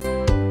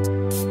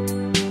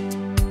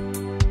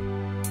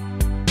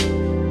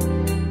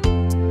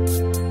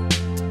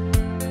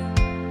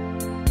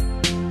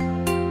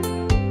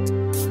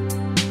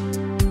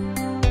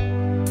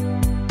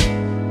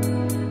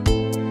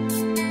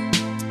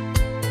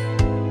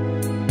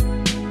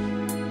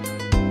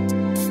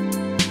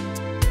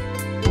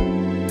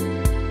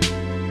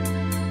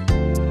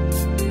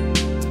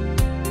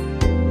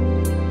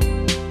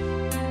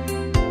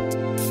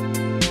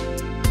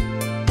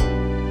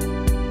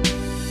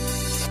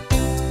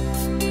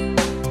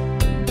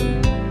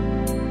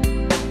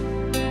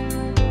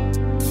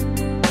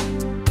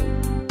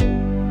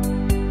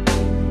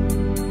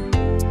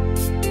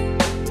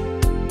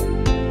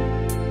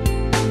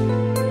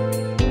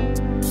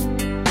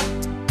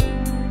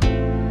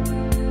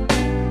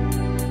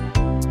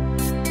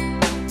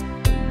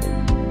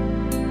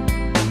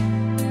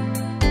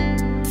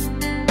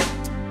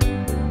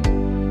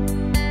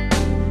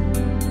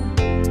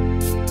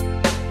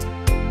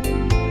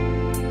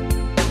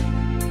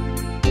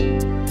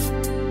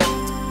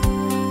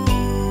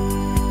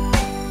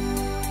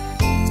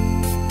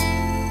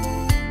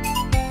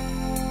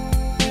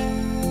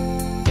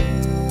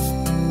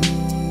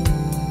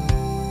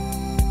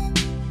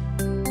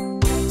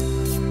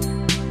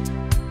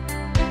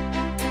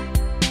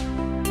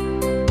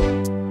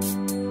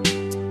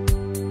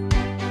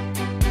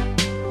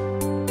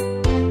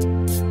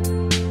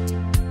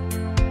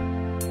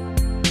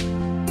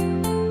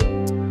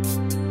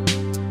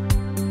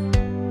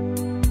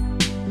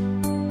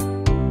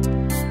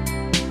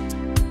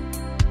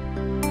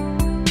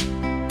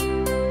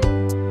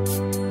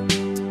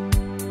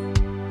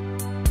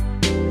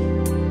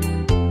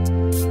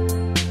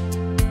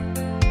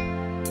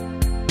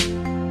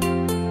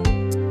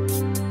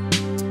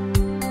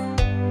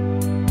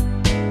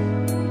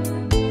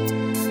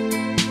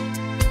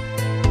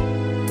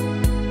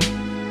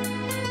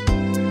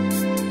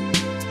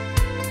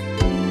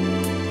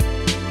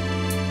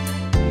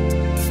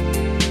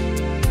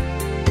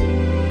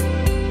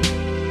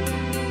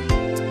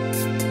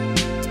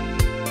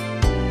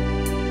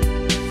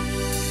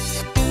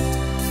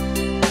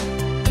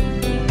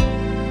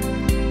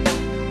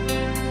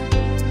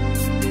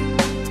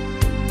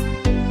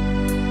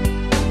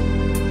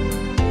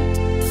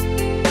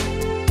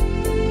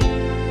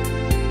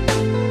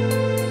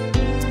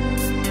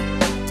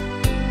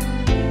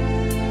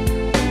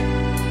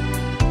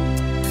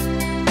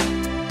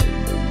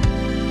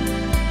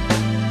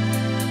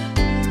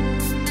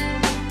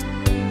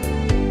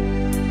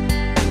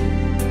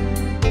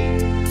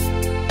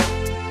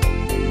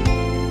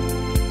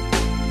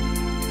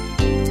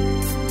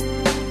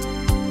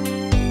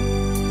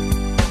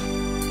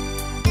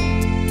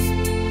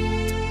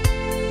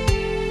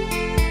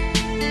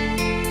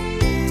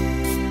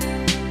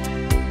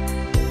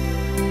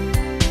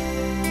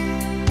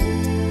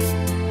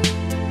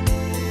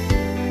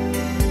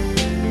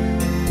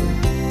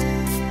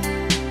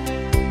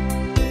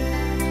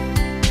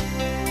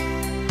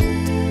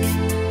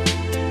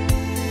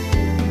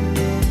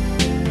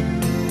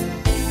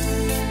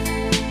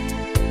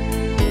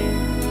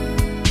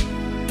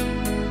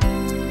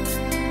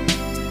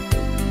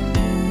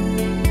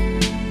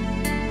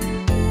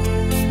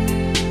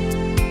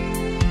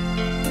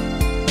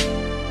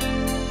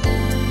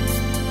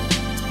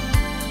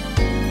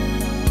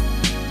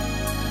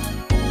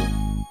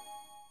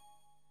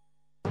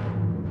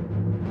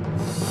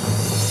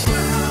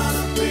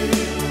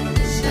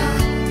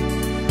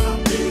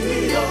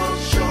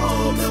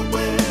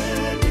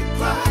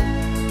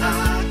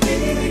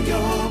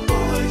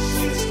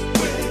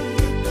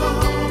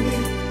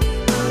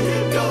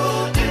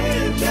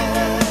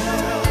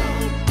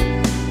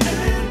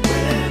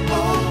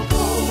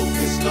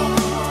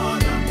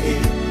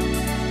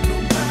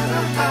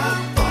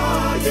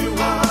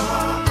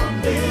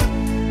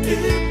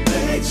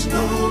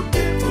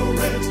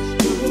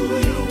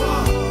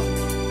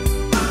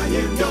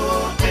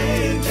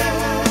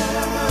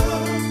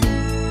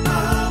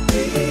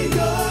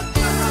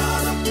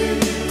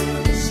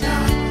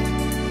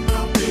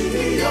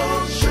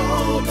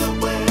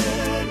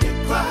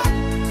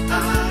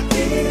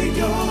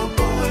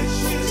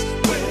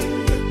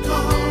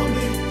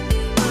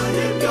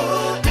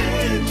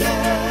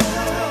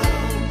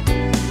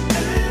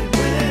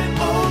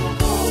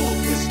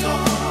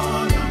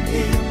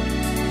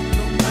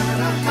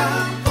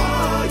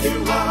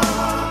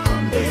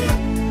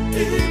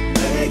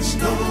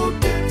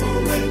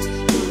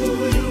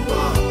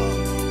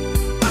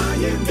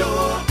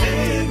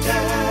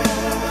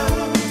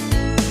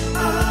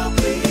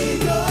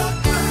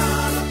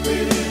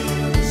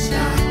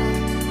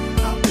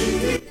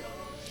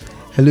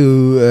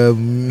 Hello.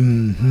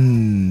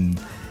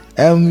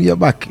 You're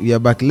back. You're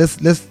back. Let's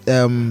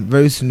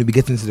very soon we'll be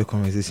getting into the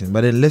conversation.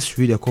 But then let's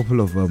read a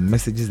couple of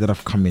messages that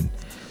have come in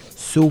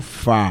so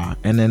far,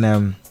 and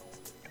then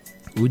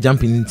we'll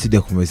jump into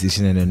the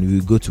conversation, and then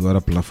we'll go to other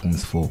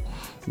platforms for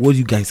what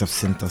you guys have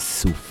sent us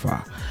so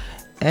far.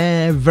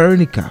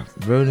 Veronica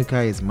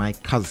is my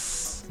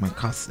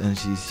cousin, and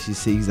she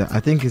says that I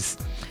think this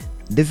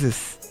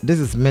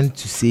is meant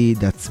to say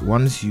that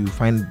once you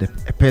find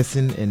a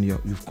person and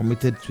you've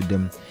committed to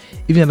them,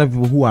 even other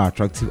people who are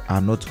attractive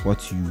are not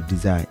what you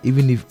desire.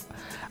 Even if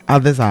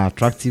others are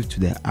attractive to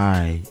the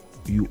eye,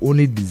 you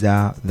only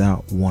desire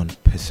that one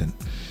person.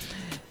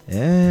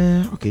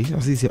 Okay,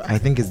 I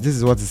think this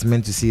is what it's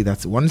meant to say,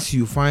 that once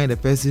you find a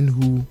person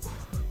who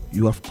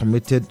you are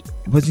committed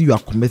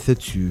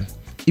to,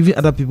 even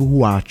other people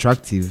who are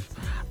attractive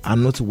are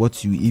not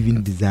what you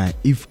even desire.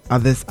 If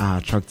others are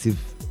attractive,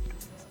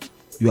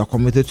 you are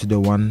committed to the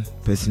one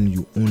person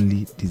you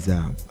only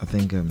desire. I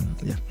think,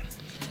 yeah.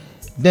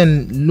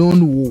 Then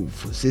Lone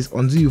Wolf says,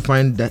 until you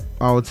find that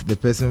out, the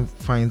person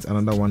finds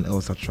another one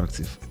else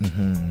attractive.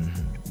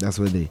 That's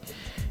where the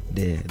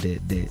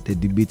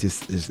debate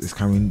is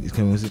coming.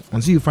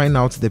 Until you find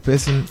out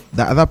the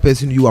other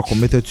person you are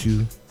committed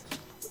to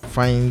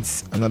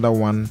finds another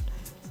one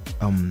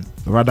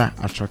rather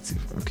attractive.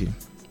 Okay.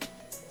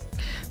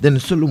 Then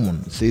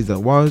Solomon says that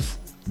whilst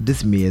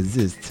this may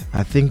exist,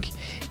 I think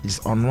it's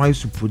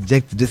unwise to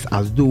project this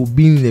as though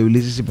being in a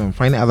relationship and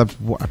finding other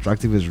people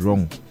attractive is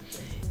wrong.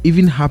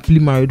 Even happily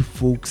married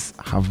folks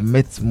have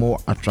met more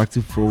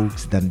attractive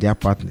folks than their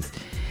partners.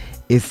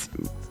 It's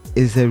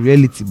a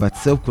reality, but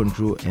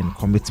self-control and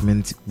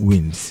commitment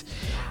wins.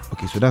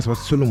 Okay, so that's what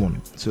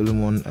Solomon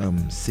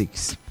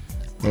 6.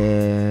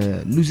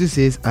 Lucy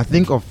says, I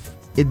think of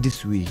it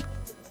this way.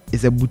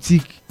 It's a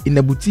boutique. In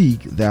a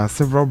boutique, there are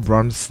several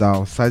brand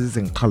styles, sizes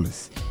and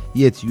colors.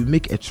 Yet you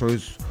make a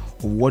choice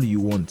of what you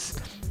want.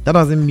 That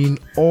doesn't mean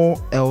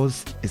all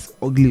else is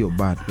ugly or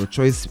bad. Your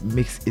choice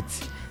makes it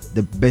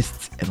the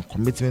best, and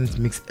commitment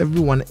makes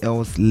everyone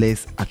else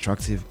less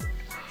attractive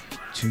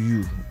to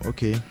you.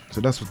 Okay, so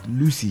that's what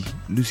Lucy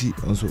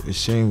also is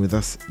sharing with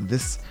us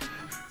this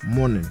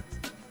morning.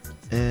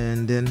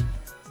 And then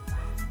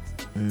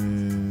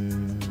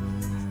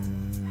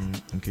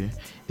okay,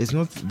 it's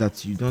not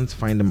that you don't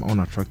find them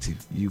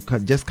unattractive, you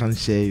can't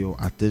share your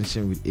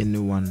attention with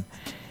anyone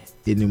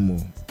anymore.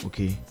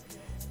 Okay.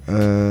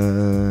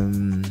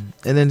 And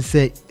then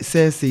says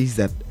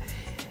that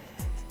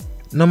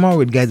normal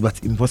with guys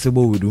but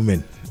impossible with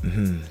women.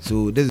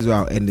 So this is where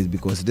I'll end it,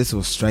 because this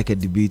will strike a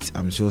debate,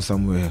 I'm sure,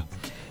 somewhere.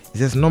 It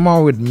says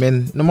normal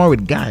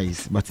with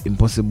guys but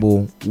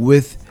impossible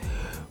with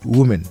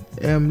women.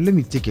 Let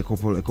me take a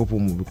couple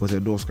more, because the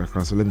door's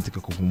cracked, so let me take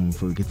a couple more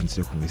before we get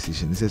into the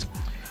conversation. It says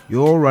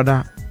you all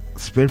rather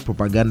spread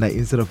propaganda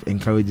instead of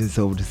encouraging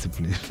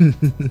self-discipline.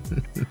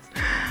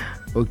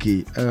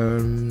 Okay.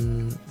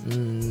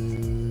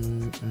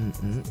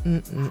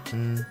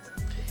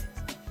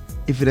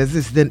 If it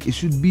exists, then it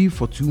should be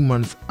for 2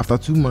 months. After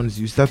 2 months,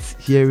 you start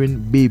hearing,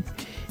 babe,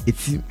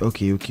 it's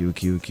okay.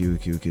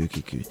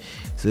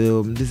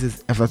 So this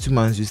is after 2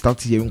 months, you start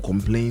hearing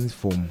complaints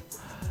from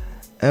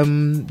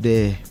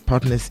the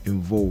partners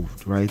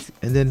involved, right?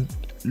 And then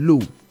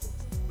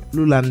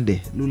Lulande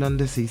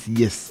says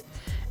yes,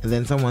 and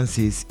then someone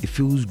says it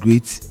feels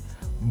great,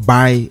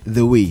 by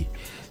the way.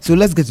 So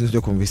let's get into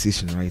the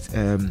conversation, right?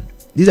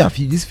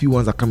 These few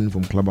ones are coming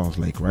from Clubhouse,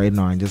 like right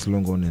now. I just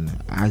log on and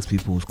ask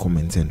people's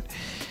comments, and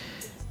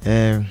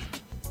this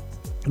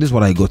is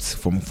what I got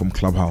from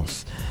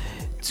Clubhouse.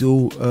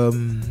 So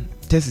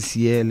Tess is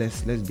here.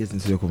 Let's get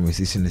into the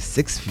conversation. It's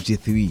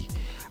 6:53.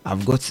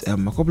 I've got a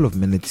couple of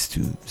minutes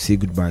to say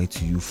goodbye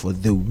to you for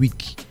the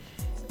week,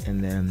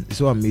 and it's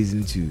so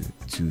amazing to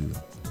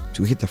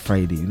hit a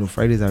Friday. You know,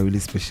 Fridays are really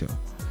special.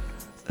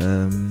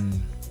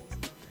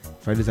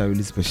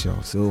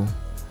 So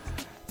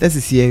this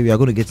is here. We are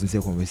going to get into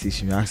a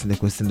conversation. We're asking the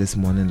question this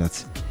morning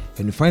that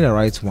when you find the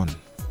right one,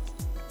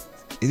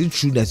 is it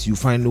true that you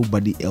find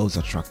nobody else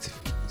attractive?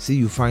 Say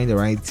you find the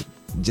right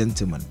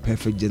gentleman,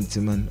 perfect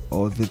gentleman,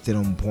 or everything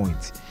on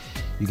point.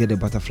 You get the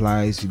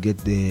butterflies, you get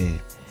the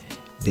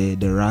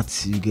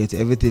rats, you get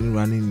everything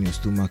running in your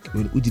stomach.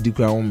 When Ujidi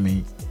crown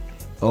me,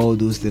 all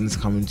those things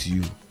coming to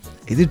you.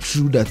 Is it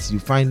true that you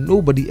find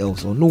nobody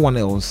else or no one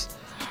else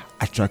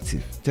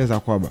attractive? Tell us,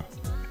 Akwaba.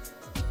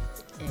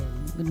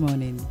 Good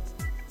morning.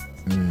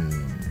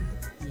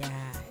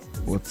 Yeah.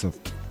 What's up,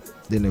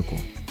 Deneko?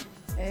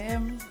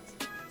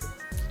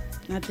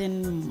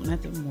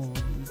 Nothing more.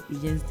 We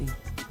just did.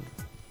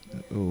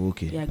 Oh,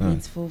 okay. We are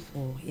grateful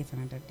for yet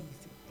another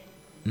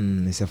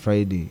day. It's a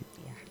Friday.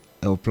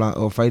 Yeah.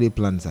 Our Friday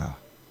plans are.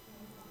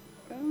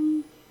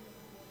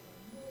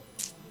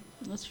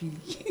 Not really.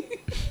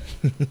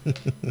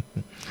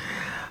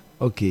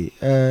 Okay.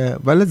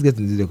 But let's get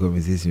into the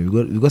conversation.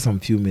 We got some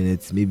few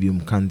minutes. Maybe we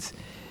can't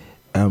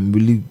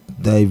really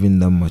dive in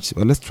that much,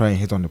 but let's try and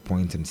hit on the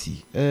point and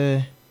see.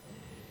 Do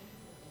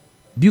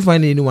you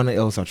find anyone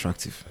else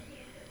attractive?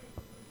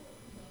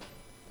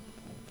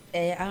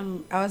 I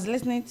was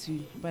listening to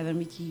Brother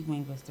Mickey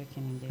when he was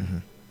talking, and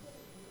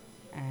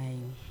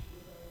then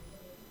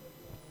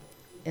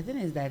the thing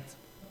is that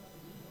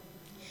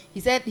he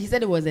said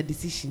it was a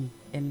decision,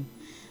 and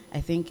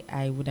I think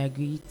I would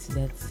agree to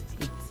that.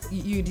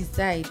 You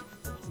decide.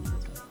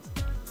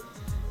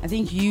 I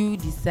think you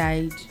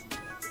decide.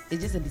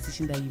 It's just a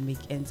decision that you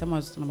make, and someone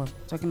was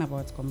talking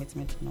about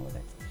commitment and all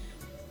that.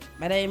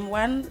 But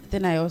one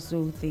thing I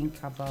also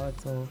think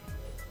about, or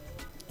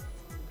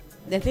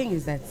the thing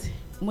is that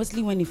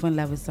mostly when you fall in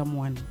love with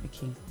someone,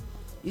 okay,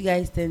 you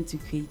guys tend to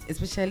create,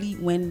 especially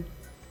when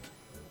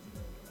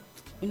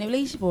in a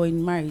relationship or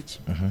in marriage,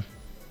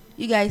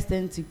 you guys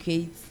tend to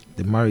create.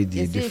 The marriage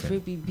is They say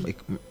different. Like,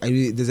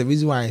 there's a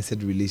reason why I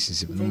said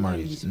relationship, not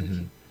marriage.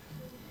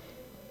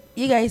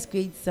 You guys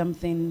create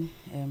something.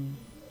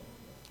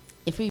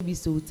 If it be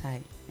so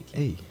tight,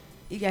 okay. Hey,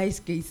 You guys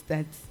create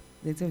that.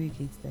 That's how you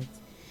create that.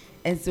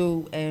 And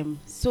so,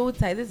 so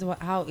tight. This is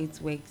how it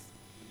works.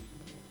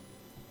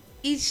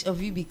 Each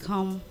of you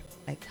become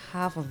like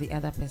half of the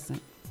other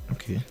person.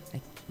 okay.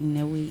 Like in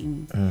a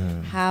way,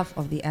 half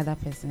of the other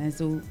person. And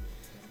so,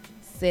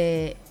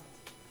 say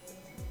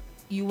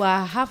you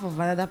are half of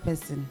another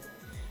person.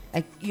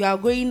 Like you are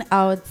going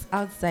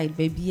outside,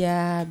 baby,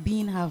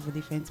 being half a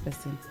different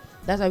person.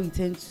 That's why we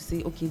tend to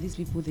say, okay, these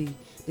people they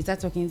start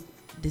talking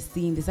the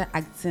same, they start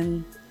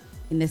acting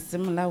in a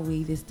similar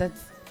way, they start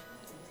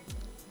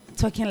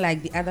talking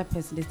like the other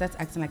person, they start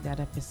acting like the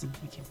other person.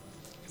 Okay.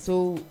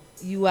 So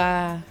you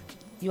are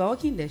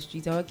walking the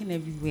streets, you're walking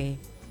everywhere,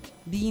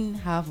 being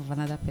half of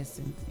another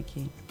person.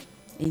 Okay.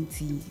 And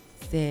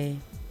say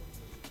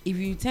if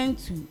you tend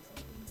to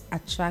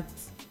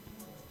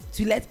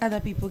let other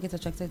people get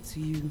attracted to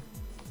you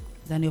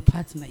than your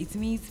partner, it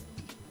means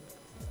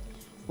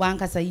one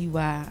can say you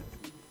are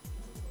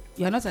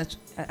not I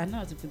don't know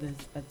how to put this,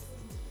 but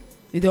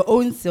with your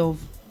own self,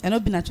 you're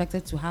not being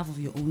attracted to half of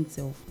your own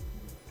self.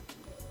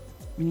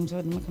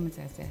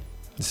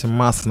 It's a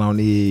mass now.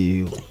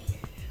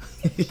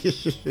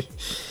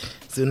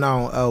 So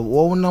now,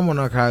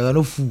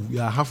 you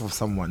are half of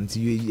someone. So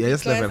you're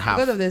just left at half.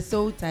 Because of the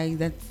soul ties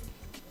that,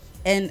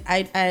 and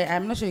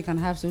I'm not sure you can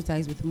have soul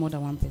ties with more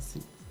than one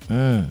person.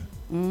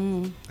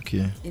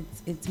 Okay.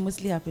 It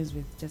mostly happens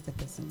with just a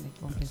person,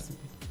 like one person.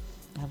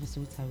 You have a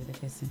soul tie with a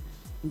person.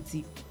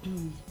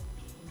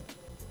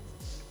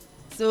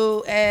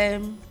 So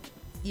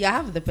you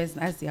have the person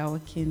as you are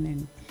working,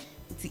 and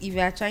if you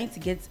are trying to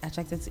get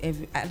attracted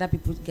to other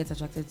people to get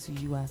attracted to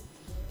you,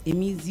 it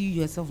means you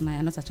yourself now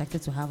are not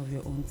attracted to half of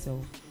your own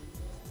self,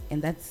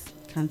 and that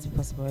can't be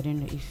possible. I don't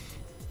know if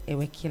it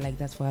works like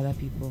that for other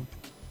people.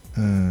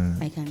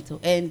 I can't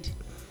tell. And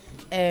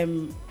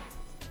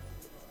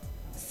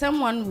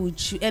someone would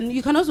choose, and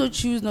you can also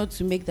choose not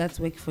to make that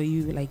work for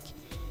you, like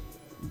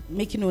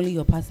making only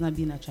your partner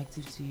being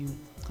attractive to you.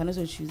 You can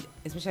also choose,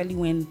 especially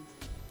when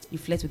you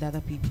flirt with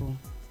other people.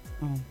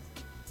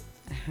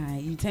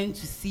 You tend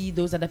to see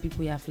those other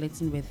people you are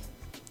flirting with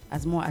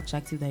as more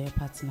attractive than your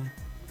partner,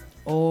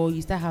 or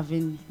you start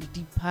having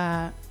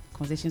deeper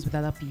conversations with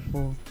other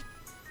people,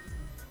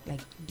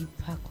 like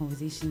deeper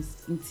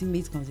conversations,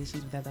 intimate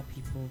conversations with other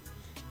people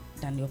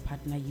than your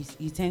partner.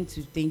 You tend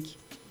to think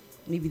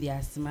maybe they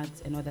are smart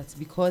and all that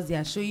because they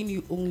are showing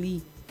you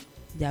only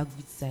their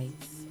good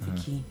sides.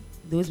 Okay,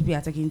 those people you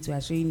are talking to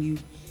are showing you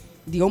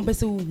the own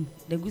person,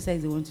 the good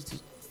sides they want you to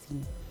see.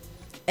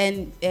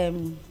 And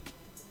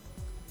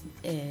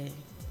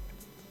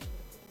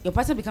your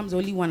partner becomes the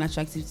only one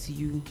attractive to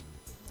you.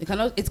 It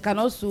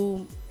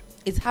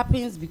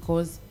happens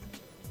because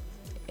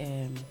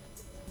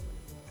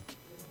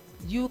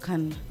you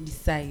can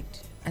decide,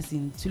 as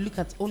in, to look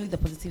at only the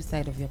positive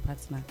side of your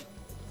partner.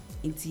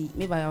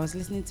 Maybe I was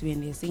listening to you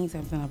and they're saying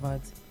something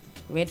about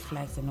red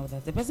flags and all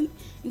that. The person,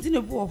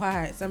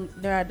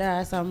 there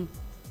are some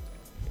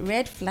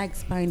red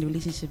flags behind the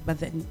relationship, but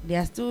then they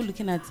are still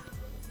looking at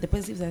the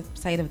positive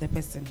side of the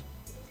person.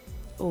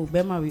 Oh,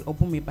 Bema will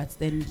open me, but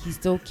then he's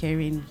still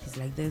caring. He's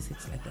like this,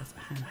 it's like that.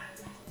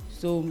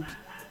 So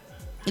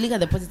you look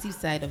at the positive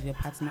side of your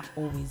partner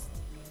always,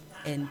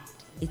 and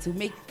it will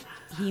make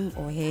him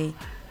or her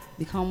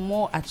become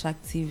more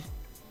attractive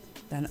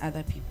than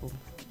other people.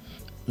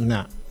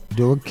 Nah,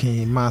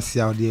 okay, mass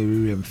out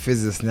there,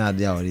 physics now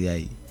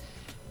there.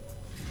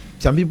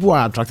 Some people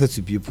are attracted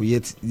to people,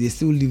 yet they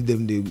still leave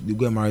them. They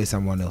go and marry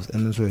someone else,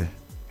 and so.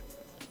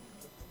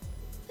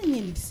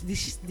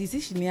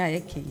 Decision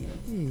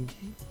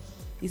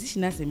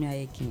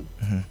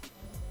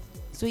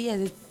So yes,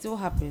 it still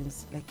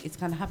happens. Like it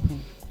can happen.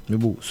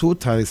 Maybe so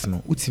ties no.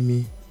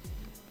 Utimi.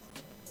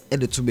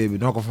 The two baby.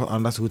 No go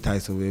under so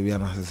ties so baby.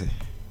 And I say.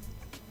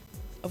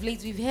 Of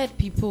late, we've heard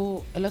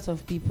a lot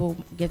of people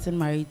getting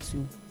married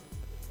to.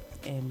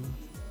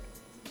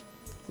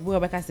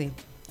 Rebecca say,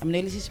 I'm in a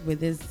relationship with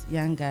this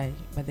young guy,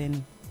 but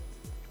then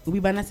we'll be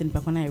banned in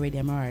Pakona already.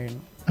 I'm married.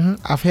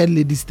 I've heard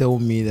ladies tell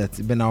me that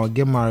when I will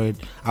get married,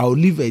 I will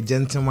leave a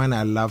gentleman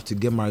I love to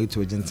get married to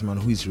a gentleman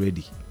who is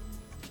ready.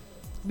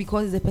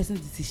 Because it's a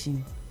person's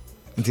decision.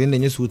 Until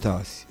then, you suit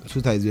is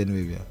doing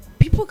baby.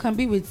 People can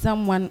be with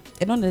someone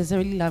and not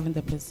necessarily loving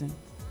the person.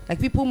 Like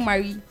people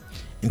marry.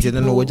 Until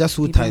then, no, we're just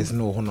so you know. ties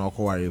no one or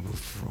worry.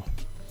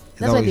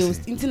 That's why they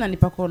was into an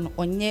ipakon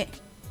on ye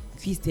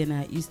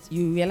Christian.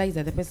 You realize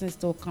that the person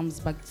still comes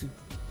back to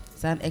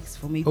San X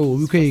for maybe. Oh,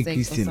 we for can sex or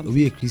Christian. something.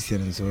 We a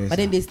Christian, and so. But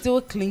then they still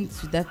cling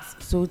to that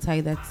soul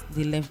tie that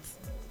they left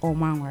all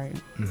man worry.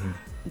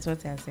 That's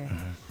what I say.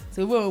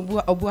 So we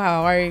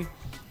worry.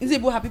 Is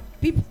it happy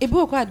people?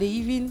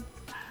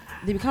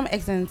 They become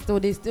ex and so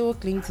they still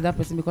cling to that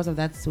person because of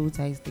that soul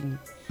ties thing.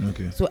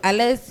 Okay. So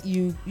unless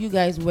you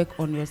guys work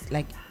on your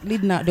like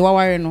lead now the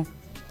worry no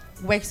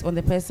works on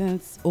the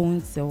person's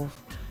own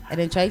self and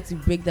then try to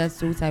break that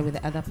soul tie with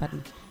the other party.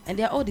 And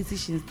they are all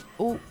decisions.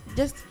 Oh,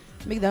 just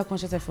make that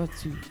conscious effort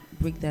to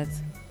break that.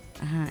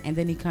 And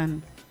then you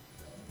can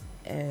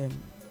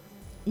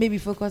maybe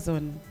focus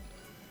on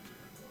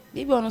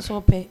maybe on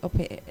also pay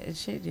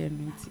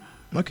shade.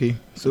 Okay.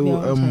 So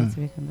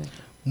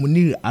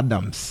Munir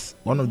Adams,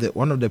 one of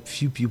the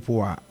few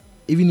people are,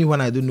 even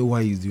when I don't know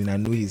what he's doing, I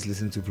know he's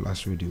listening to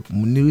Plus Radio.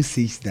 Munir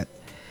says that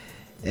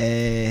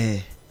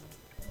it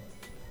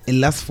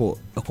lasts for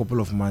a couple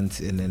of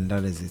months and then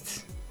that is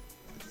it.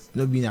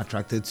 Not being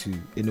attracted to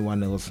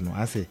anyone else. No,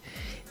 I say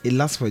it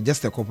lasts for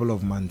just a couple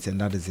of months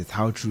and that is it.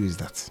 How true is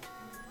that?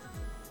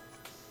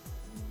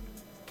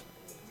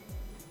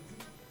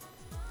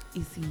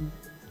 You see,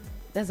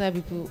 that's why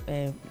people,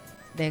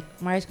 the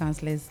marriage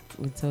counselors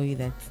will tell you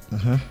that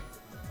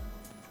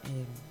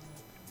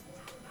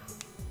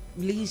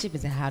relationship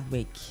is a hard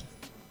work.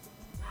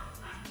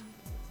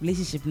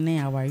 Relationship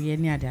now are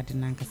really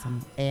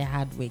a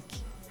hard work,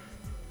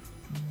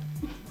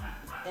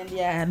 and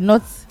they are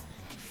not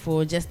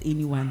for just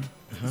anyone.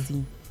 You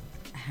see,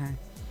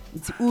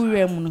 it's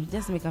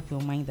just make up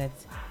your mind that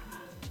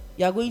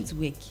you are going to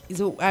work.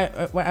 So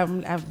I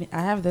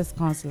have this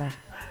counselor,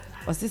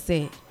 or she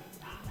say,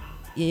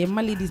 yeah,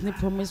 my ladies need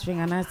promise ring,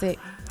 and I say,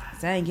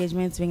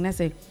 engagement ring, and I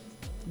say.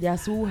 They are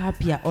so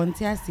happy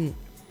until I say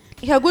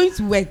you are going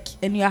to work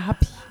and you are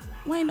happy.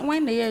 Why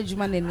the year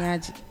Juma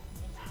and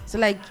so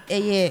like a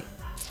year.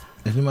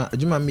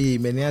 Juma me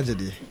many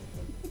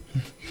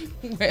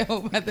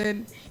Well, but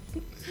then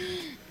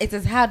it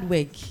is hard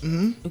work.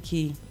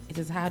 Okay, it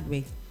is hard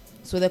work.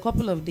 So the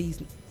couple of days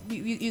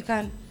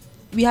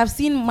we have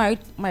seen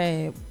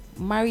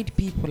married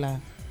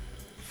people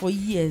for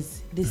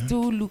years. They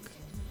still look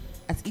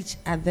at each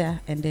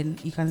other and then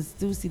you can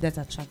still see that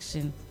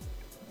attraction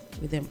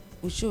with them.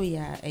 We show you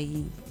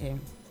a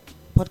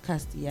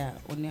podcast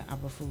on your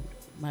Abrafo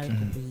married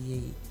couple.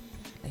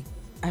 Like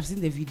I've seen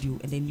the video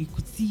and then you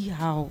could see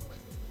how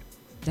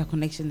their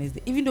connection is.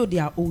 Even though they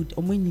are old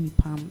or when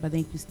palm, but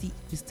then you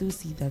still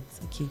see that.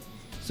 Okay,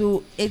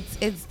 so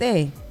it's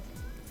there.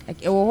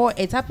 Like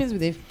it happens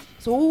with it.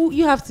 So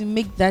you have to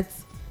make that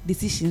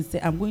decision. Say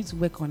I'm going to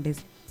work on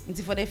this.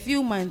 Until for the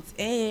few months,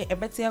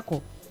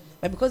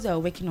 but because you are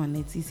working on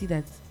it, you see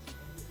that.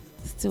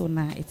 Still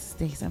now, it's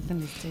there.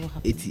 Something is still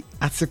happening. It's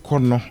at a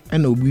corner,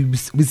 and we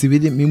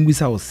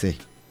say,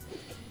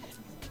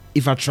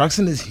 if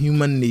attraction is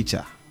human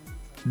nature,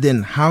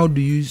 then how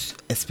do you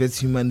expect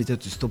human nature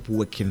to stop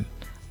working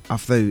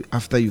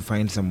after you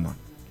find someone?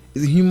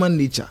 It's human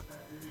nature.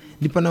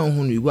 Depending on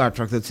who you go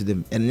attracted to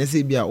them, and let's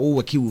say be all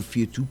working with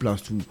fear 2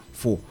 + 2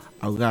 4.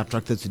 I got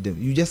attracted to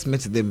them. You just met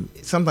them.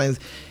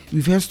 Sometimes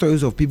we've heard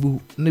stories of people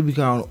maybe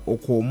can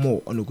or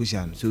more on the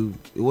cushion, so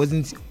it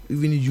wasn't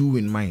even you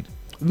in mind.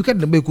 We got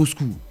the medical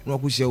school, no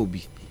will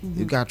be.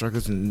 You got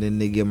attracted and then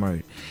they get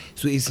married.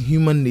 So it's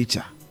human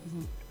nature.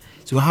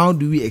 So how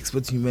do we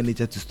expect human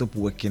nature to stop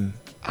working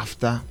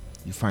after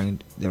you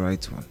find the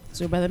right one?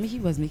 So Brother Mickey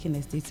was making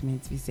a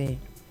statement. We say,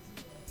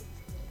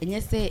 and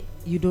you say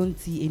you don't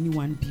see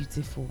anyone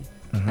beautiful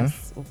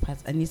as or part,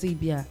 and you say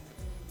be a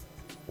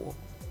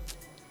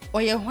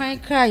or you're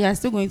you're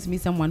still going to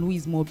meet someone who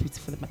is more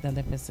beautiful than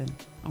the person.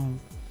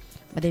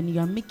 But then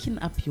you are making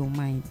up your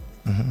mind.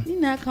 It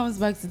now comes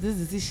back to this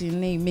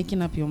decision,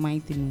 making up your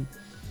mind thing.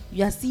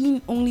 You are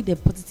seeing only the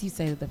positive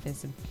side of the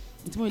person.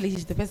 It's more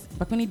relationship, the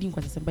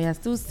person, but you are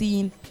still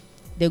seeing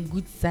the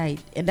good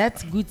side, and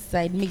that good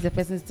side makes the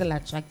person still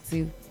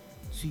attractive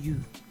to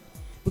you.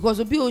 Because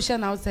we'll be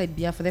ocean outside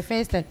beer for the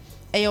first time,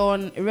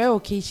 on rare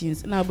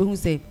occasions. Now, who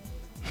say,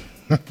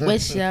 where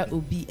shall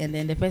will be, and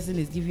then the person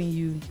is giving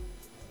you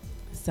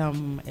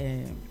some.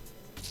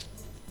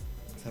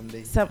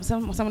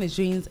 Someone is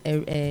showing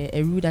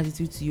a rude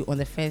attitude to you on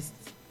the first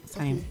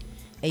time.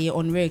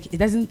 On rare, it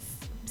doesn't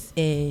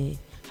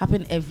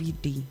happen every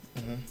day.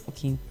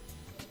 Okay,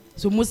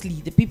 so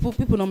mostly the people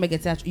don't get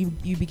attached. You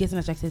be getting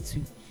attracted to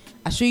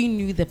are showing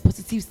you the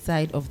positive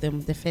side of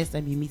them the first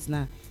time you meet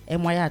now,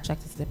 and why you're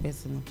attracted to the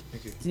person.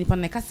 Okay.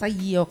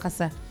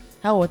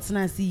 How what's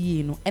not see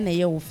you know and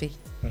so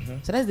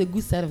that's the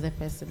good side of the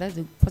person. That's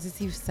the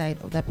positive side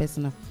of that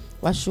person.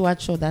 What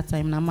show that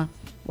time nama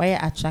why you're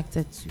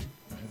attracted to.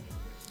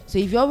 So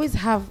if you always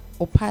have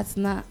a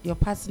partner, your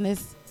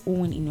partner's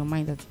own in your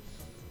mind that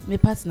my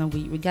partner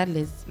will,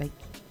 regardless, like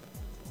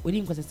we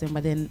didn't consistent,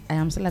 but then I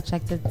am still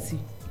attracted to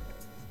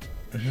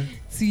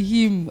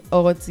him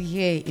or to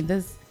her in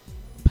this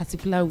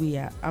particular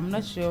way. I'm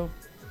not sure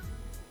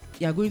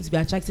you are going to be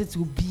attracted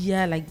to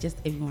beer, like just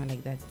everyone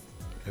like that.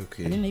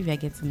 Okay. I don't know if you are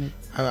getting it.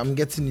 I'm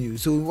getting you.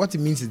 So what it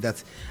means is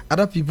that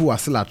other people are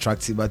still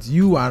attractive, but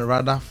you are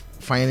rather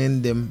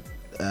finding them.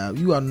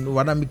 You are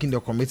rather making the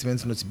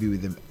commitment not to be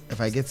with them.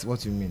 If I get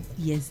what you mean.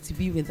 Yes, to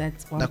be with that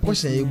one. The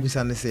question you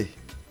person, say.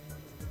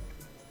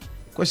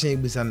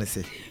 Question you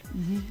say.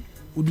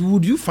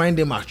 Would you find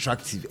them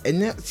attractive?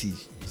 And see,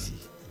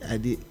 I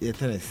did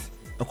tennis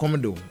a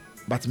commando,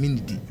 but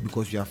mean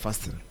because you are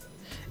fasting.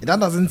 And that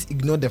doesn't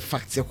ignore the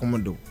fact you're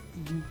commando.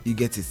 You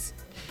get it.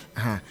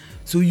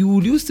 So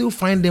you still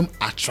find them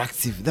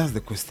attractive? That's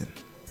the question.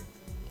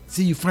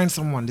 See, you find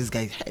someone, this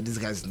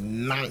guy's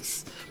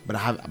nice, but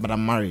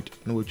I'm married.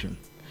 No with him.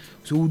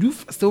 So would you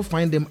still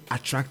find them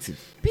attractive?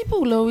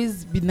 People will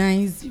always be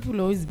nice. People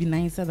will always be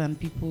nicer than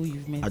people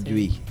you've met.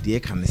 Adway, the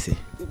can say.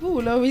 People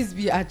will always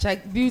be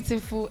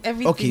beautiful,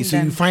 everything. Okay,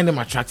 so you find them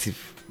attractive.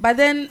 But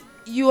then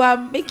you are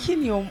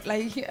making your,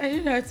 like, I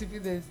don't know how to do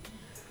this.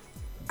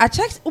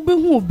 Attract who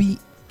will be,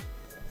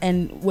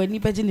 and when you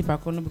because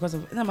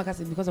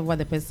of what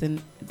the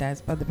person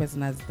does, what the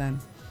person has done,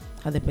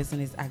 how the person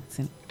is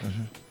acting,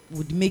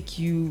 would make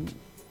you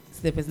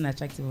see the person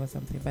attractive or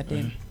something. But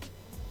then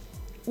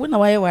when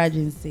I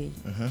just say,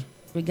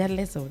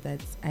 regardless of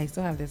that, I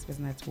still have this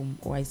person at home,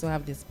 or I still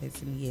have this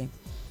person here,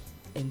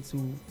 and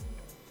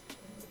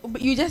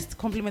but you just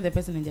compliment the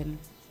person and then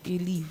you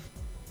leave.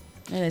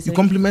 You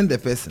compliment the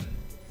person.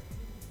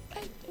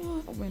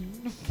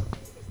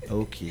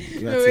 Okay.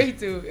 Wait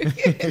to.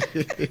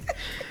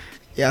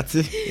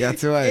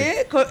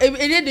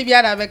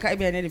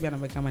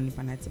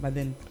 But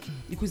then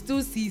you could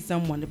still see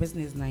someone. The person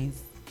is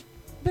nice.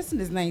 The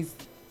person is nice.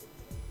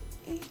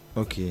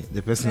 Okay,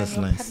 the person is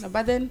nice. Partner,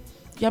 but then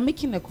you are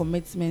making a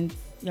commitment.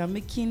 You are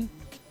making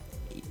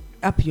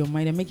up your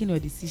mind. You're making your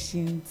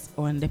decisions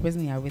on the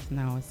person you are with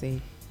now. Say,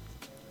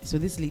 so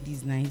this lady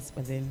is nice,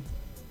 but then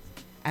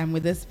I'm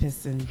with this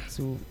person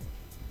too.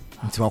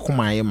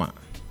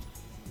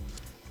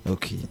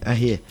 Okay, I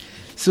hear.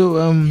 So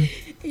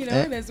you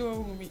know, that's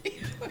what me.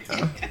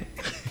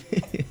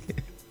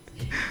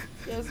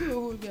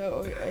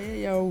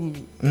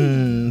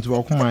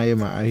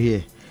 I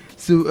hear.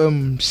 So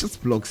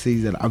Shitblog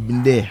says that I've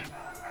been there.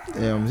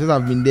 Since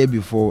I've been there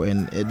before,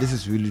 and this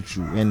is really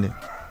true. And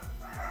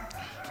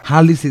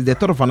Harley says the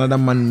thought of another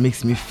man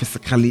makes me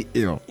physically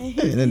ill. And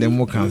then the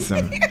more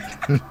cancer.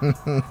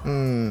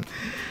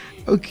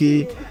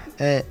 Okay.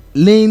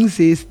 Lane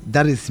says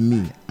that is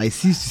me. I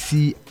cease to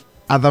see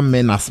other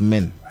men as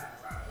men.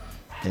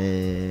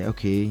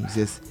 Okay, he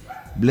says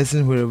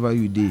blessing wherever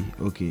you day.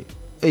 Okay.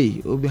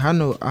 Hey, Obi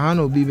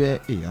Hano be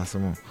hey,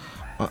 Asamo.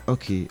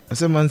 Okay.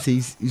 Someone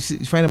says you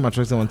find them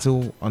attractive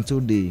until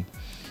they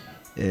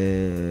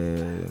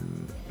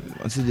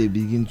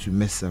begin to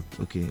mess up.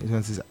 Okay.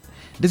 Someone says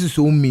this is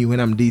so me when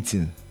I'm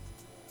dating.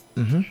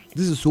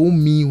 This is so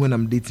me when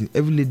I'm dating.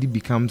 Every lady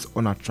becomes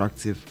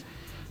unattractive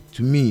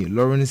to me.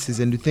 Lauren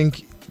says, and you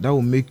think that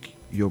will make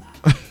your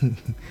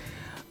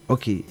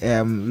okay.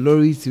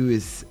 Laurie too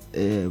is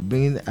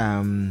bringing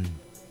an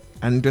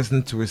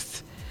interesting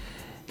twist.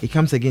 He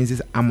comes again and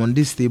says, I'm on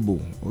this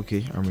table.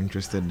 Okay, I'm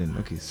interested then.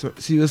 Okay, so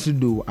seriously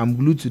though, I'm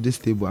glued to this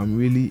table. I'm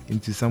really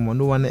into someone.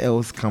 No one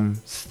else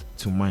comes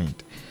to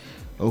mind.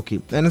 Okay,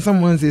 and then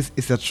someone says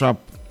it's a trap.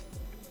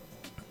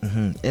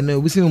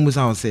 And we see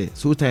Musa say,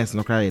 so times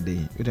no cry a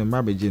day. With a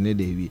baby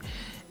day.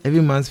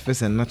 Every man's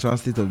first and natural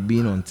state of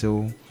being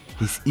until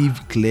his Eve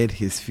cleared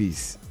his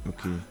face.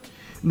 Okay.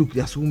 Look,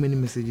 there are so many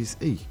messages.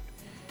 Hey.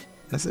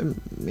 I said,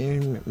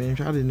 man,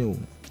 try to know.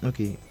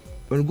 Okay.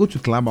 When we go to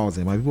Clubhouse,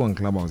 my people on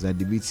Clubhouse are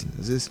debating.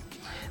 This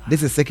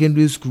is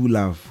secondary school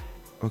love.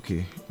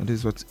 Okay. And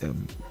this is what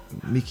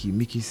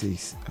Mickey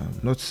says.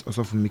 Not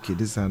also for Mickey,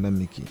 this is another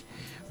Mickey.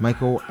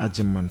 Michael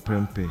Ajeman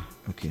Prempe.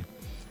 Okay.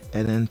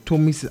 And then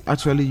Tommy says,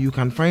 actually, you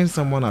can find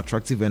someone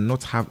attractive and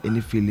not have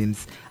any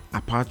feelings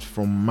apart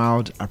from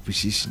mild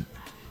appreciation.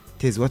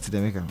 Tess, what's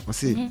the maker?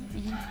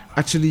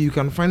 Actually, you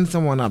can find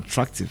someone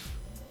attractive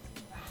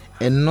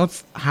and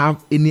not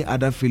have any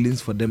other feelings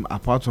for them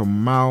apart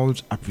from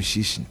mild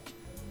appreciation.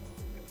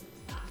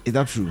 Is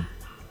that true?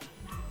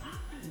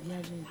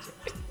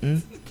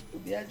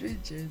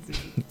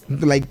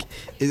 Like,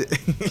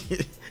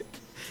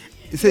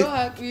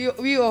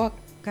 we all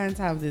can't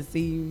have the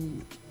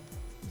same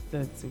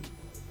stuff too.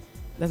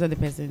 That's what the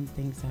person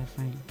thinks are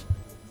fine.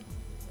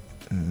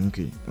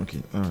 Okay,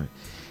 all right.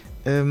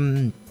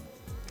 And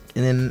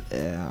then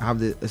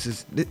have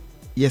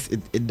yes,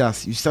 it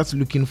does. You start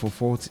looking for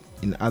fault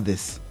in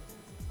others.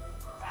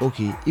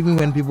 Okay, even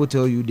when people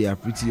tell you they are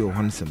pretty or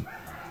handsome.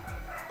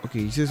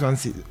 Okay, this one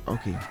says,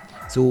 okay,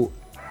 so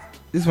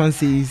this one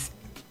says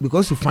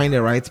because you find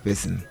the right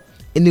person,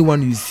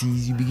 anyone you see,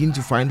 you begin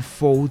to find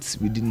faults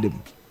within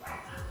them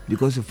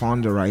because you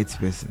found the right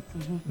person.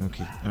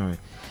 Okay, all right.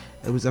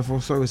 It was a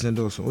for story and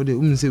also. Oh, the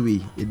women say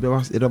it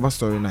was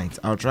story night.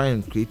 I'll try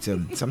and create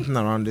something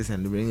around this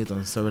and bring it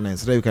on story night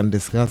so that we can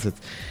discuss it.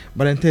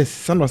 But then test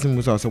Sandra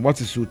Musa. So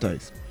what is soul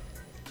ties?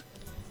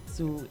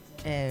 So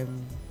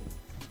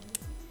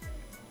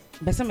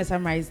but some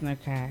summarize no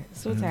car.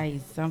 Soul tie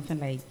is something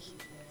like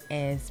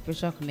a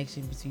spiritual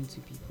connection between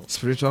two people.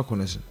 Spiritual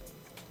connection.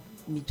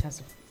 Me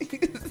trust.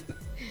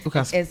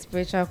 Okay. A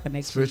spiritual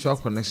connection. Spiritual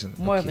connection.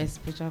 More okay. of a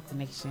spiritual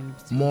connection.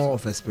 between More two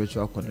of a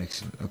spiritual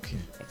connection. Okay.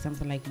 like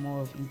something like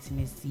more of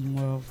intimacy,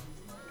 more of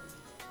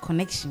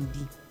connection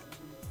deep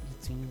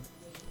between,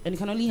 and you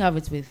can only have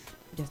it with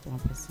just one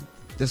person.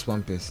 Just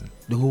one person.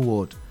 The whole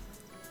world.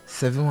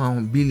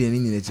 7 billion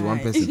in it. One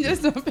Aye. person.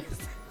 Just one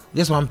person.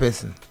 Just one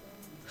person.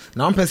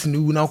 Now one person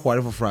who will now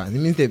qualify for France. It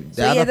means the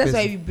So other yeah, that's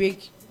person.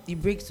 why you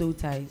break soul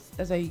ties.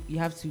 That's why you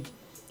have to,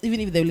 even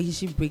if the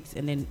relationship breaks,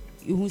 and then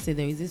you who say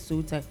there is this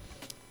soul tie.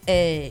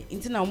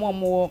 Into now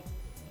more.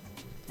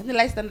 I think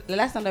the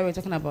last time that we were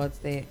talking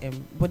about the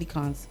body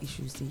counts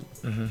issues. See,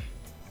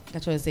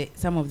 that's why I say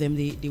some of them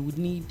they would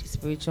need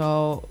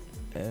spiritual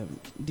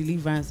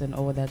deliverance and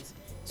all that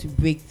to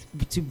break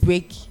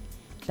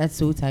that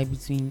soul tie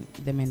between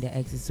them and their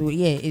exes. So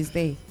yeah, it's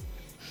there.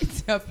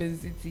 It's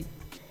happens. It's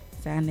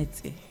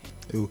sanity.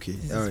 Okay.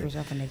 It's All a right.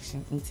 spiritual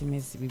connection,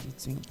 intimacy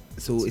between.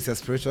 So it's a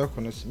spiritual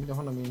connection.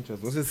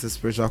 What's a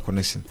spiritual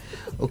connection?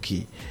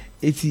 Okay.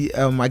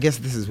 I guess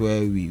this is where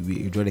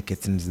we draw the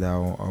curtains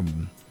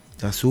down.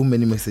 There are so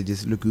many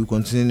messages. Look, we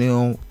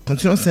continue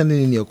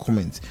sending in your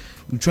comments.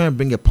 We try and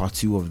bring a part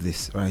 2 of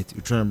this, right?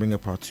 We try and bring a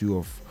part 2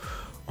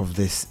 of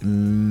this.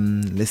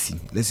 Let's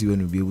see when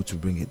we'll be able to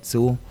bring it.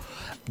 So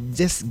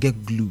just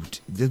get glued.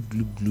 Just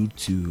glued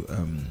to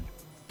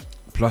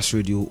Plus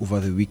Radio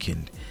over the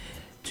weekend.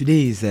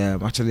 Today is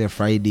actually a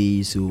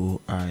Friday,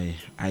 so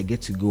I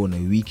get to go on a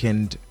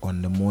weekend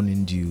on the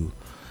morning dew.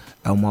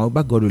 I'll be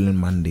back God willing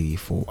Monday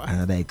for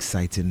another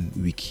exciting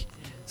week.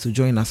 So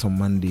join us on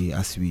Monday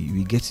as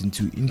we get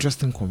into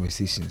interesting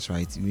conversations,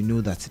 right? We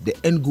know that the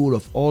end goal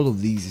of all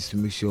of these is to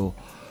make sure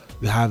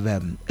we have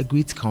a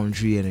great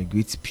country and a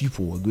great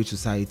people, a great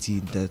society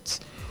that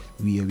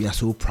we are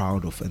so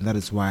proud of. And that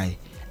is why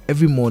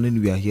every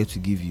morning we are here to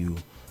give you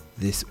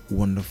this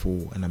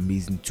wonderful and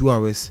amazing 2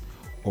 hours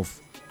of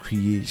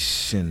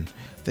creation.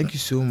 Thank you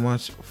so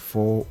much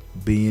for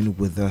being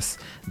with us.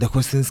 The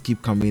questions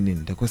keep coming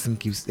in. The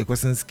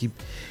questions keep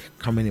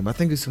coming in. But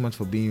thank you so much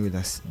for being with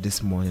us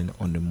this morning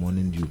on the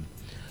morning dew.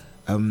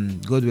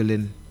 God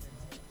willing.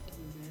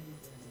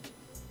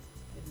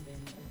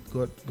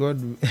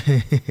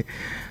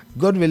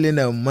 God willing,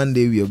 on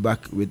Monday we are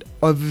back with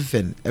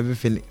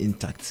everything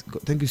intact.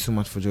 Thank you so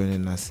much for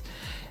joining us.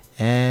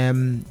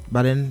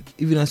 But then,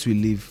 even as we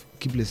leave,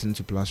 keep listening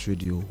to Plus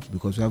Radio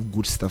because we have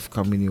good stuff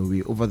coming your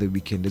way over the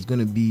weekend. There's going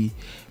to be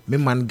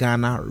Meman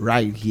Ghana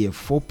right here,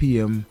 4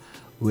 p.m.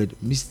 with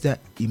Mr.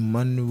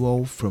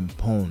 Emmanuel from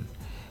Pond.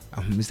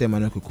 Mr.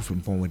 Emmanuel Kuku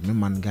from Pond with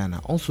Meman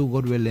Ghana. Also,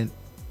 God willing,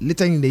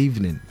 later in the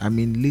evening,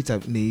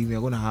 we're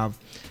going to have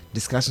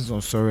discussions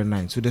on Story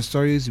 9. So the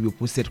stories will be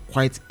posted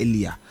quite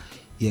earlier.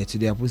 Yeah,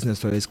 today I'm posting the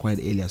stories quite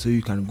earlier. So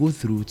you can go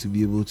through to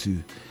be able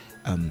to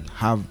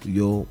have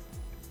your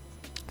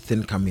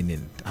thing coming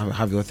in.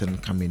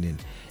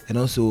 And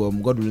also,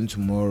 God willing,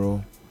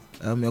 tomorrow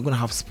we're going to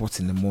have sports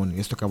in the morning.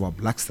 Let's talk about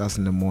Black Stars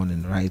in the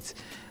morning, right?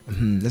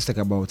 Let's talk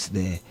about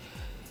the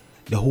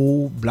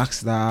whole Black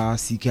Star,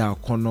 CK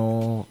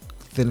O'Connor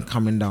thing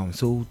coming down.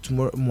 So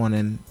tomorrow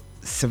morning,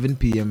 7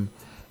 p.m.,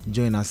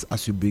 join us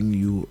as we bring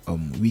you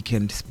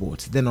weekend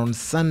sports. Then on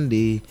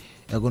Sunday,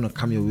 we're going to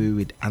come your way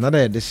with another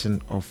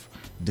edition of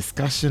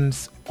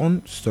discussions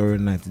on Story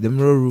Night. The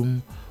Mirror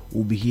Room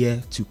will be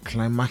here to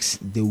climax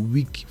the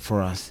week for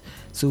us.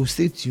 So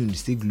stay tuned,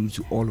 stay glued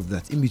to all of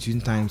that. In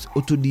between times,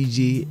 Auto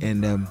DJ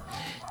and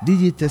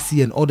DJ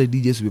Tessie and all the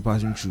DJs will be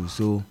passing through.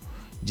 So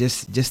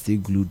just stay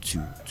glued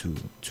to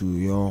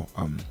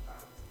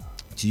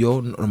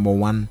your number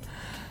one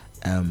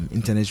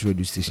internet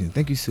radio station.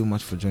 Thank you so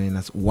much for joining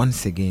us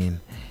once again,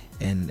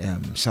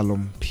 and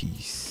shalom,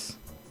 peace.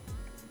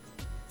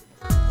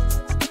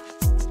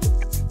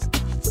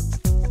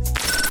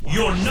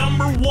 Your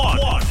number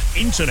one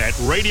internet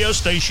radio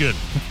station.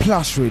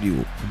 Plus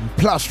Radio.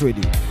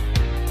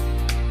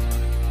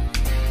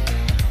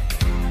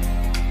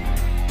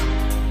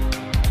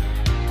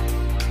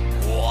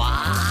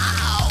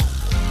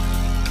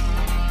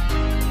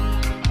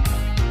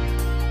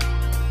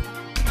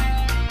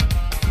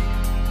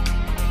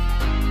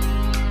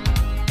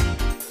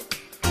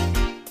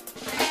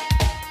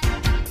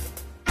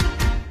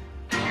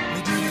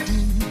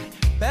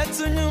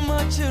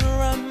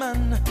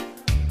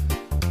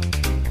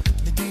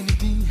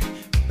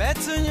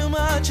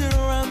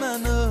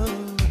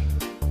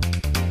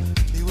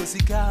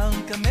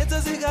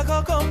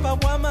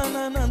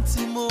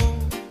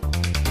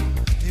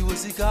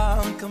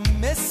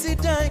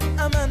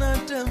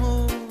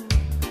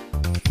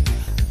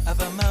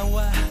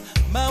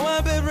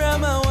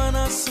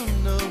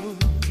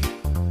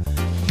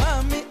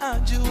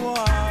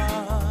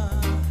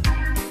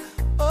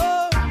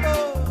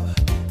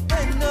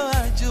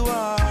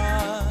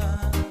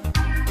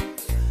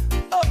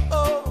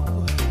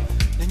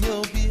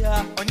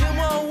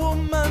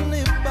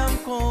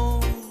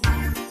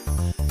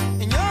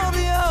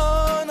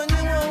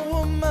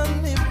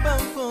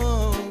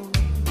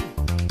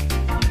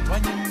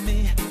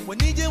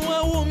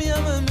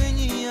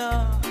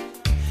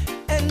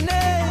 And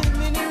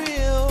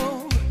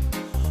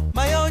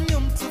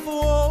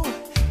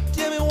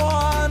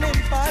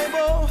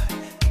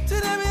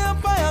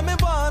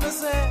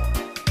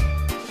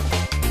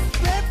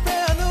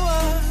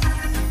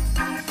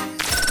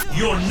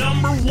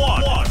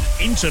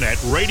internet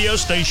radio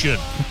station.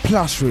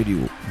 Plus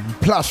Radio.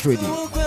 Plus Radio.